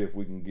Christmas gift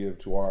we can give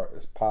to our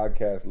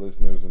podcast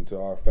listeners and to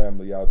our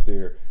family out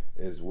there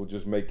is we'll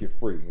just make it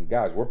free. And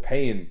guys, we're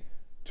paying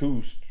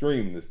to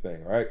stream this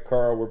thing, right?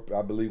 Karl,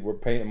 I believe we're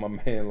paying my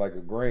man like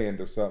 $1,000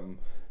 or something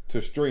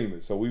to stream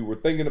it. So we were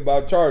thinking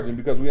about charging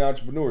because we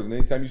entrepreneurs, and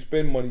anytime you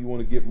spend money, you want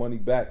to get money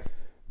back.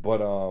 But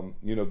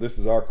this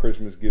is our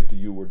Christmas gift to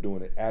you. We're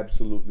doing it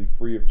absolutely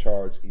free of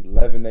charge.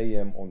 11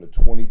 a.m. on the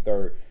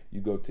 23rd. You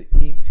go to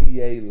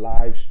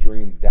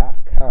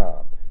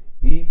etalivestream.com,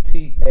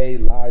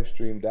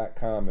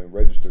 etalivestream.com, and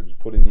register. Just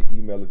put in your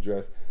email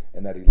address.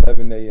 And at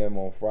 11 a.m.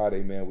 on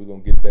Friday, man, we're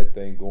going to get that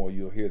thing going.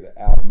 You'll hear the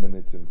album in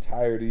its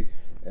entirety,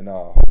 and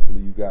hopefully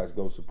you guys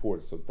go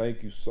support it. So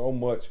thank you so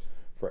much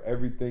for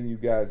everything you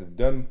guys have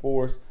done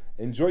for us.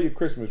 Enjoy your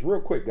Christmas. Real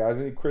quick, guys,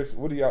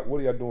 what are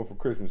y'all doing for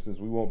Christmas, since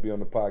we won't be on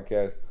the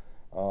podcast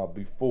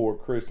before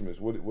Christmas?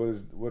 What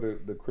are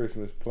the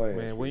Christmas plans?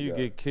 Man, when you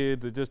get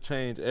kids, it just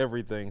change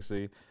everything,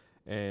 see.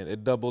 And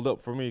it doubled up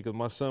for me because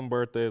my son's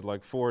birthday is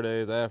like 4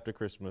 days after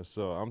Christmas.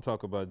 So I'm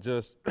talking about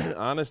just,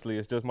 honestly,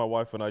 it's just my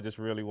wife and I just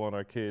really want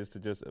our kids to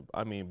just,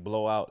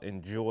 blow out,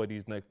 enjoy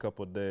these next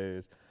couple of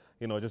days.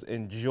 You know, just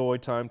enjoy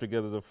time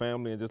together as a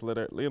family and just let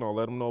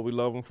them know we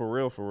love them for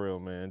real,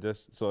 man.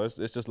 Just so it's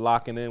just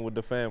locking in with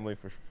the family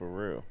for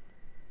real.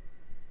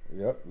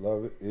 Yep,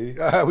 love it. E.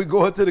 We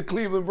going to the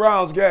Cleveland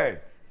Browns game.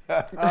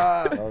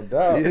 No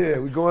doubt. Yeah,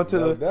 we going to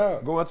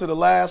the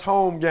last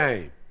home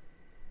game.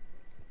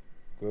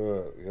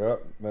 Good.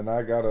 Yep. Man,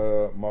 I got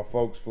my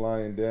folks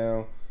flying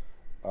down.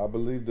 I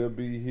believe they'll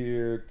be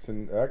here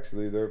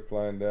actually they're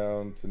flying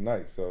down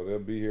tonight, so they'll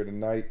be here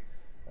tonight.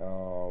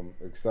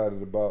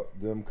 Excited about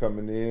them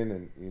coming in,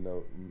 and you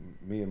know,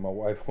 me and my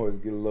wife always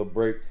get a little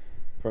break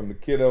from the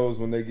kiddos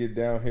when they get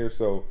down here.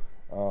 So,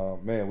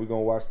 man, we're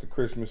gonna watch The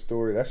Christmas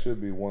Story. That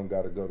should be one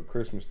gotta go. The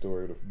Christmas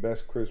Story, the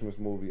best Christmas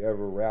movie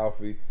ever.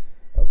 Ralphie.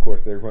 Of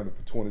course, they run it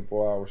for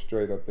 24 hours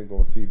straight, I think,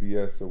 on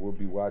TBS. So we'll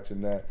be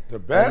watching that. The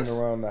best?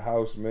 Running around the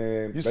house,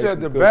 man. You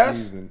said the cookies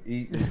best? And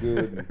eating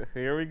good. And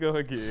Here we go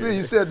again. See,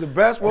 you said the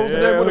best. What was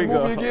the name of the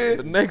movie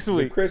again? Next The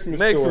week. Christmas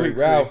Next Story, week,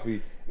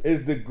 Ralphie,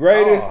 is the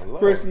greatest Oh, Lord.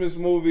 Christmas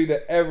movie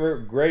to ever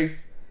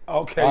grace.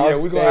 Okay, our yeah,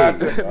 we're gonna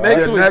have stage. to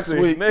Next yeah, week, next see.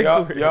 week. Next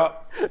Yup, week.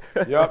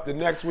 yup. The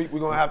next week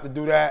we're gonna have to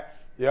do that.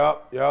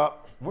 Yup.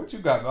 What you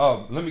got?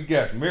 Oh, let me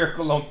guess.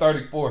 Miracle on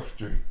 34th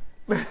Street.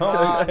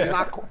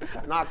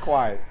 Not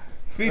quite.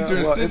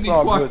 Featuring well, it's Sidney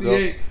all good,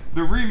 Poitier,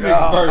 the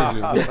remix version.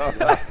 The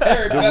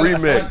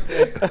remix.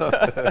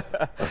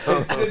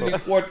 Sidney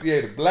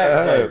Poitier, the black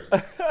version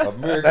of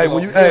Miracle,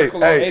 Hey,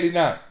 on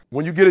 89.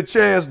 When you get a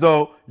chance,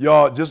 though,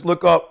 y'all just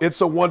look up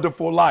 "It's a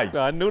Wonderful Life."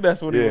 I knew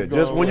that's what he Yeah, was going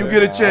just when you with.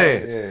 get a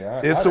chance,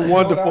 "It's a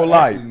Wonderful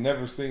Life." I've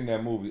never seen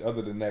that movie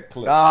other than that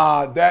clip.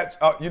 That's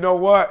you know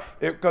what?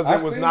 Because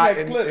it was seen not.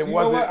 that clip. It You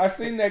wasn't. know what? I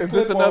seen that Is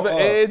clip this another on,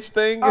 age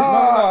thing? No,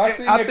 I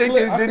seen I that think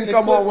clip. it I seen didn't the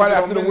come clip on right was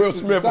after the Will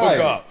Minister Smith Society.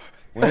 hookup.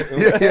 When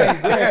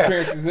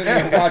grandparents is in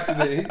there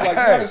watching it, he's like,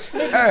 "What a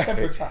split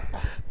temperature."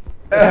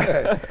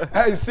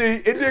 Hey, see,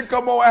 it didn't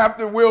come on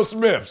after Will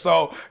Smith,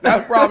 so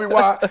that's probably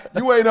why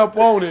you ain't up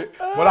on it.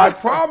 But I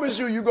promise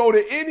you go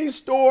to any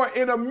store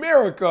in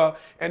America,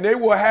 and they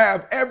will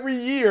have every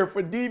year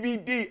for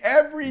DVD.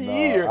 Every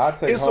year, I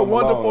take It's a Home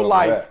Alone Wonderful over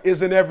Life that.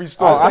 is in every Oh,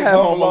 store. I had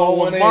Home Home Alone Alone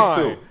 1 was and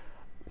mine. 2.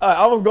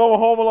 I was going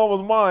Home Alone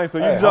was mine, so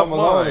you Hey, jumped Home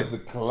Alone mine. is a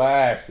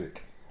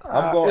classic.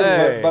 I'm going,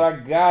 hey. but I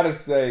gotta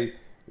say,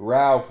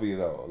 Ralphie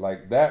though,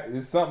 like that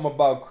is something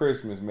about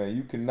Christmas, man.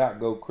 You cannot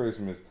go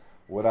Christmas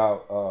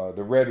without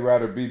the Red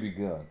Ryder BB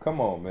gun.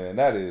 Come on, man,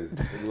 that is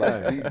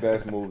like the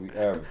best movie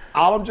ever.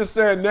 All I'm just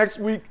saying, next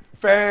week,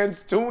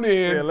 fans, tune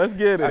in. Yeah, let's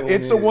get it.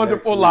 It's a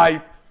Wonderful Next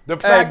week. Life. The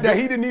fact that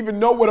he didn't even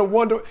know what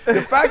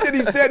the fact that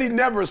he said he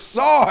never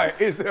saw it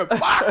is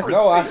hypocrisy.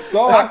 No, I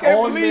saw I it can't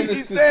on believe he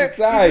Minister said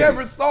Society. he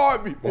never saw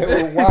it They before.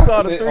 were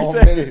saw watching the it 3 on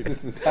seconds. Minister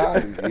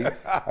Society.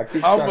 I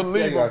keep trying to tell you,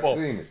 Unbelievable. I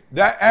seen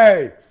it.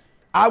 Hey,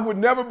 I would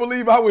never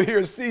believe I would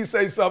hear C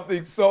say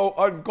something so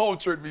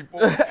uncultured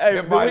before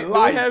in my do we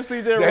life have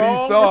CJ that wrong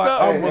he or saw it.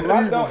 something?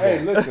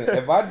 Unbelievable. Listen,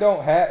 if I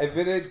don't have, if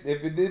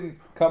it didn't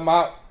come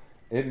out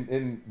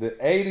in the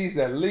 80s,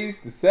 at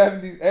least the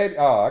 70s, 80s,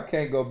 I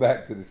can't go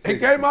back to the 60s. It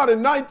came out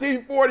in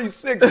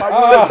 1946 by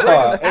one of the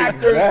greatest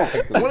actors,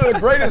 exactly. one of the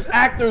greatest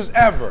actors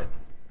ever.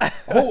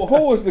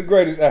 Who was the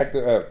greatest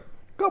actor ever?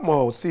 Come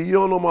on, see, you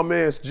don't know my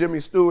man Jimmy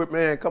Stewart,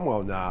 man. Come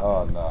on now.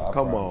 Oh no, I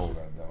Come promise on. you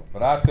I don't.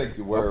 But I'll take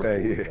your word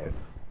Okay, for it. yeah. Though.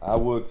 I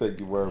will take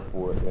your word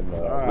for it, and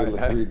right. we'll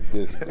agree to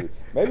disagree.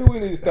 Maybe we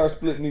need to start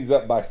splitting these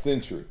up by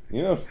century.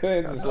 You know what I'm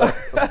saying? Just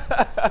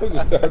like we'll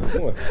just start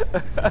doing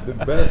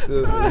the best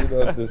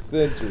of the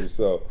century.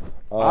 So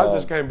I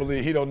just can't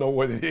believe he don't know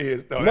what it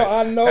is. Though. no,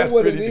 I know That's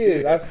what it pretty is.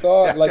 big. I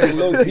saw it like a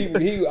little.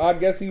 He I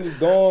guess he was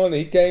gone. And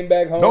he came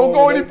back home. Don't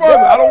go and any they-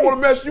 further. I don't want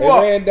to mess you They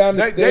up. ran down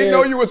the They stairs.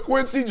 know you as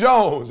Quincy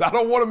Jones. I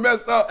don't want to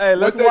mess up Hey,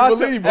 let's what they watch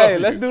believe it. of Hey, you.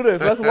 let's do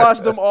this. Let's watch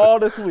them all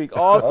this week.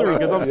 All three,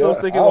 because I'm still Yeah,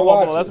 sticking I'll with Home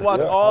watch Alone. Let's it. watch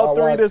Yeah, all I'll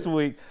three watch this it.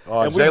 week. Oh,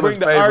 and we Jalen's bring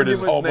the favorite is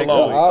arguments Home next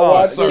Alone. week. I'll Oh,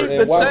 watch keep it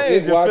the and watch change,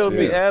 it, you watch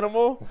filthy it.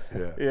 animal.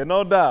 Yeah,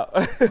 no doubt.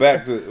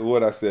 Back to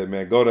what I said,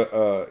 man. Go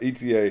to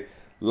ETA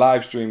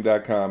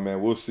livestream.com,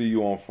 man. We'll see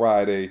you on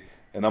Friday.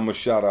 And I'm going to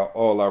shout out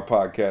all our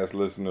podcast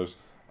listeners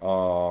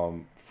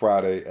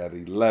Friday at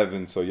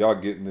 11. So y'all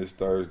getting this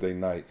Thursday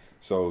night.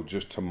 So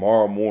just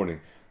tomorrow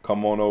morning,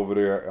 come on over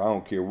there. I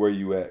don't care where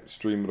you at.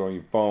 Stream it on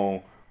your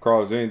phone.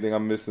 Karl, is there anything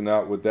I'm missing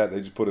out with that?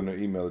 They just put in their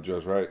email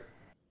address, right?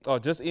 Oh,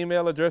 just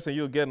email address and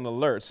you'll get an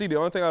alert. See, the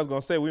only thing I was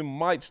going to say, we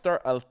might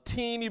start a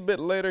teeny bit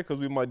later because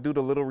we might do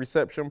the little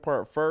reception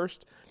part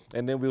first,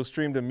 and then we'll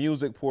stream the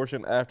music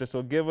portion after.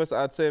 So give us,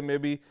 I'd say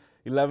maybe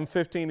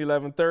 11:15,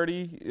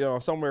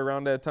 11:30, somewhere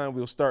around that time,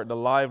 we'll start the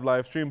live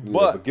stream. Yeah,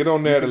 but but get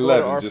on there you at can go to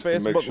 11 our just to make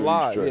Facebook sure you're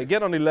Live. straight. Yeah,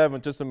 get on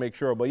 11 just to make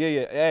sure. But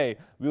hey,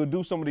 we'll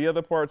do some of the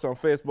other parts on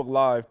Facebook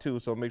Live too.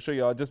 So make sure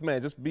y'all just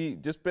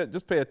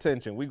pay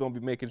attention. We're gonna be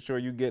making sure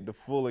you get the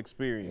full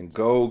experience. And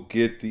go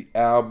get the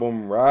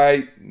album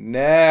right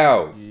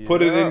now.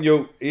 Put it in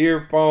your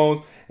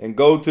earphones and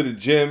go to the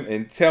gym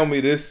and tell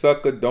me this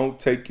sucker don't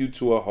take you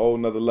to a whole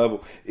nother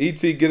level.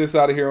 E.T., get us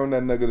out of here on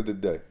that nugget of the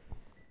day.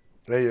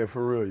 Yeah,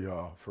 for real,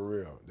 y'all, for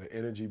real. The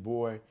energy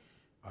boy,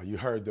 you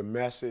heard the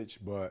message,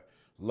 but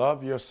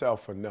love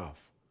yourself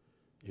enough,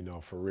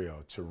 for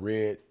real, to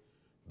rid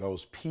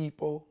those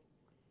people.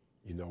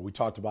 We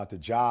talked about the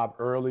job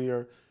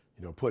earlier,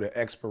 put an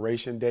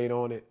expiration date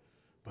on it,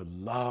 but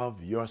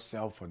love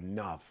yourself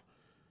enough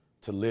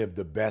to live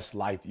the best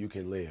life you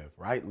can live,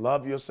 right?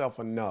 Love yourself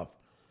enough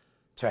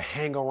to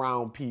hang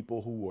around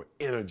people who will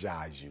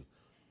energize you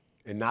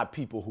and not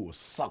people who will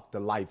suck the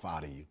life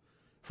out of you.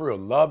 For real,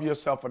 love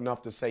yourself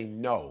enough to say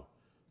no.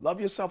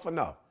 Love yourself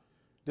enough.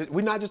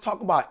 We're not just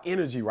talking about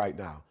energy right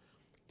now.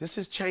 This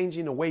is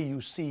changing the way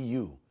you see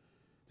you.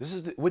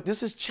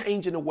 This is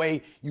changing the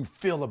way you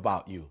feel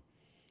about you,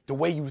 the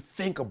way you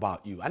think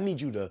about you. I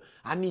need you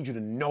to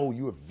know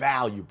you're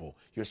valuable,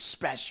 you're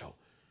special,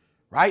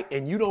 right?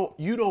 And you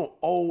don't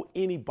owe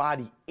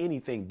anybody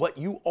anything, but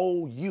you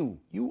owe you.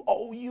 You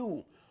owe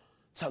you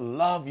to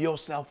love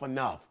yourself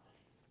enough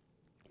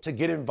to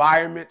get in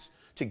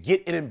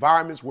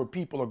environments where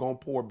people are going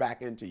to pour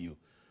back into you,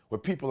 where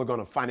people are going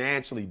to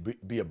financially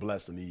be a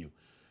blessing to you,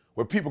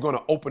 where people are going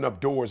to open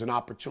up doors and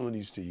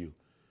opportunities to you,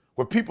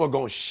 where people are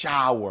going to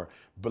shower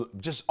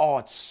just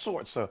all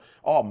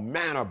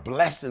manner of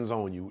blessings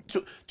on you.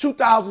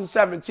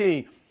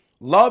 2017,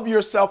 love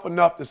yourself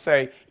enough to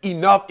say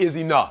enough is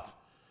enough.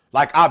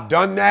 Like, I've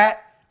done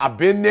that. I've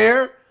been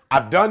there.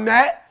 I've done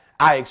that.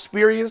 I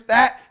experienced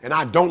that, and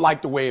I don't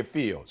like the way it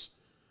feels.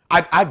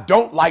 I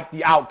don't like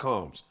the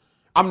outcomes.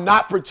 I'm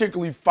not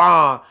particularly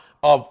fond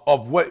of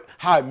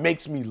how it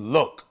makes me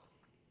look.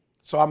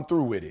 So I'm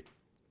through with it.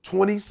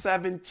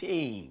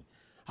 2017,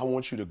 I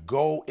want you to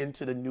go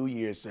into the new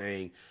year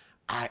saying,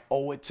 I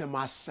owe it to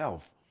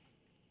myself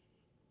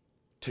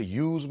to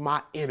use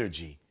my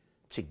energy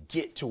to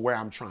get to where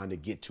I'm trying to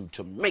get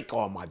to make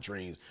all my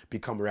dreams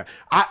become reality.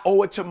 I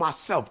owe it to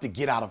myself to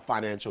get out of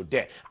financial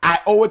debt. I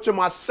owe it to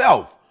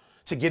myself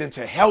to get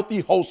into healthy,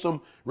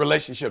 wholesome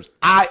relationships.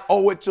 I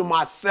owe it to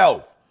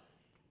myself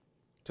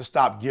to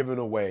stop giving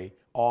away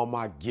all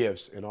my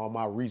gifts and all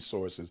my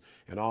resources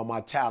and all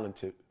my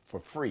talent for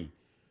free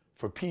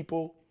for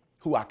people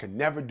who I can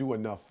never do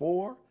enough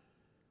for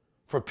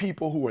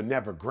people who are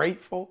never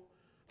grateful,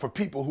 for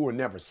people who are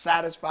never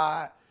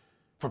satisfied,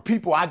 for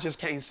people I just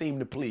can't seem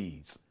to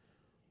please.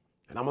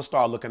 And I'm going to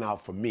start looking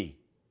out for me,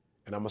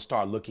 and I'm going to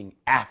start looking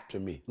after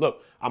me.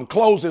 Look, I'm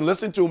closing.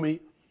 Listen to me.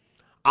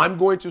 I'm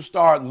going to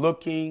start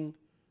looking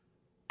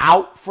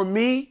out for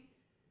me,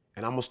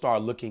 and I'm going to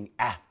start looking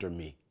after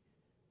me,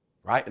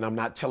 right? And I'm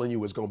not telling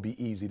you it's going to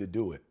be easy to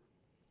do it,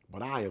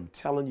 but I am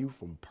telling you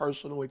from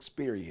personal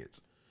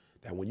experience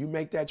that when you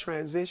make that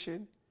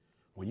transition,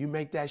 when you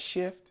make that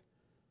shift,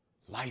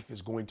 life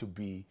is going to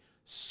be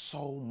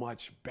so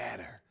much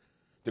better.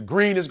 The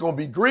green is going to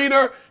be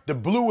greener. The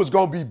blue is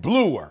going to be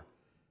bluer.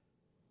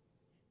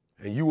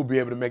 And you will be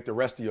able to make the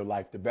rest of your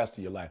life the best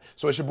of your life.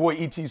 So it's your boy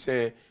E.T.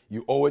 saying,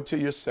 you owe it to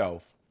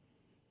yourself.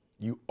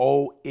 You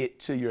owe it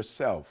to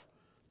yourself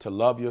to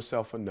love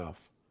yourself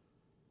enough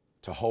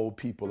to hold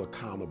people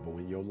accountable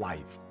in your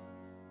life,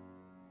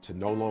 to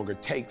no longer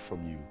take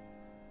from you,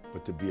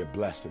 but to be a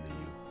blessing to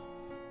you.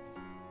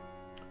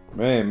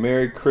 Man,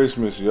 Merry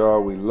Christmas,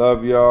 y'all. We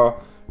love y'all.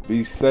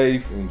 Be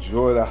safe.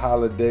 Enjoy the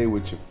holiday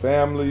with your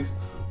families.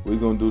 We're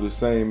going to do the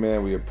same,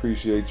 man. We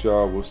appreciate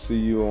y'all. We'll see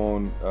you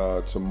on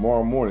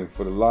tomorrow morning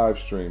for the live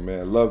stream,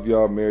 man. Love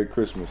y'all. Merry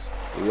Christmas.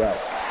 We out.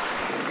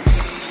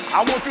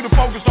 I want you to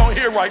focus on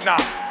here right now.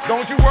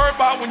 Don't you worry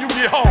about when you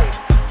get home.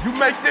 You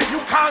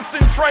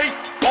concentrate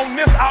on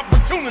this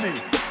opportunity.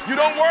 You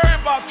don't worry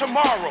about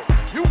tomorrow.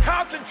 You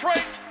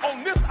concentrate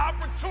on this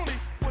opportunity.